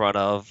microphone in front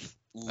of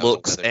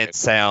looks and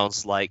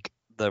sounds like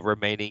the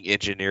remaining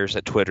engineers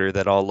at Twitter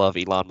that all love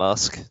Elon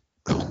Musk.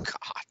 Oh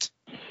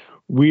god.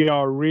 We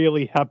are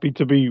really happy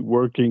to be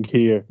working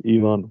here,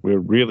 Elon. We're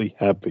really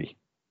happy.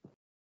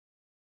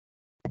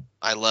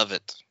 I love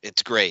it.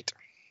 It's great.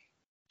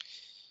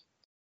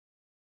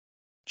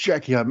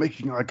 Jackie, I'm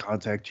making eye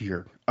contact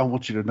here. I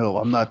want you to know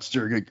I'm not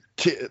staring at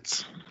your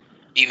tits.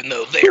 Even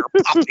though they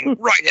are popping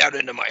right out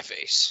into my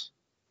face.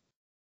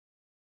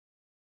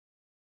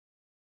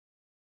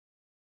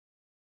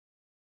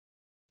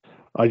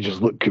 I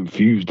just look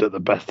confused at the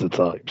best of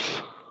times.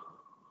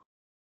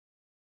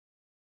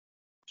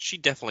 She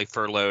definitely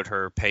furloughed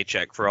her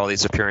paycheck for all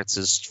these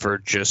appearances for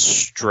just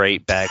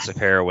straight bags of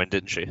heroin,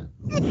 didn't she?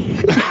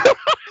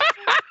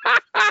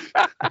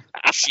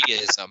 She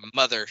is a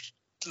mother.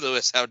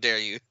 Lewis, how dare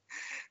you?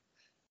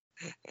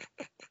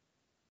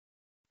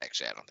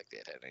 Actually, I don't think they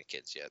had any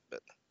kids yet,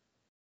 but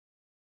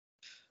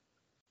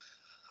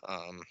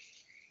Are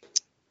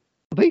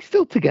they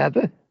still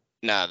together?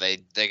 no,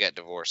 they got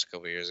divorced a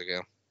couple years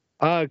ago.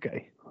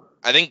 Okay.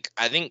 I think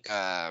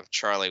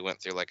Charlie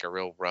went through like a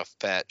real rough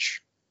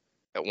patch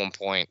at one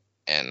point,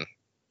 and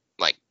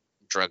like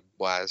drug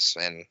wise,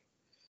 and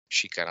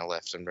she kind of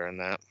left him during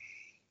that.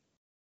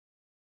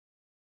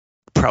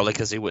 Probably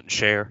because he wouldn't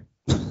share.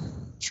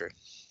 True.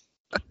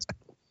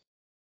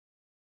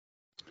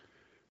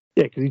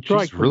 Yeah, because he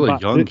tried. She's really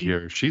young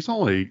here. She's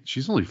only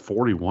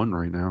 41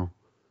 right now.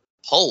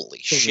 Holy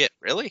shit!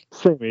 Really?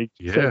 Same age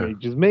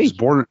as me. She's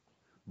born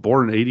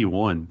in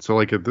 81. So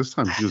like at this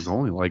time she was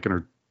only like in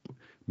her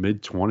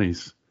mid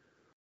 20s.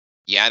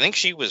 Yeah, I think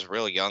she was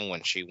real young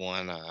when she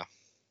won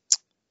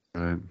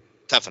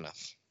Tough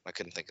Enough. I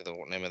couldn't think of the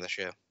name of the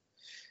show.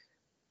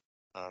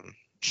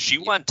 She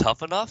won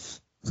Tough Enough?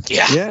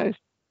 Yeah. Yeah.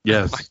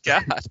 Yes. Oh my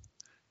god.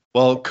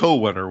 Well,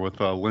 co-winner with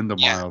Linda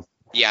Yeah. Miles.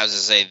 Yeah, I was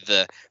gonna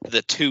say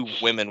the two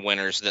women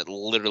winners that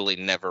literally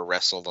never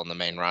wrestled on the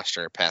main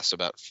roster past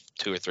about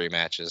 2 or 3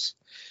 matches.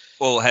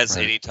 Well, has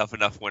Right. any Tough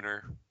Enough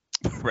winner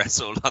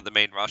wrestled on the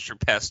main roster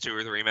past 2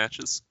 or 3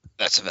 matches?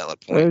 That's a valid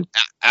point.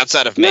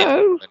 Outside of Maven,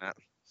 No. probably not.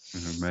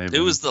 Maybe.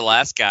 Who was the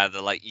last guy,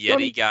 the like Yeti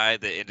Johnny- guy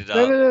that ended up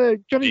No.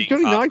 Johnny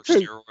being caught for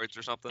Nitro. steroids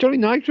or something? Johnny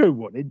Nitro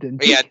won it, didn't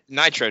But he? yeah,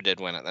 Nitro did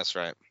win it. That's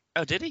right.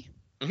 Oh, did he?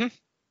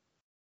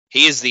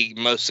 He is the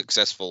most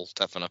successful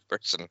Tough Enough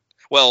person.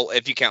 Well,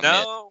 if you count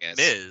No, Miz, I guess.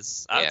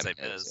 Miz. I would Yeah, say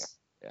Miz, Miz.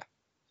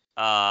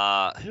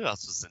 yeah. Who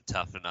else was in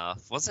Tough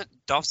Enough? Wasn't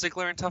Dolph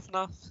Ziggler in Tough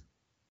Enough?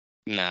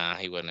 Nah,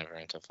 he wasn't ever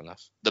in Tough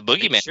Enough. The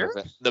Boogeyman sure?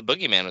 was in, the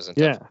Boogeyman was in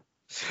Yeah.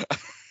 Tough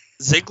Enough.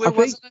 Ziggler think-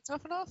 wasn't in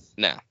Tough Enough?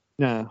 No.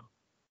 No.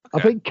 I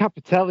Okay. think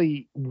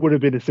Capitelli would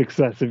have been a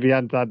success if he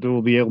hadn't had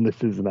all the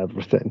illnesses and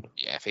everything.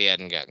 Yeah, if he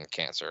hadn't gotten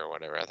cancer or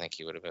whatever, I think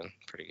he would have been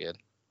pretty good.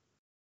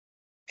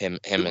 Him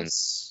and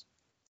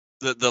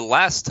The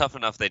last Tough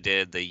Enough they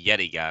did, the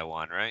Yeti guy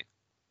won, right?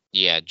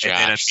 yeah, Josh.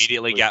 And then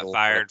immediately got Legal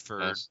fired for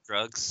Yes.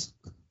 drugs.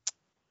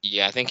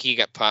 Yeah, I think he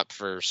got popped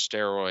for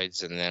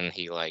steroids, and then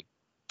he like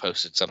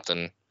posted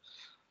something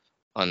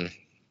on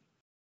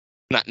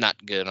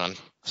not good on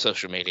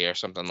social media or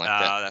something like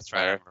that. Oh, that's right.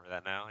 I Fire. remember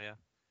that now. Yeah.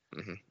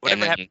 Mhm. Whatever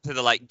And then, happened to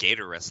the like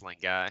Gator wrestling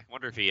guy?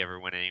 Wonder if he ever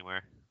went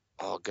anywhere.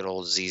 oh, good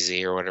old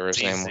ZZ or whatever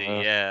his name TC,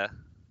 was. yeah.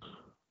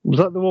 Was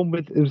that the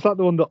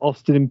one that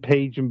Austin and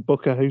Page and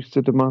Booker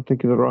hosted? Am I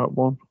thinking of the right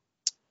one?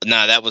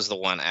 No, that was the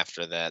one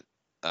after that.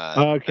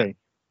 Okay.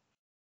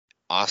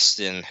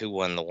 Austin, who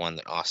won the one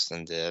that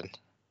Austin did?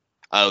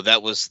 Oh,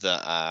 that was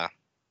the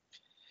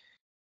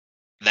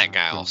that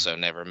guy also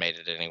never made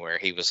it anywhere.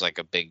 He was like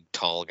a big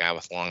tall guy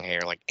with long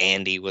hair, like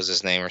Andy was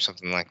his name or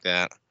something like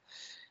that.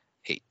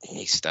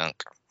 He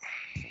stunk.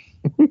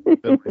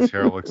 Bentley's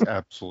hair looks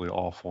absolutely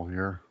awful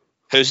here.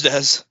 Whose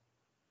does?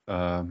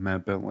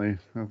 Matt Bentley,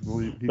 I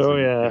believe. Oh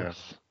yeah.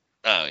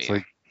 Oh It's yeah.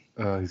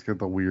 like he's got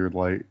the weird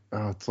light.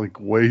 It's like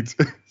wait.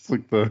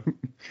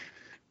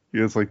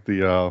 It's like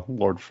the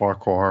Lord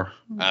Farquhar.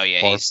 Oh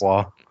yeah,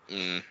 Farquhar.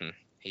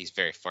 He's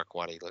very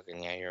Farquaad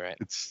looking. Yeah, you're right.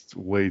 It's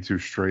way too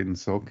straight and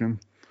silken.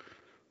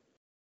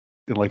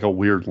 In like a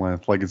weird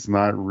length. Like it's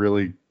not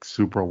really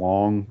super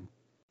long,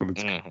 but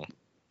it's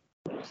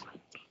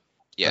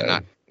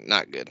Yeah,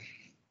 not good.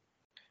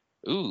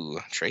 Ooh,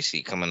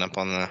 Tracy coming up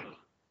on the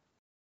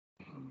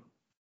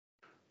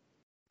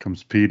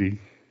Comes Petey.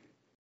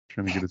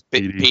 Trying to get his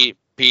Petey.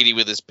 Petey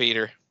with his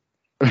Peter.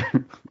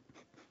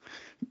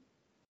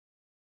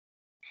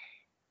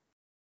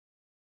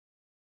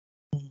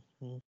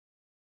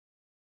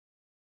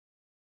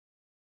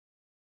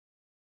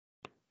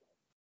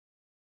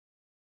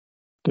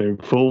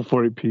 Don't fall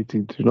for it, Petey.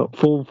 Do not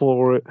fall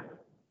for it.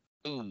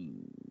 Ooh.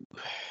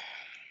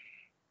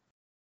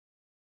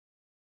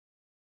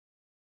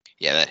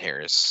 Yeah, that hair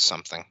is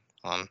something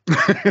on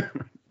Mr.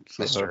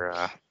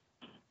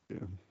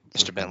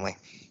 Mr. Bentley.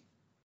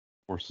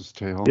 Horse's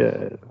tail.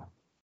 Yeah.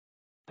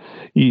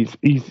 He's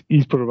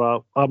put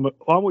about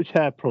how much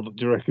hair product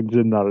do you reckon's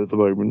in that at the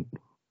moment?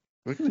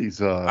 Look at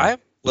these. I'm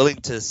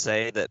willing to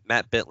say that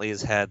Matt Bentley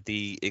has had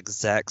the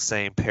exact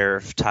same pair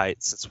of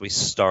tights since we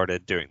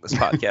started doing this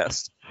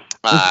podcast.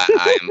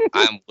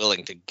 I'm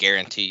willing to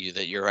guarantee you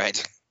that you're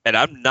right. And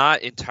I'm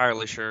not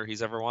entirely sure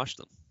he's ever washed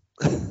them.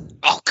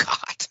 Oh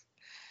God.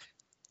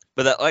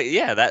 But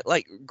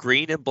that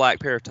green and black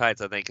pair of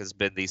tights I think has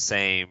been the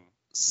same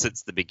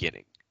since the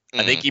beginning.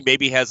 I think he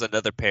maybe has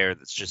another pair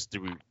that's just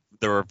through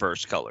the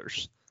reverse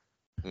colors.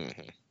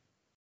 Mm-hmm.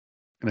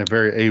 And a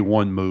very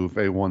A1 move.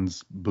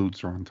 A1's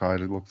boots are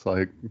untied, it looks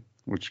like,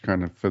 which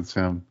kind of fits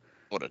him.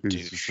 What a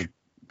douche.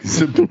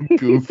 He's a big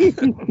goof.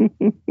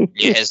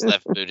 Yeah, his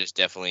left boot is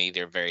definitely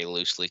either very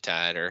loosely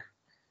tied or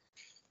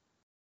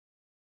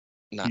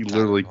not. He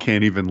literally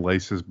can't even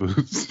lace his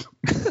boots.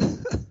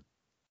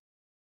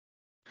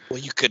 Well,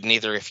 you couldn't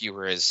either if you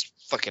were as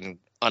fucking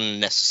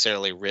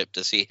unnecessarily ripped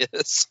as he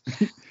is.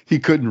 He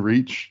couldn't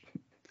reach.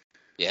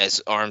 Yeah,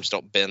 his arms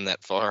don't bend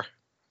that far.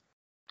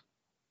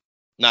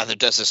 Neither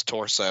does his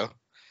torso.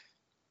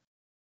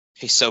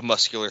 He's so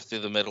muscular through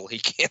the middle, he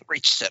can't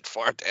reach that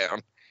far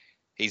down.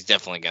 He's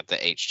definitely got the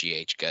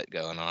HGH gut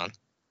going on.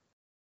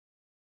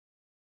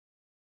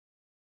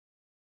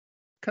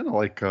 Kind of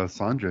like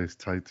Sanjay's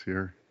tights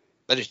here.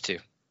 I do too.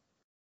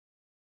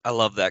 I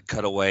love that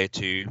cutaway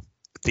to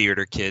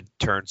theater kid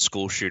turned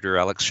school shooter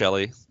Alex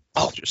Shelley.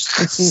 Oh,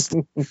 just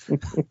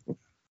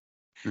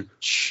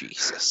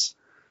Jesus.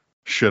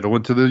 Should have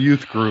went to the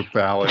youth group,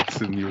 Alex,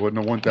 and you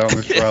wouldn't have went down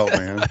this route,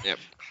 man. Yep.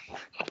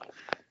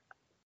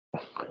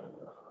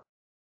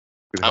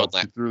 Could help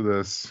you through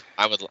this.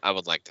 I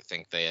would like to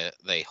think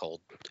they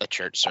hold a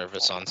church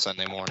service on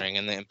Sunday morning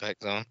in the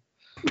Impact Zone.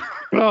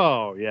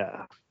 Oh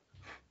yeah.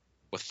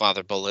 With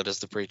Father Bullet as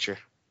the preacher.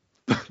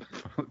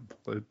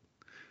 But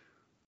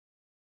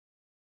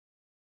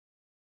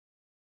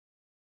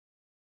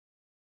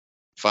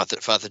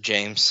Father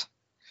James.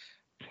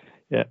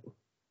 Yeah.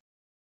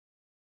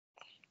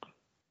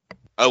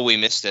 Oh, we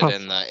missed it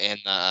in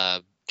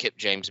the Kip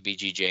James,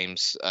 BG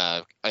James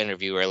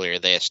interview earlier.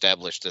 They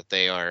established that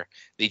they are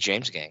the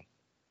James Gang.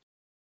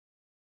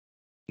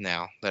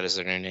 Now that is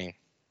their new name.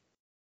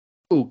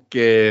 who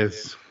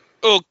cares?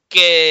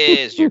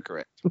 Okay, you're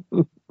correct.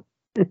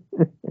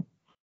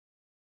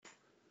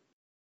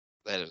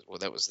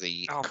 That was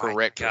the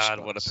correct God,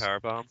 response. what a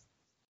powerbomb.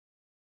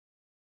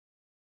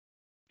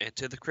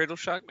 Into the cradle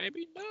shock,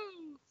 maybe? No.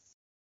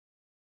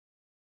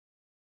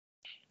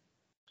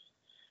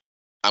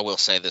 I will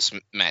say this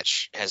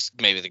match has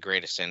maybe the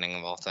greatest ending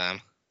of all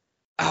time.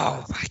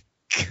 Oh my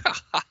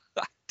God.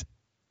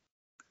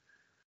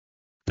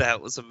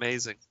 That was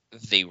amazing.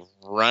 The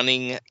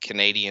running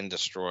Canadian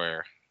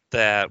Destroyer.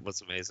 That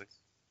was amazing.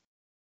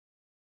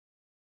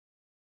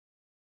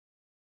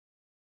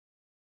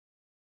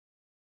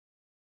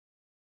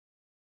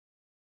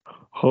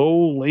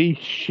 Holy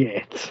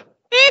shit.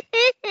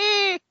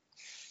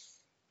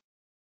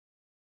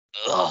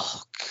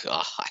 Oh,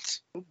 God.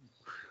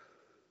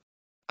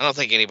 I don't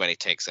think anybody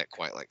takes that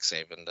quite like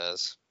Saban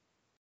does.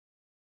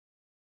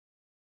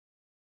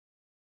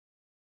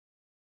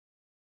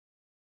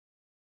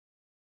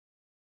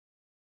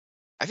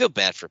 I feel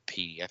bad for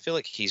Petey. I feel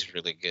like he's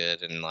really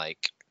good, and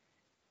like,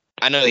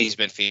 I know he's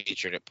been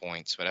featured at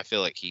points, but I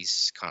feel like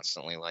he's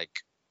constantly like,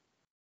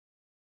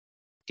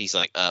 he's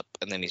like up,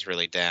 and then he's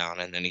really down,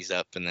 and then he's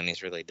up, and then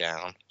he's really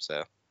down.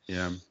 So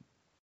Yeah.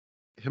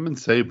 Him and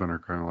Saban are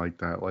kind of like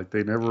that. Like,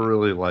 they never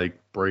really, like,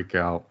 break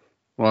out.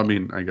 Well, I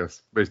mean, I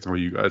guess, based on what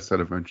you guys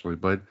said eventually.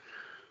 But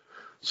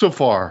so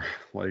far,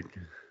 like,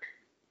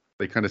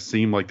 they kind of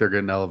seem like they're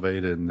getting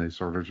elevated, and they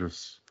sort of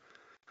just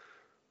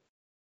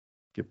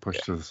get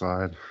pushed to the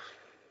side.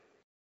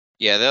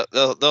 yeah,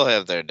 they'll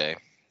have their day.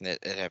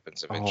 It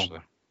happens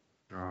eventually.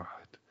 Oh, God.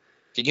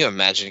 Can you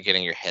imagine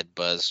getting your head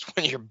buzzed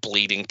when you're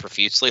bleeding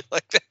profusely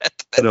like that?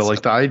 No,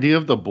 like, the idea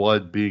of the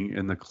blood being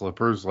in the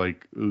clippers,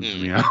 like,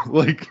 oozes me out.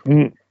 Like,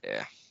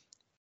 Yeah.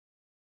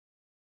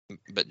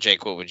 But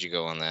Jake, what would you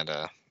go on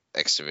that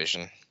X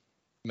Division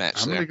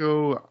match I'm there?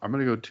 gonna go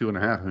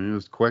 2.5. I mean, it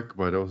was quick,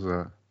 but it was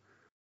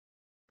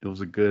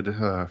a good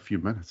few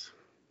minutes.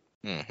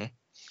 Mm-hmm.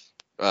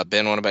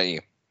 Ben, what about you?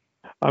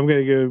 I'm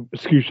going to go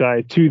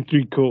Scooshai 2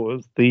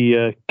 3/4.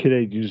 The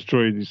Canadian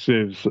Destroyer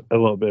deserves a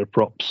little bit of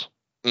props.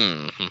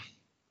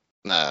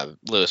 Mm-hmm.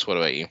 Lewis, what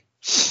about you?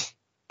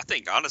 I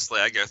think,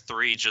 honestly, I go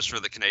 3 just for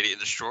the Canadian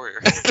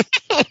Destroyer.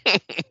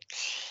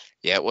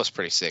 Yeah, it was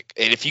pretty sick.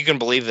 And if you can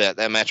believe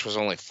that match was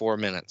only 4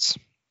 minutes.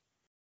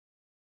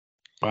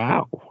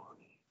 Wow.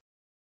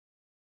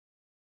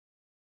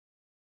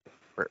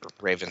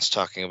 Raven's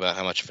talking about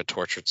how much of a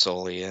tortured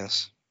soul he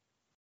is.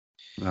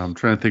 I'm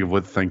trying to think of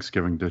what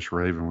Thanksgiving dish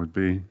Raven would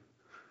be.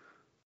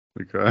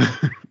 Like, I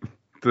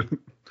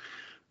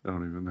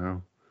don't even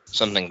know.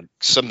 Something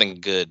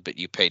good, but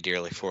you pay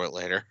dearly for it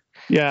later.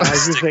 Yeah, I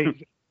was going to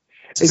say,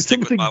 To it's stick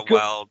with something my good.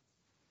 wild.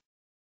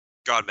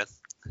 God, man.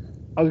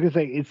 I was going to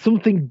say it's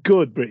something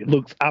good, but it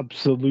looks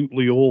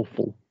absolutely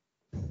awful.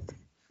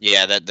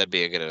 Yeah, that'd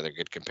be another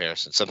good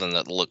comparison. Something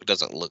that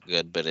doesn't look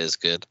good, but is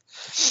good.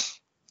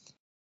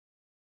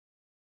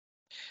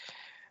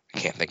 I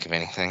can't think of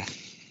anything.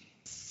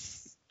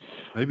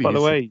 Maybe By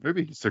the way,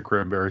 maybe he's the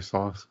cranberry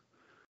sauce.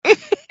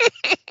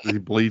 He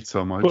bleeds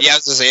so much. But- Yeah, I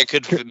was gonna say it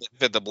could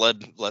fit the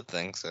blood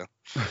thing. So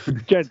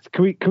gents,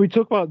 can we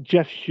talk about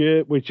Jeff's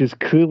shirt, which has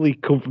clearly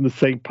come from the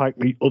same pack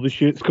the other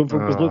shirts come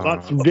from? Because look,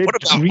 that's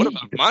what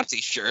about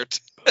Monty's shirt?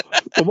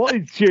 Well,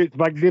 Monty's shirt's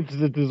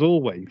magnificent as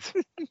always.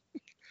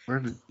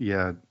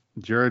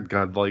 Jared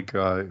got like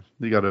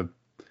he got a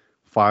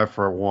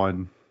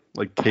 5-for-1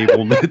 like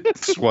cable knit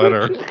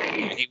sweater.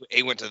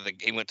 He went to the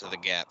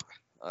Gap.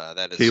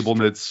 That is Cable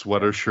knit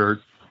sweater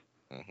shirt.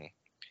 Mm-hmm.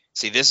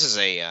 See, this is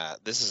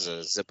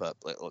a zip up.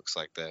 It looks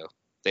like though.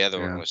 The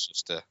other one was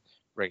just a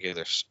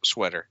regular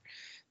sweater.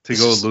 To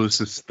go with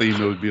Lewis's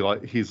theme, it would be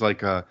like he's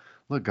like,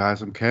 look,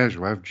 guys, I'm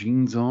casual. I have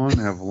jeans on.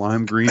 I have a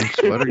lime green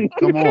sweater.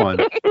 Come on,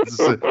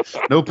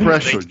 no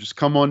pressure. Just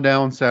come on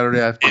down Saturday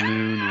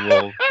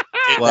afternoon.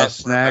 We'll have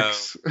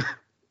snacks.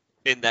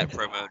 In that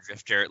promo,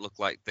 Jeff Jarrett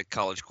looked like the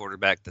college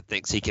quarterback that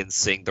thinks he can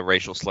sing the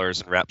racial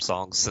slurs and rap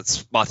songs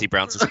since Monty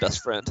Brown's his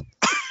best friend.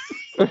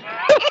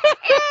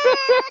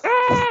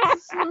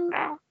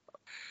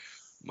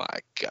 My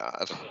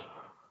God.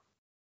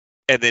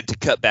 And then to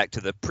cut back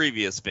to the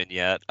previous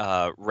vignette,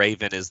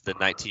 Raven is the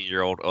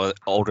 19-year-old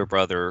older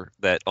brother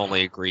that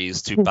only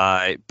agrees to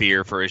buy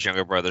beer for his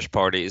younger brother's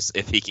parties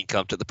if he can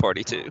come to the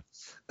party too.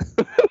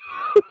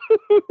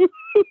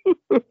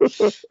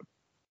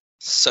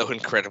 So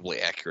incredibly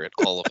accurate,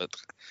 all of it.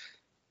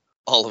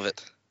 All of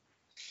it.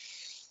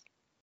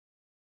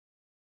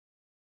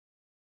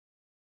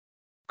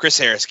 Chris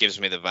Harris gives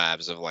me the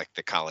vibes of like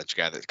the college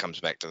guy that comes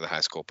back to the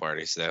high school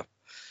parties, though.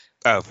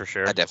 Oh, for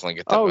sure. I definitely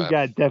get that Oh vibe.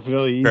 yeah,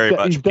 definitely. Very He's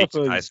much peaks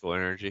definitely high school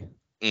energy.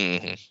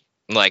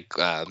 Mm-hmm. Like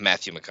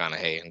Matthew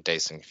McConaughey in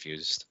Dazed and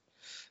Confused.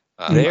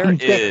 There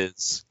He's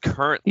is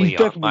currently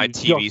he's on my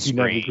definitely TV jock who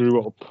never screen.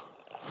 grew up.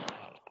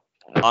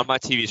 On my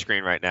TV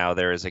screen right now,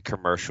 there is a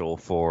commercial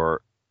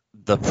for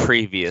the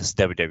previous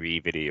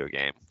WWE video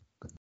game.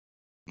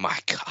 My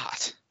God.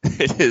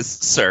 It is,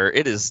 sir.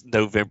 It is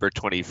November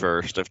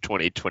 21st of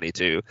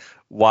 2022.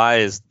 Why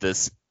is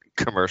this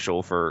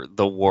commercial for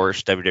the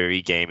worst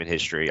WWE game in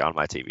history on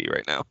my TV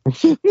right now?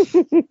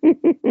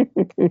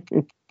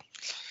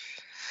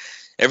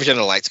 Every time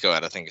the lights go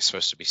out, I think it's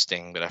supposed to be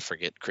Sting, but I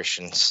forget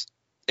Christian's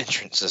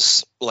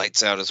entrances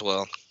lights out as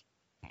well.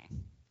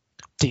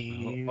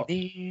 All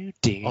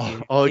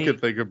I can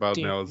think about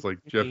now is like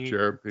Jeff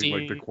Jarrett being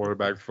like the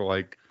quarterback for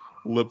like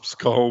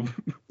Lipscomb.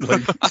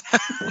 Like,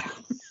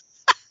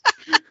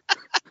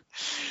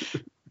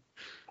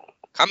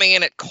 Coming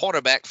in at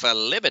quarterback for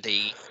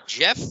Liberty,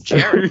 Jeff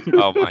Jarrett.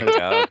 Oh my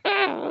God.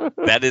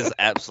 That is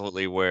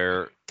absolutely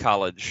where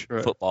college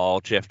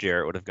football Jeff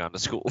Jarrett would have gone to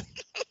school.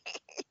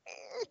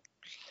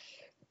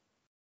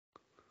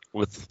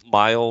 With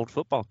my old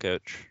football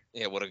coach.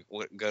 Yeah, would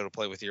go to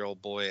play with your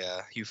old boy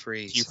Hugh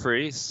Freeze. Hugh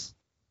Freeze.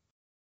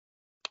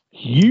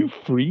 Hugh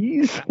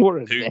Freeze? What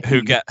a name.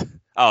 Who got...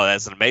 Oh,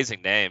 that's an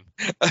amazing name.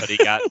 But he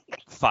got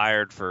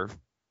fired for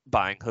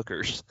buying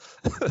hookers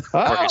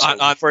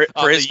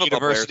for his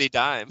university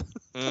dime.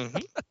 Mm-hmm.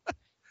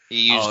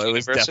 He used it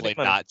was definitely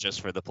money. not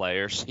just for the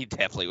players. He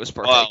definitely was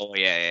perfect. Oh,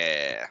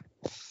 yeah.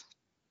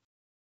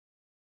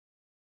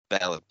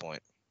 Valid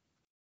point.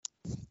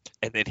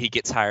 And then he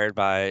gets hired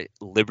by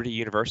Liberty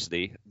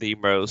University, the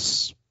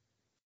most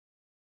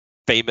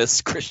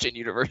famous Christian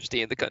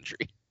university in the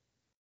country.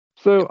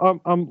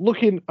 So I'm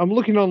looking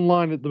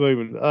online at the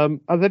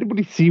moment. Has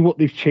anybody seen what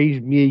they've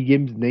changed Mia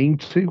Yim's name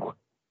to?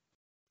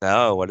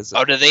 No, what is it?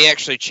 Oh, did they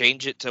actually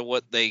change it to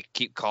what they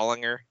keep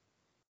calling her?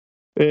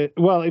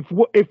 Well,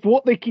 if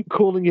what they keep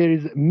calling her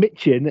is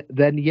Mitchin,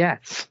 then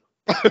yes.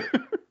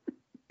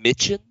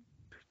 Mitchin?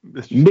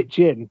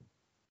 Mitchin.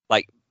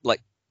 Like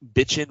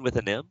bitchin with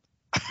an M?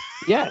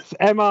 Yes,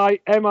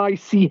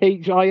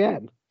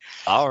 Michin.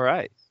 All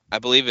right. I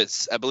believe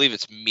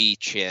it's Me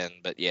Chin,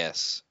 but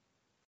yes.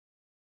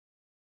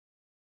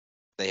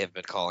 They have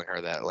been calling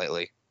her that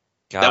lately.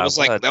 God,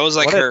 that was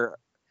like her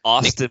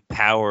Austin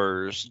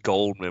Powers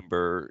Gold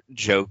member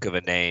joke of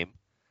a name.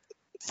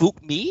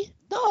 Fook me?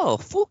 No,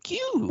 fook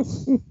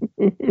you.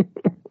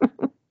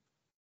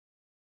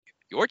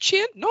 Your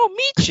chin? No,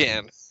 me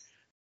chin.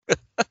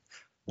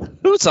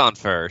 Who's on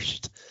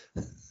first?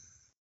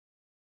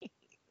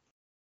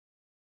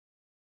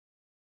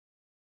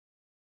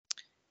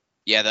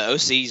 Yeah, the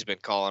OC's been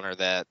calling her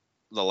that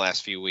the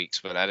last few weeks,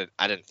 but I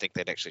didn't think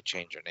they'd actually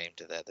change their name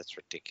to that. That's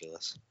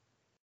ridiculous.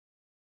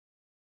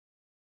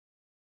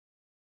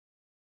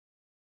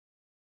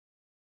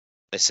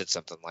 They said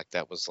something like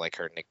that was like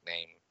her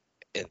nickname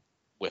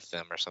with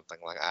them or something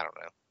like, I don't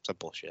know, some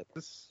bullshit.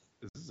 Is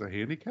this a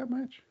handicap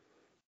match?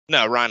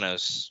 No,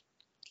 Rhino's.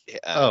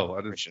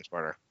 Christian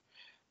Sparta.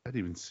 I didn't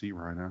even see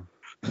Rhino.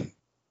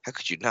 How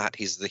could you not?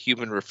 He's the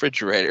human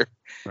refrigerator.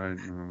 Right.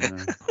 Oh,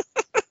 man.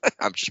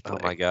 I'm just Oh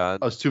playing. my god.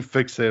 I was too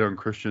fixated on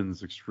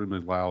Christian's extremely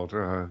loud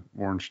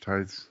orange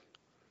tights.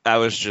 I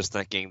was just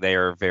thinking they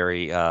are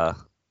very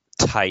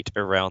tight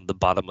around the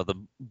bottom of the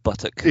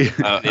buttock.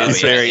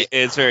 It's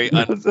very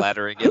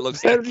unflattering. It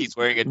looks like he's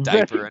wearing a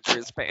diaper under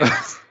his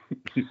pants.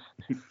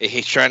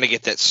 He's trying to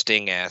get that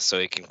Sting ass so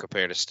he can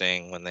compare to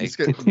Sting when they. He's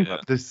got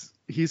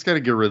to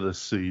get rid of the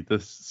C. The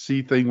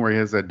C thing where he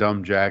has that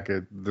dumb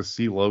jacket, the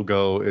C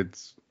logo.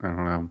 It's, I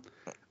don't know.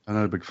 I'm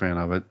not a big fan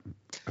of it.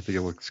 I think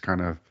it looks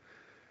kind of,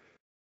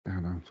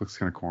 looks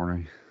kind of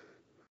corny.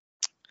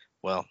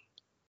 Well,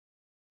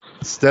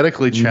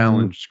 aesthetically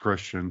challenged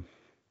Christian.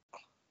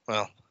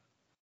 Well,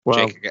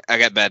 Jake, I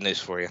got bad news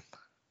for you.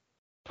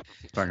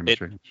 It's not going to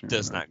change.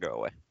 Does not go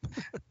away.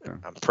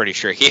 I'm pretty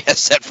sure he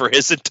has that for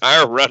his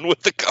entire run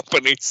with the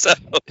company. So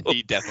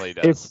he definitely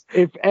does.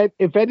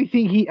 If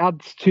anything, he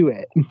adds to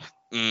it.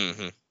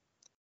 Mm-hmm.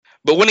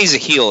 But when he's a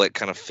heel, it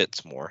kind of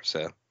fits more.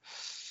 So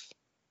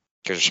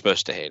because you're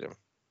supposed to hate him.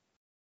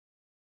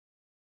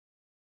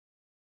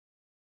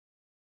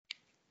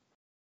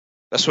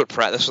 That's what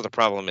the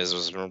problem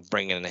is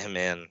bringing him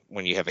in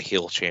when you have a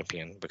heel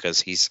champion,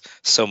 because he's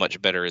so much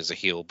better as a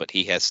heel, but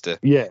he has to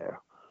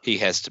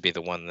be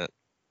the one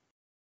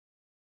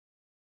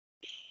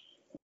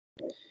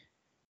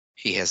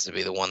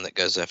that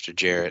goes after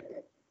Jarrett,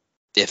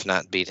 if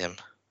not beat him.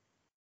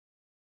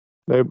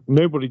 No,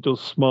 nobody does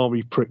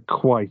smarmy prick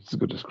quite as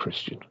good as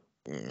Christian.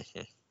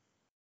 Mm-hmm.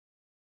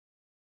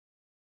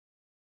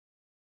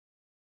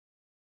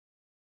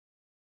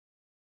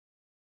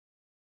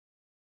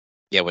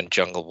 Yeah, when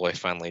Jungle Boy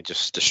finally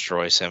just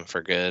destroys him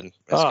for good, it's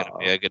going to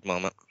be a good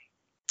moment.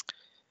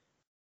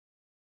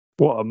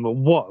 What a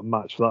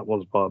match that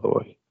was, by the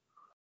way.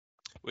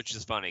 Which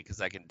is funny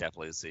because I can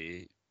definitely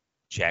see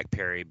Jack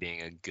Perry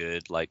being a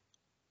good, like,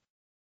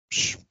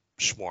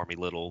 schwarmy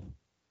little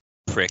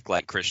prick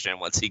like Christian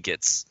once he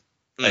gets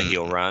a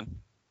heel run.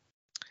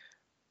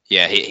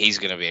 Yeah, he's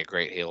going to be a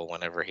great heel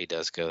whenever he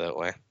does go that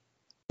way.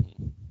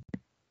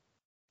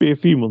 Be a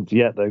few months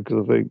yet, though,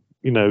 because I think,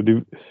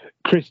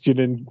 Christian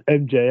and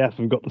MJF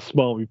have got the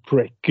smarmy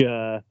prick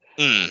gambit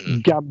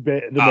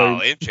at the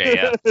moment.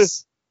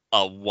 MJF's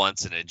a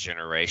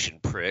once-in-a-generation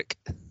prick.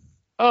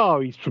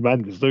 Oh, he's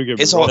tremendous. Don't get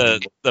me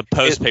wrong. The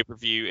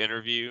post-pay-per-view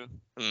interview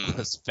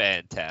was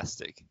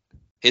fantastic.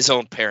 His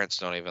own parents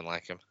don't even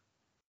like him.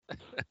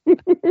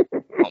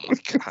 Oh, my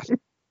God.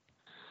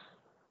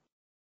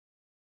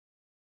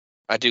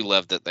 I do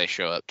love that they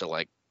show up to,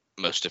 like,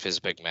 most of his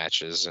big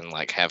matches and,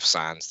 like, have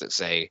signs that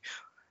say,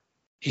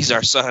 he's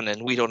our son,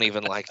 and we don't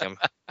even like him.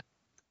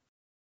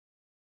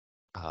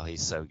 Oh,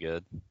 he's so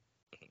good.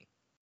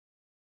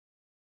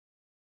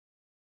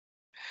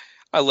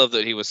 I love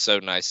that he was so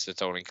nice to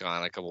Tony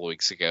Khan a couple of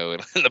weeks ago in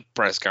the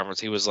press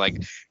conference. He was like,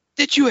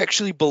 did you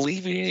actually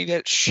believe any of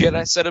that shit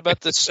I said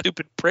about this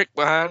stupid prick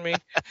behind me?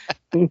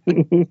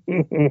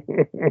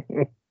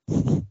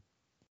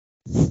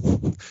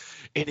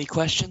 Any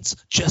questions?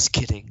 Just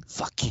kidding.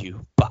 Fuck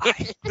you.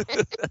 Bye.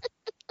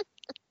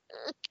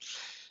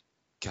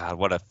 God,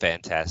 what a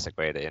fantastic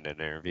way to end an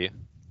interview.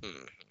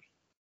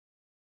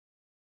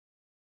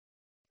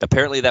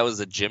 Apparently that was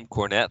a Jim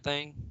Cornette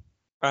thing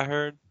I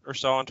heard or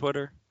saw on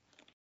Twitter.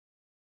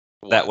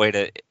 What? That way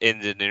to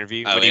end an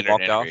interview when he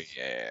walked off.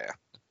 Yeah,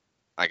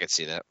 I could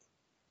see that.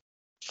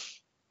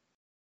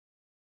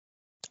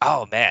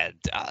 Oh, man.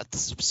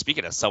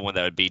 Speaking of someone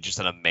that would be just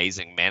an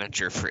amazing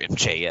manager for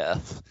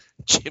MJF,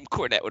 Jim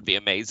Cornette would be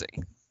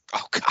amazing.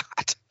 Oh,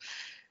 God.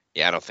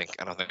 Yeah, I don't think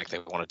they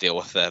want to deal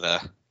with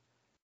that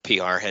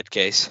PR head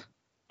case.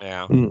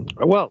 Yeah.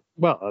 Well,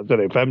 I don't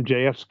know if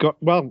MJF's got.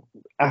 Well,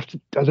 I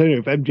don't know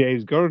if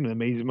MJF's got an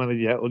amazing manager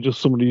yet, or just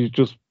somebody who's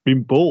just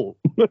been bought.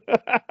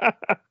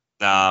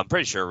 Nah, I'm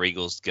pretty sure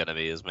Regal's gonna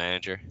be his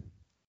manager.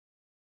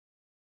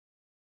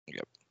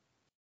 Yep.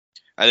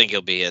 I think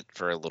he'll be it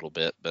for a little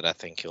bit, but I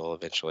think he'll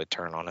eventually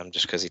turn on him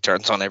just because he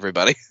turns on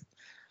everybody.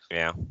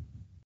 Yeah.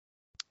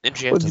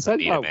 MJF doesn't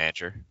need a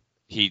manager.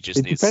 He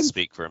just needs to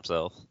speak for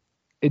himself.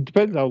 It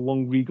depends how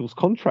long Regal's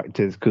contract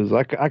is, because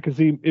I can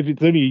see him, if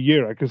it's only a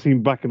year, I can see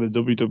him back in the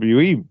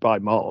WWE by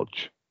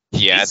March.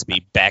 He needs to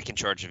be back in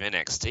charge of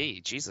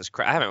NXT. Jesus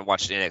Christ. I haven't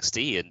watched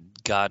NXT in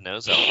God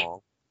knows how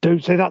long.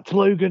 Don't say that to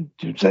Logan.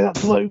 Don't say that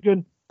to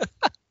Logan.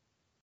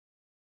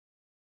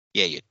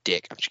 Yeah, you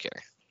dick. I'm just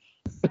kidding.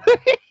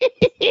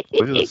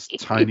 Look at this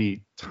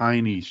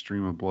tiny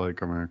stream of blood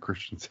coming out of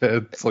Christian's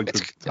head. It's like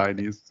the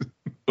tiniest.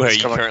 Are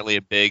you currently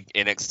a big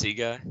NXT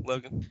guy,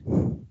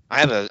 Logan? I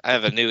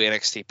have a new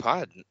NXT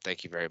pod.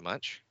 Thank you very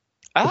much.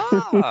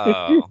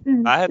 Oh,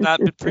 I had not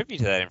been privy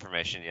to that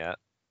information yet.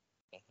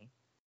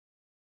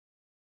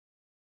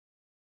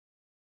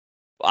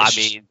 I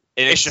mean,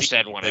 it's just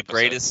had one the episode,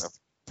 greatest so.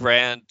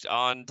 brand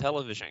on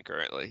television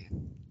currently.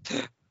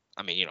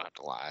 I mean, you don't have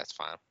to lie. It's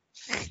fine.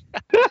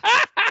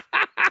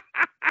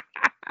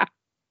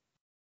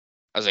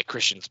 I was like,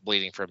 Christian's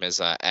bleeding from his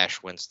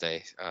Ash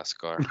Wednesday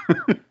scar.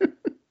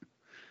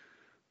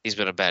 He's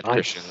been a bad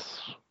Christian.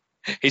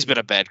 He's been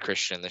a bad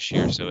Christian this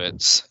year, so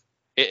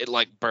it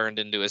like burned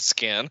into his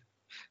skin.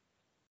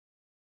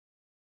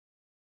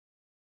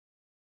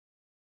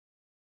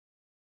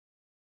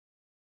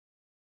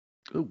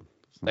 Ooh,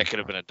 That could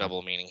have been a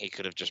double meaning. He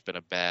could have just been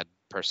a bad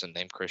person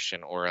named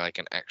Christian, or like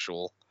an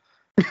actual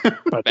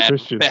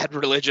bad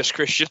religious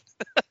Christian.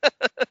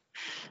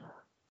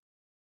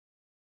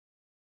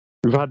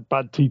 We've had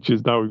bad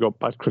teachers, now we've got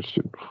bad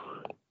Christian.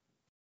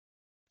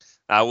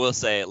 I will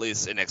say, at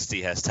least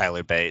NXT has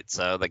Tyler Bate,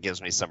 so that gives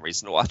me some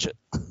reason to watch it.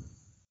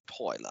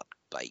 Tyler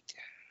Bate.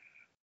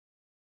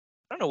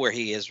 I don't know where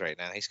he is right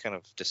now. He's kind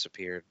of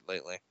disappeared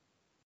lately.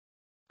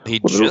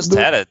 He just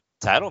had a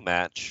title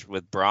match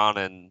with Braun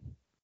and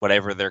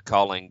whatever they're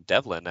calling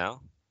Devlin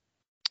now.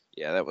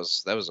 Yeah, that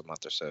was a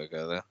month or so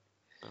ago, though.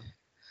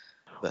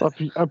 But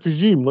I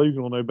presume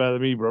Logan will know better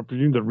than me, but I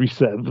presume the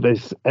reset for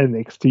this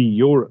NXT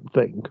Europe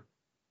thing.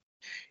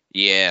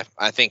 Yeah,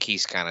 I think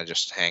he's kind of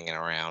just hanging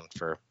around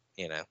for,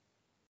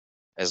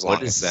 as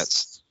long as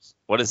that's...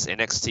 What is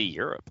NXT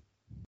Europe?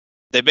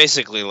 They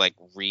basically, like,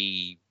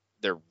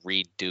 they're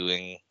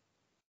redoing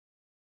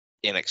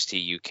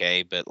NXT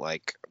UK, but,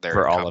 like, they're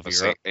For all of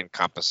Europe?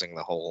 encompassing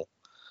the whole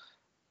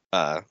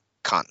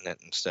continent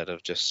instead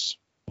of just...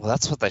 Well,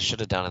 that's what they should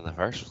have done in the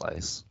first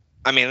place.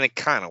 I mean, they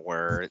kind of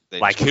were.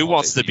 Like, who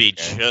wants to be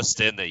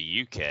just in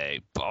the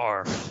UK?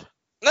 Barf.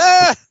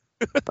 Ah!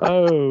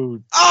 Oh,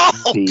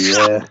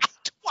 dear. God.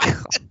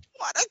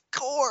 What a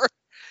gore.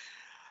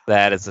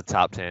 That is a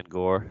top 10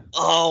 gore.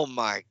 Oh,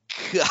 my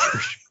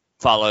gosh.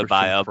 Followed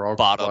by a frog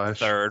bottom splash.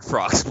 third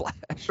frog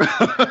splash.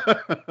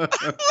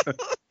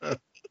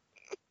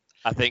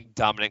 I think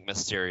Dominic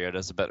Mysterio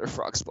does a better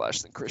frog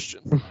splash than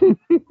Christian.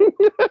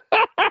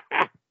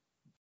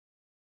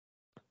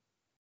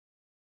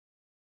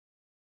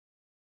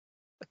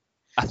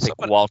 I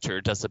think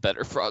Walter does a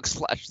better frog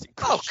splash than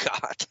Christian. Oh,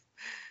 God.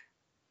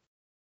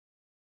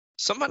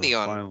 Somebody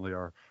on... Finally,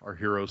 our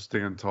heroes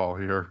stand tall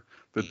here.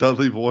 The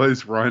Dudley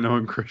Boys, Rhino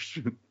and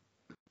Christian.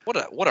 What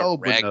a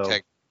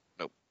ragtag...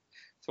 Nope.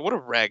 So what a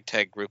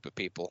ragtag group of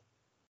people.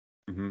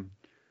 Mm-hmm.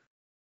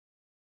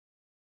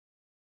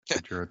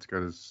 Jarrett's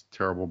got his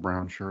terrible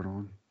brown shirt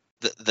on.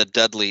 The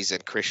Dudleys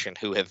and Christian,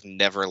 who have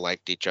never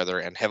liked each other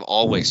and have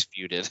always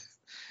feuded.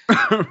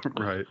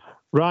 Right.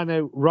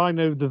 Rhino,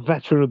 the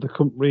veteran of the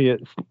company at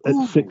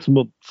 6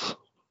 months.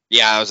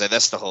 Yeah, I was like,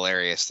 that's the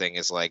hilarious thing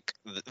is like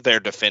they're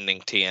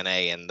defending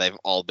TNA and they've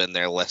all been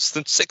there less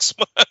than 6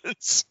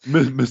 months.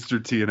 Mr.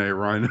 TNA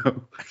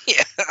Rhino.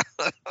 Yeah.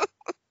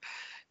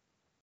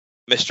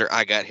 Mr.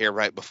 I got here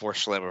right before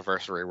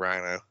Slammiversary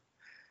Rhino.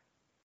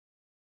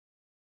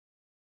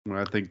 When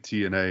I think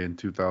TNA in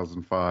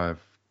 2005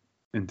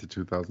 into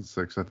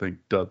 2006, I think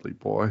Dudley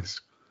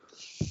Boys.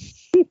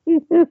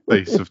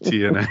 Face of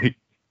TNA.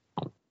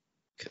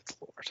 Good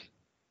Lord.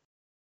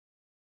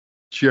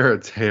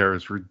 Jarrett's hair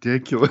is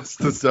ridiculous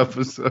this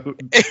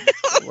episode.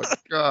 Oh my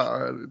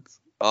God.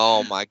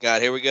 Oh my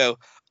God. Here we go.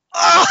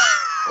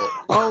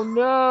 Oh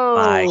no.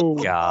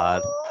 My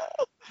God.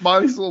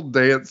 Might as well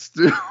dance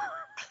too.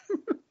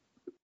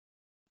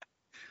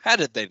 How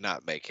did they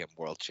not make him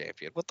world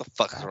champion? What the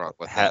fuck is wrong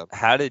with them?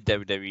 How did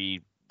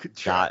WWE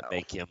not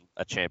make him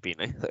a champion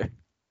either?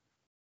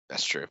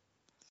 That's true.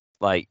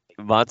 Like,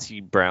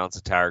 Monty Brown's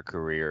entire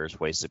career is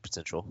wasted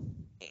potential.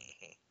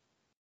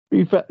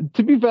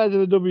 To be fair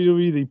to the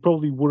WWE, they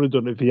probably would have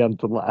done it if he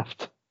hadn't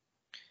left.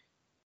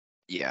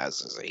 Yeah,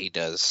 he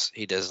does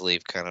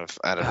leave kind of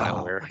out of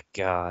nowhere. Oh my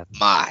God.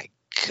 My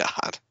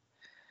God.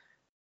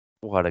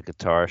 What a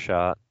guitar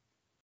shot.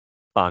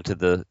 Onto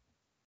the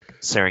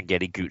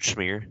Serengeti Gooch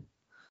smear.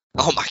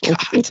 Oh my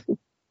God.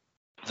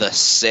 The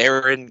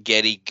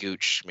Serengeti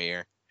Gooch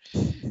smear.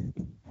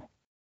 That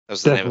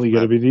was the Definitely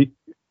going to be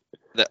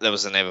that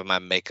was the name of my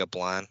makeup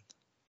line.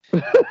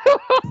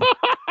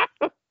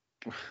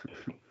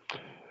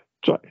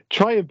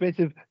 Try a bit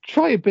of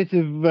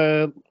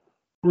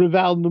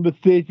Ravel number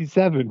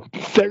 37,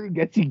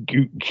 Serengeti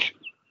Gooch.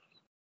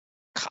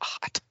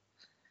 God.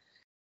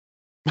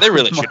 They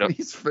really should have.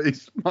 Monty's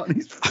face.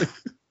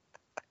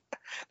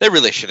 They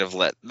really should have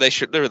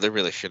They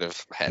really should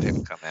have had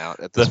him come out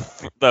at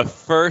this. The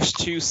first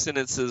two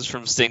sentences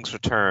from Sting's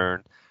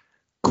return: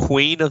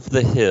 Queen of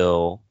the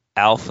Hill,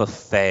 Alpha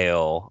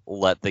fail,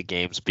 let the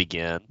games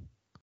begin.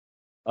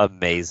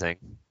 Amazing.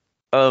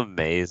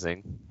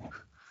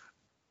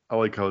 I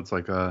like how it's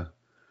like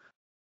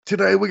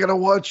today we gotta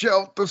watch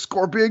out. The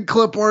Scorpion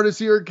clip art is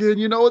here again.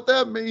 You know what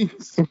that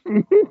means?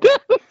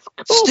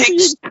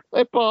 Sting's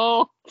clip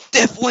art.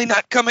 Definitely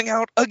not coming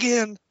out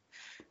again,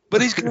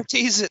 but he's gonna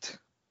tease it.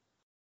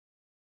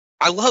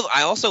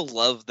 I also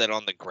love that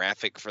on the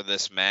graphic for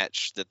this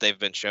match that they've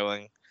been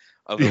showing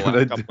over the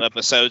last couple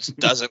episodes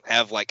doesn't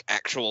have like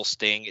actual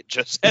Sting. It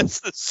just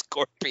has the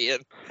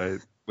Scorpion.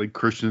 Right. Like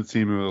Christian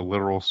seeming a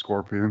literal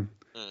scorpion.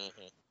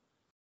 Mm-hmm.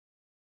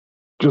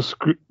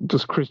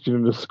 Just Christian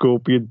and the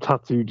Scorpion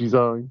tattoo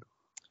design.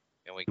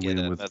 And we I get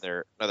mean, with-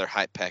 another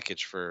hype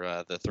package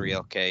for the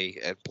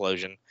 3LK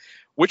implosion,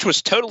 which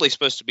was totally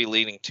supposed to be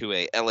leading to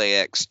a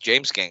LAX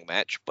James Gang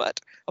match,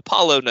 but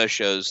Apollo no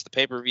shows the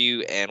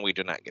pay-per-view, and we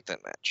do not get that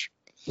match.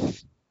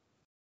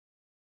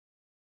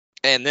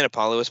 And then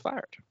Apollo is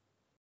fired.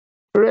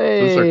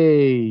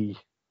 Hooray!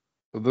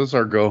 So this is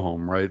our go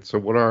home, right? So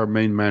what are our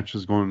main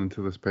matches going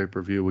into this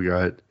pay-per-view? We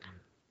got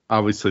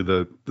obviously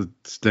the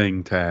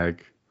Sting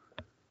tag.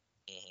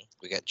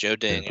 We got Joe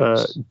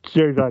Daniels,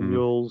 Joe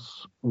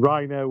Daniels,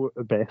 Rhino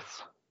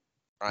Abyss.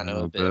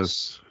 Rhino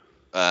Abyss,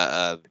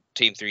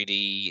 Team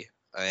 3D,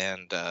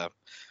 and AMW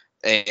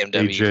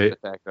AJ.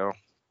 attack though.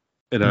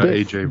 And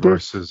This- AJ this-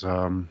 versus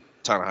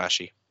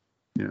Tanahashi.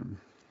 yeah.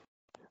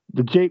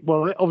 The Jake,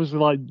 well, obviously,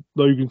 like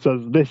Logan says,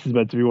 this is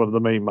meant to be one of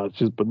the main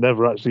matches, but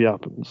never actually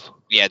happens.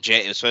 Yeah,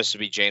 it was supposed to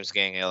be James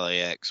Gang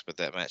LAX, but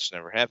that match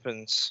never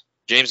happens.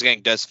 James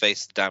Gang does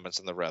face the Diamonds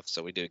in the Rough,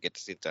 so we do get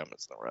to see the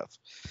Diamonds in the Rough.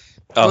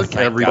 Oh, like thank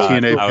every God.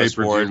 TNA I was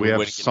pay-per-view, worried we have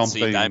wouldn't get to see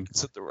something-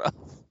 Diamonds at the Rough.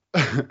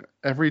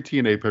 Every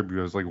TNA pay-per-view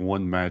has like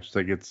one match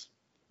that gets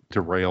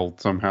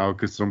derailed somehow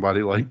because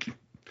somebody like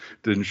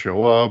didn't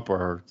show up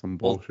or some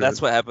Well, bullshit.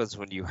 that's what happens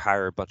when you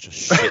hire a bunch of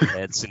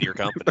shitheads in your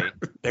company.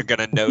 They're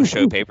gonna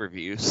no-show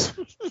pay-per-views.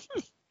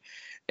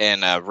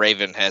 And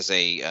Raven has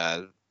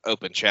a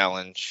open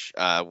challenge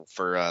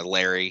for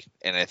Larry,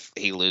 and if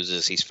he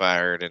loses, he's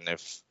fired, and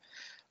if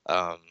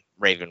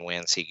Raven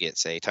wins, he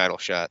gets a title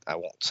shot. I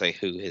won't say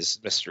who his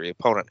mystery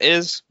opponent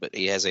is, but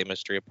he has a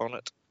mystery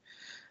opponent.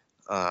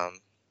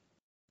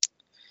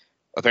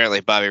 Apparently,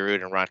 Bobby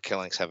Roode and Ron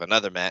Killings have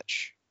another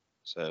match,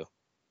 so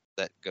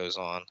that goes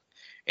on.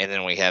 And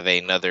then we have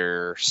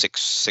another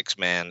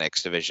six-man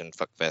X Division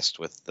fuckfest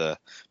with the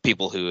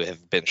people who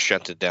have been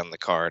shunted down the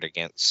card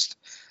against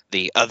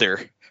the other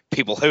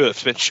people who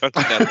have been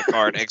shunted down the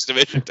card X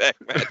Division tag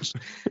match.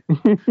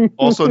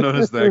 Also known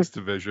as the X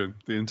Division,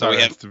 the entire we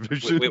have- X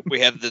Division.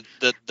 We have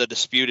the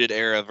Disputed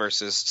Era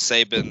versus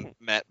Sabin,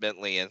 Matt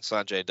Bentley, and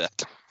Sanjay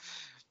Dutt.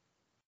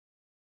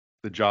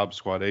 The Job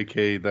Squad,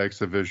 aka the X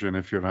Division,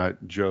 if you're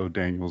not Joe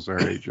Daniels or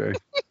AJ.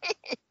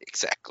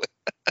 Exactly.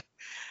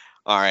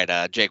 All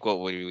right, Jake, what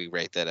would we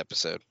rate that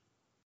episode?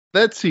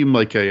 That seemed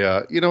like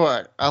a,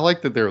 I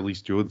like that they're at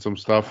least doing some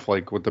stuff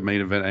like with the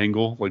main event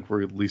angle, like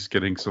we're at least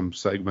getting some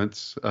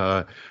segments.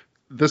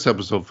 This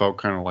episode felt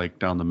kind of like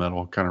down the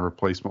middle, kind of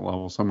replacement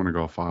level, so I'm going to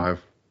go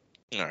 5.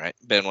 All right,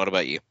 Ben, what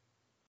about you?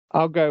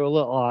 I'll go a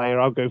little higher.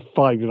 I'll go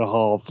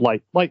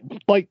 5.5.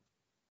 Like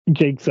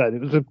Jake said,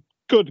 it was a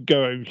good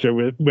go-home show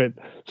with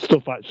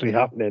stuff actually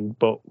happening,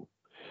 but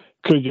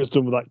could have just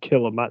done with that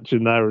killer match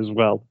in there as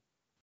well.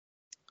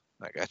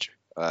 I got you.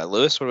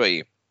 Lewis, what about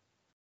you?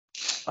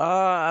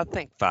 I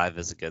think 5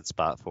 is a good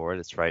spot for it.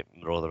 It's right in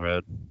the middle of the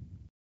road.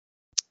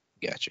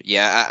 Gotcha.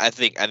 Yeah, I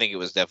think it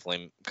was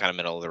definitely kind of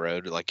middle of the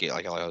road, like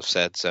I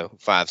said. So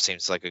 5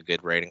 seems like a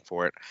good rating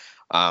for it.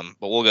 But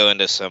we'll go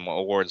into some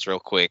awards real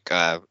quick.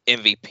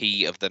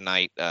 MVP of the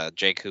night,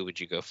 Jake, who would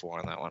you go for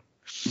on that one?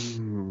 This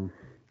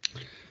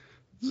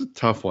is a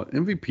tough one.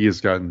 MVP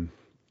has gotten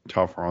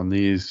tougher on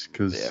these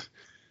because,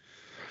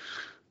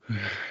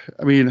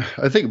 I mean,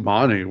 I think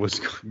Monty was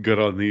good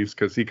on these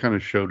because he kind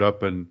of showed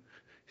up and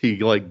he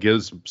like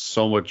gives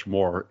so much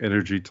more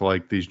energy to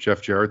like these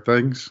Jeff Jarrett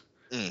things.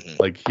 Mm-hmm.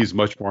 Like he's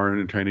much more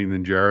entertaining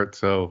than Jarrett,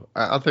 so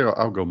I think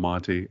I'll go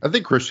Monty. I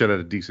think Christian had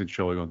a decent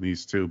showing on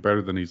these too,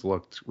 better than he's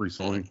looked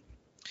recently.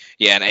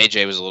 Yeah, and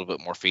AJ was a little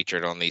bit more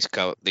featured on these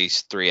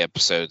 3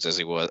 episodes as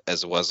it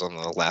was on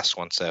the last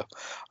one. So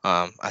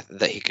I think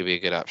that he could be a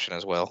good option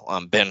as well.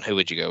 Ben, who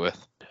would you go with?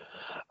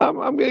 I'm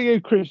going to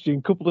go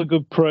Christian. Couple of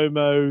good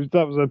promos.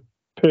 That was a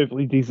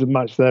perfectly decent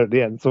match there at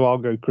the end, so I'll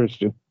go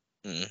Christian.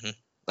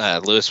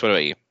 Mm-hmm. Lewis, what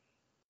about you?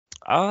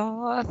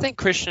 I think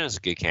Christian is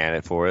a good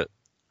candidate for it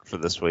for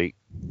this week.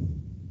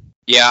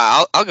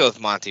 Yeah, I'll go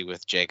with Monty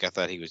with Jake. I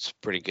thought he was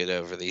pretty good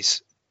over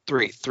these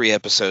three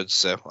episodes,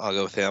 so I'll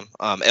go with him.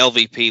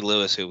 LVP,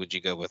 Lewis, who would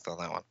you go with on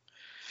that one?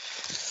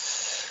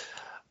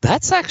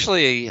 That's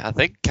actually, I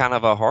think, kind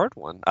of a hard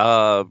one.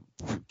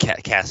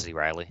 Cassidy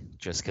Riley,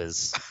 just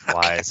because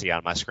why is he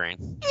on my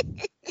screen?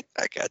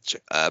 I got you.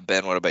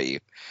 Ben, what about you?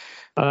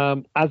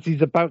 As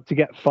he's about to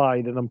get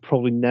fired, and I'm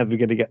probably never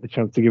going to get the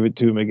chance to give it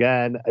to him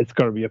again, it's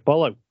got to be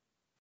Apollo.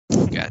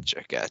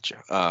 Gotcha.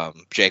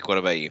 Jake, what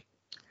about you?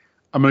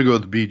 I'm gonna go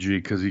with BG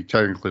because he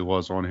technically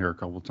was on here a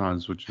couple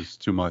times, which is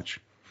too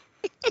much.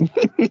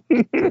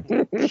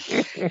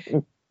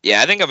 Yeah,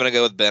 I think I'm gonna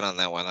go with Ben on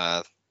that one.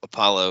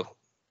 Apollo,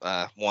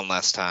 one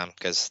last time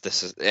because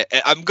this is.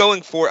 I'm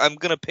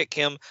gonna pick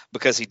him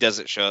because he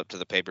doesn't show up to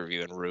the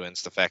pay-per-view and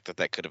ruins the fact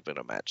that could have been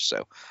a match.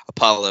 So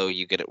Apollo,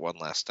 you get it one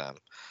last time,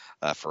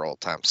 for old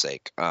time's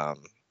sake.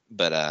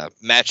 But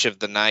match of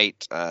the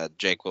night,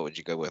 Jake, what would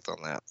you go with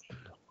on that?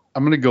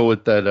 I'm gonna go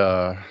with that.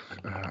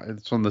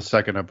 It's on the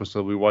second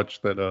episode. We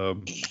watched that. I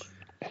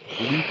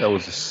think that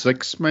was a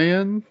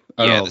 6-man.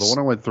 I don't know. The one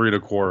I went 3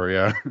 1/4.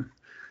 Yeah.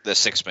 The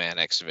 6-man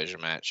X Division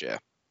match, yeah.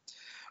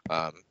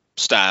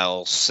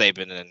 Styles,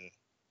 Sabin, and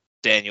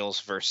Daniels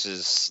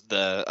versus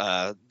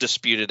the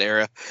Disputed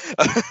Era.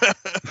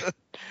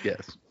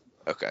 Yes.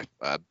 Okay.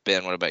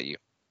 Ben, what about you?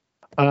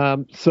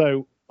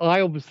 So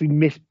I obviously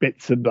missed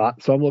bits of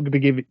that, so I'm not going to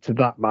give it to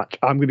that match.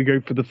 I'm going to go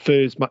for the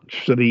first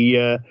match for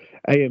the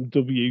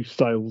AMW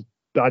Styles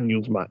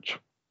Daniels match.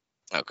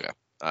 Okay.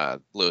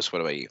 Lewis,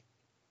 what about you?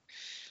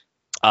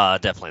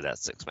 Definitely that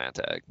 6-man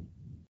tag.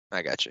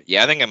 I got you.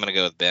 Yeah, I think I'm going to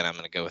go with Ben. I'm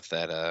going to go with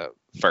that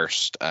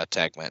first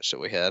tag match that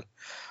we had.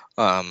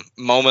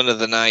 Moment of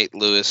the night,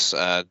 Lewis.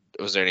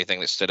 Was there anything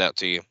that stood out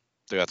to you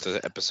throughout the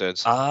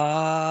episodes?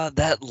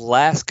 That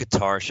last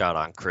guitar shot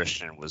on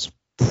Christian was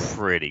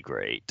pretty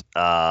great.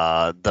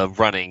 The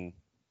running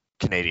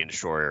Canadian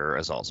Destroyer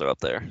is also up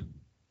there.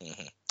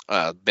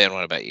 Mm-hmm. Ben,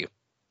 what about you?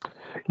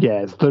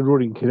 Yeah, it's the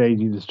running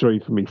Canadian Destroyer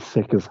for me,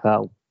 sick as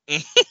hell.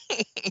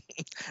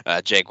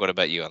 Jake, what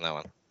about you on that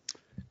one?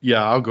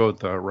 Yeah, I'll go with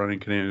the running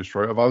Canadian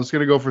Destroyer. If I was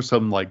gonna go for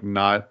some like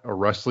not a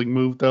wrestling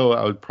move though,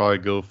 I would probably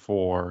go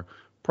for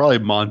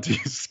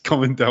Monty's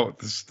coming down with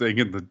the Sting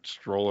and the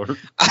stroller,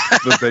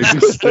 the baby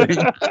Sting.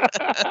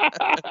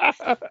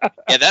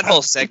 Yeah, that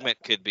whole segment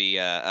could be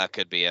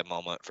a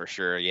moment for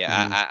sure.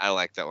 Yeah, Mhm. I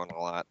like that one a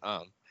lot.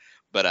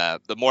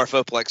 But the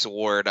Morphoplex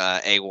Award,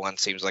 A1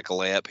 seems like a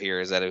layup here.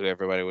 Is that who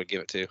everybody would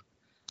give it to?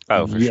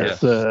 Oh, for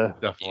Yes, sure.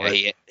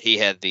 Definitely. Yeah, he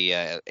had the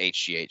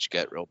HGH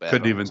gut real bad.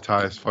 Couldn't on even it.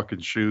 tie his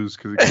fucking shoes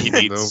because he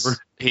couldn't bend over.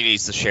 He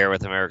needs to share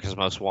with America's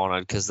Most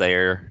Wanted because they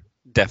are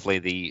definitely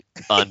the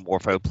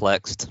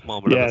unmorphoplexed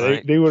moment yeah, of the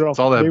night. they were off. It's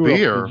all that they were off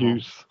beer. the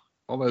juice.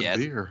 All that Yeah,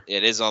 beer.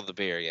 It is on the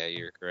beer. Yeah,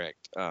 you're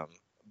correct.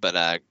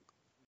 But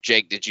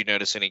Jake, did you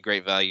notice any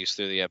great values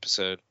through the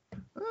episode?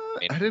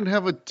 I didn't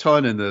have a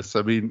ton in this.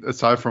 I mean,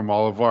 aside from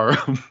all of our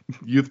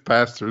youth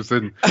pastors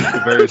and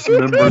the various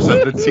members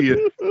of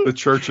the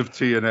Church of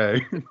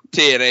TNA.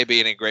 TNA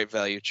being a great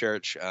value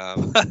church.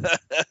 Ben,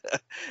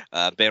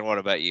 what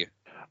about you?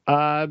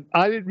 I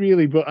didn't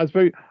really, but I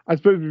suppose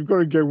we've got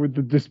to go with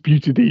the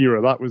Disputed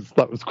Era. That was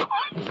quite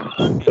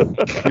fun.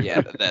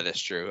 Yeah, that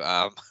is true.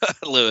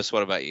 Lewis,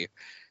 what about you?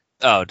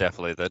 Oh,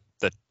 definitely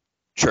the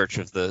Church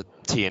of the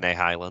TNA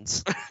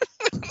Highlands.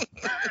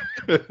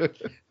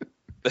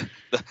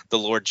 The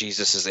Lord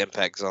Jesus'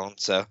 Impact Zone.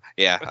 So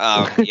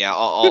yeah, yeah,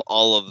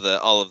 all of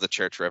the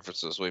church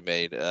references we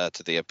made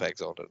to the Impact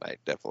Zone tonight,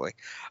 definitely.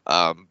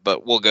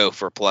 But we'll go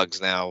for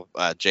plugs now.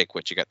 Jake,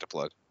 what you got to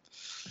plug?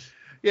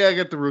 Yeah, I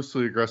got the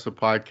Ruthlessly Aggressive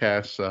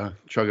podcast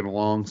chugging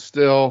along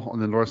still on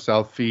the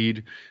North-South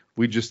feed.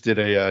 We just did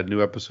a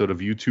new episode of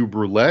YouTube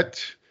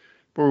Roulette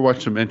where we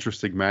watched some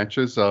interesting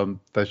matches.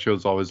 That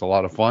show's always a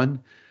lot of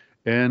fun.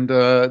 And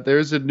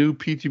there's a new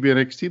PTB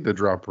NXT that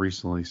dropped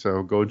recently,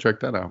 so go and check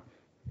that out.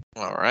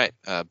 All right.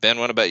 Ben,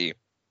 what about you?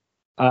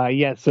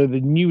 Yeah, so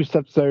the newest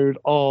episode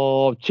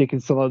of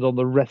Chicken Salad on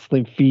the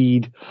wrestling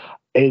feed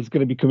is going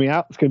to be coming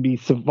out. It's going to be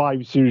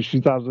Survivor Series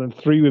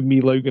 2003 with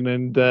me, Logan,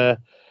 and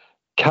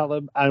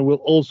Callum, and we'll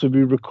also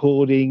be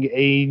recording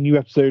a new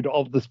episode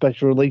of the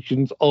Special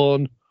Relations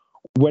on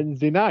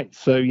Wednesday night.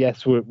 So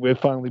yes, we're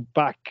finally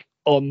back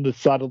on the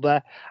saddle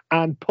there.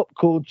 And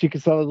Popcorn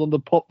Chicken Salad on the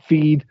Pop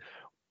feed,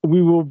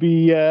 we will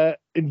be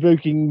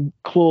invoking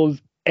clause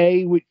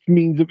A, which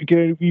means that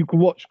you can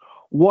watch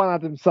one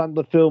Adam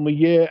Sandler film a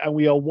year, and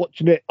we are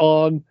watching it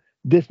on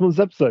this month's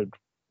episode.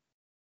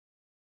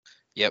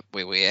 Yep,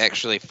 we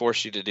actually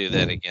forced you to do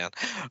that again.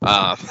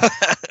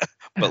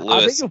 But I think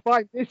Lewis, you'll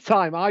find this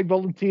time I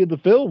volunteered the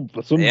film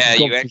for some. yeah,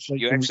 you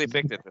godforsaken actually reason.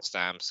 picked it this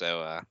time,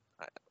 so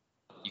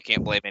you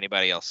can't blame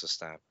anybody else this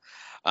time.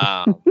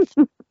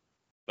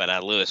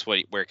 But Lewis,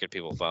 where can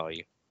people follow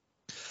you?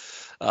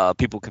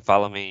 People can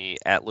follow me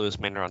at Lewis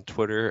Manor on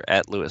Twitter,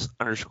 at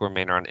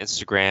Lewis_Manor on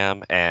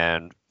Instagram,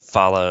 and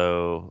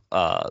follow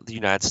the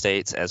United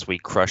States as we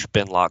crush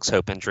Ben Locke's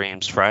hope and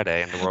dreams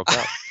Friday in the World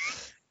Cup.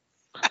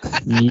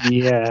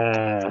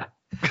 Yeah.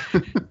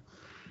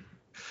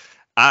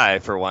 I,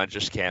 for one,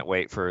 just can't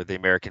wait for the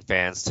American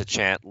fans to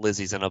chant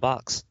Lizzie's in a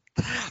box.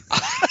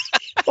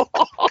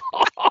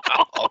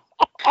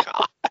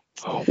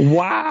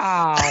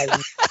 Wow.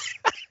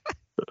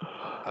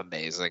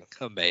 Amazing.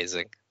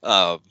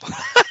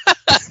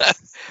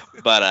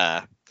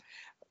 But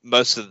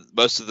most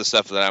of the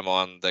stuff that I'm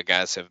on, the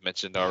guys have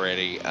mentioned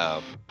already.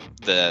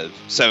 The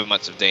 7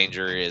 Months of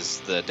Danger is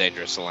the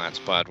Dangerous Alliance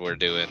pod we're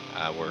doing.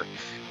 We're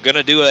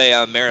gonna do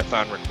a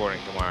marathon recording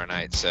tomorrow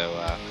night,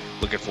 so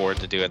looking forward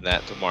to doing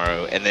that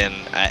tomorrow. And then,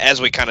 as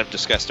we kind of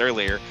discussed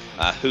earlier,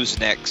 Who's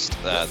Next,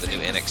 the new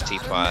NXT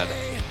pod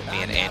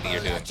me and Andy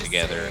are doing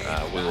together.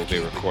 We will be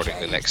recording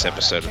the next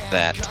episode of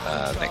that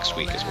next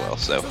week as well.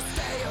 So,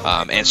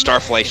 and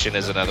Starflation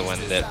is another one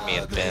that me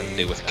and Ben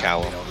do with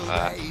Callum.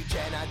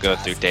 Go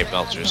through Dave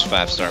Meltzer's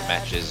 5-star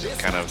matches and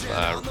kind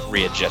of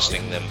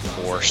readjusting them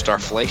for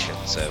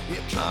Starflation. So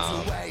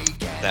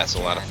that's a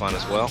lot of fun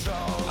as well.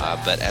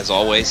 But as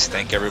always,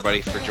 thank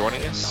everybody for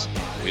joining us.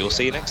 We will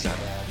see you next time.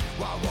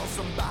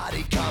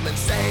 Somebody come and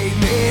save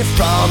me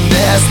from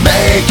this,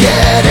 make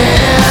it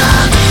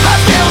end. I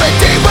feel it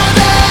deep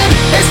within,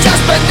 it's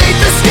just beneath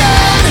the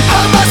skin.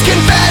 I must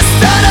confess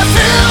that I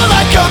feel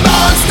like a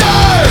monster.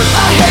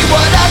 I hate what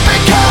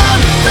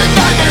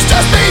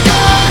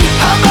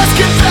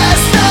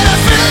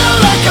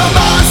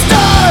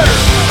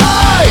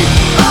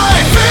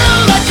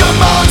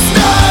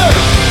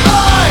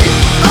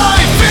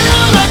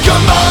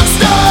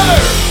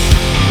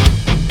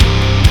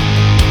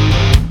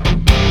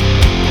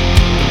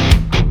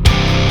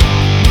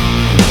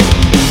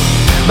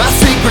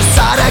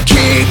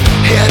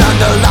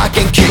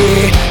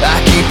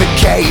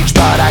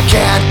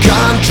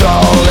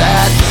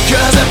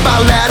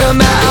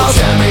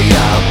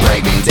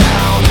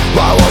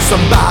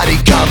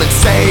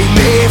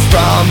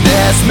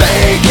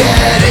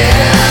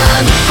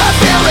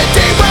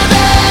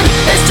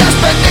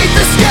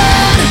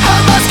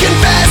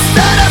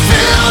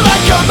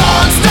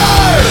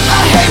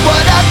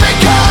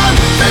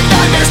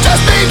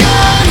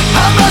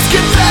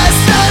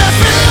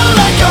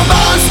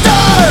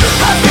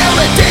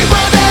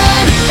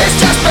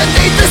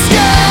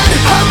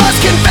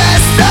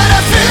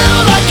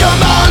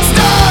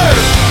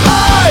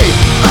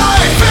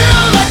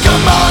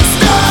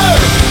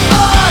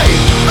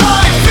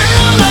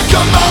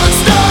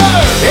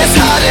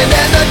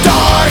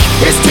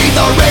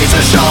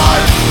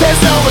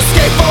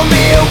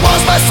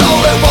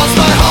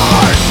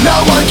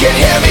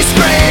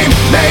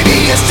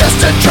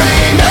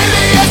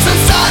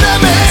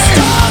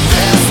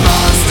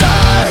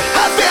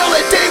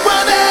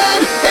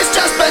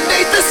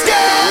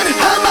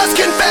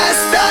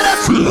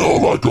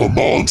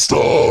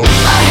Star.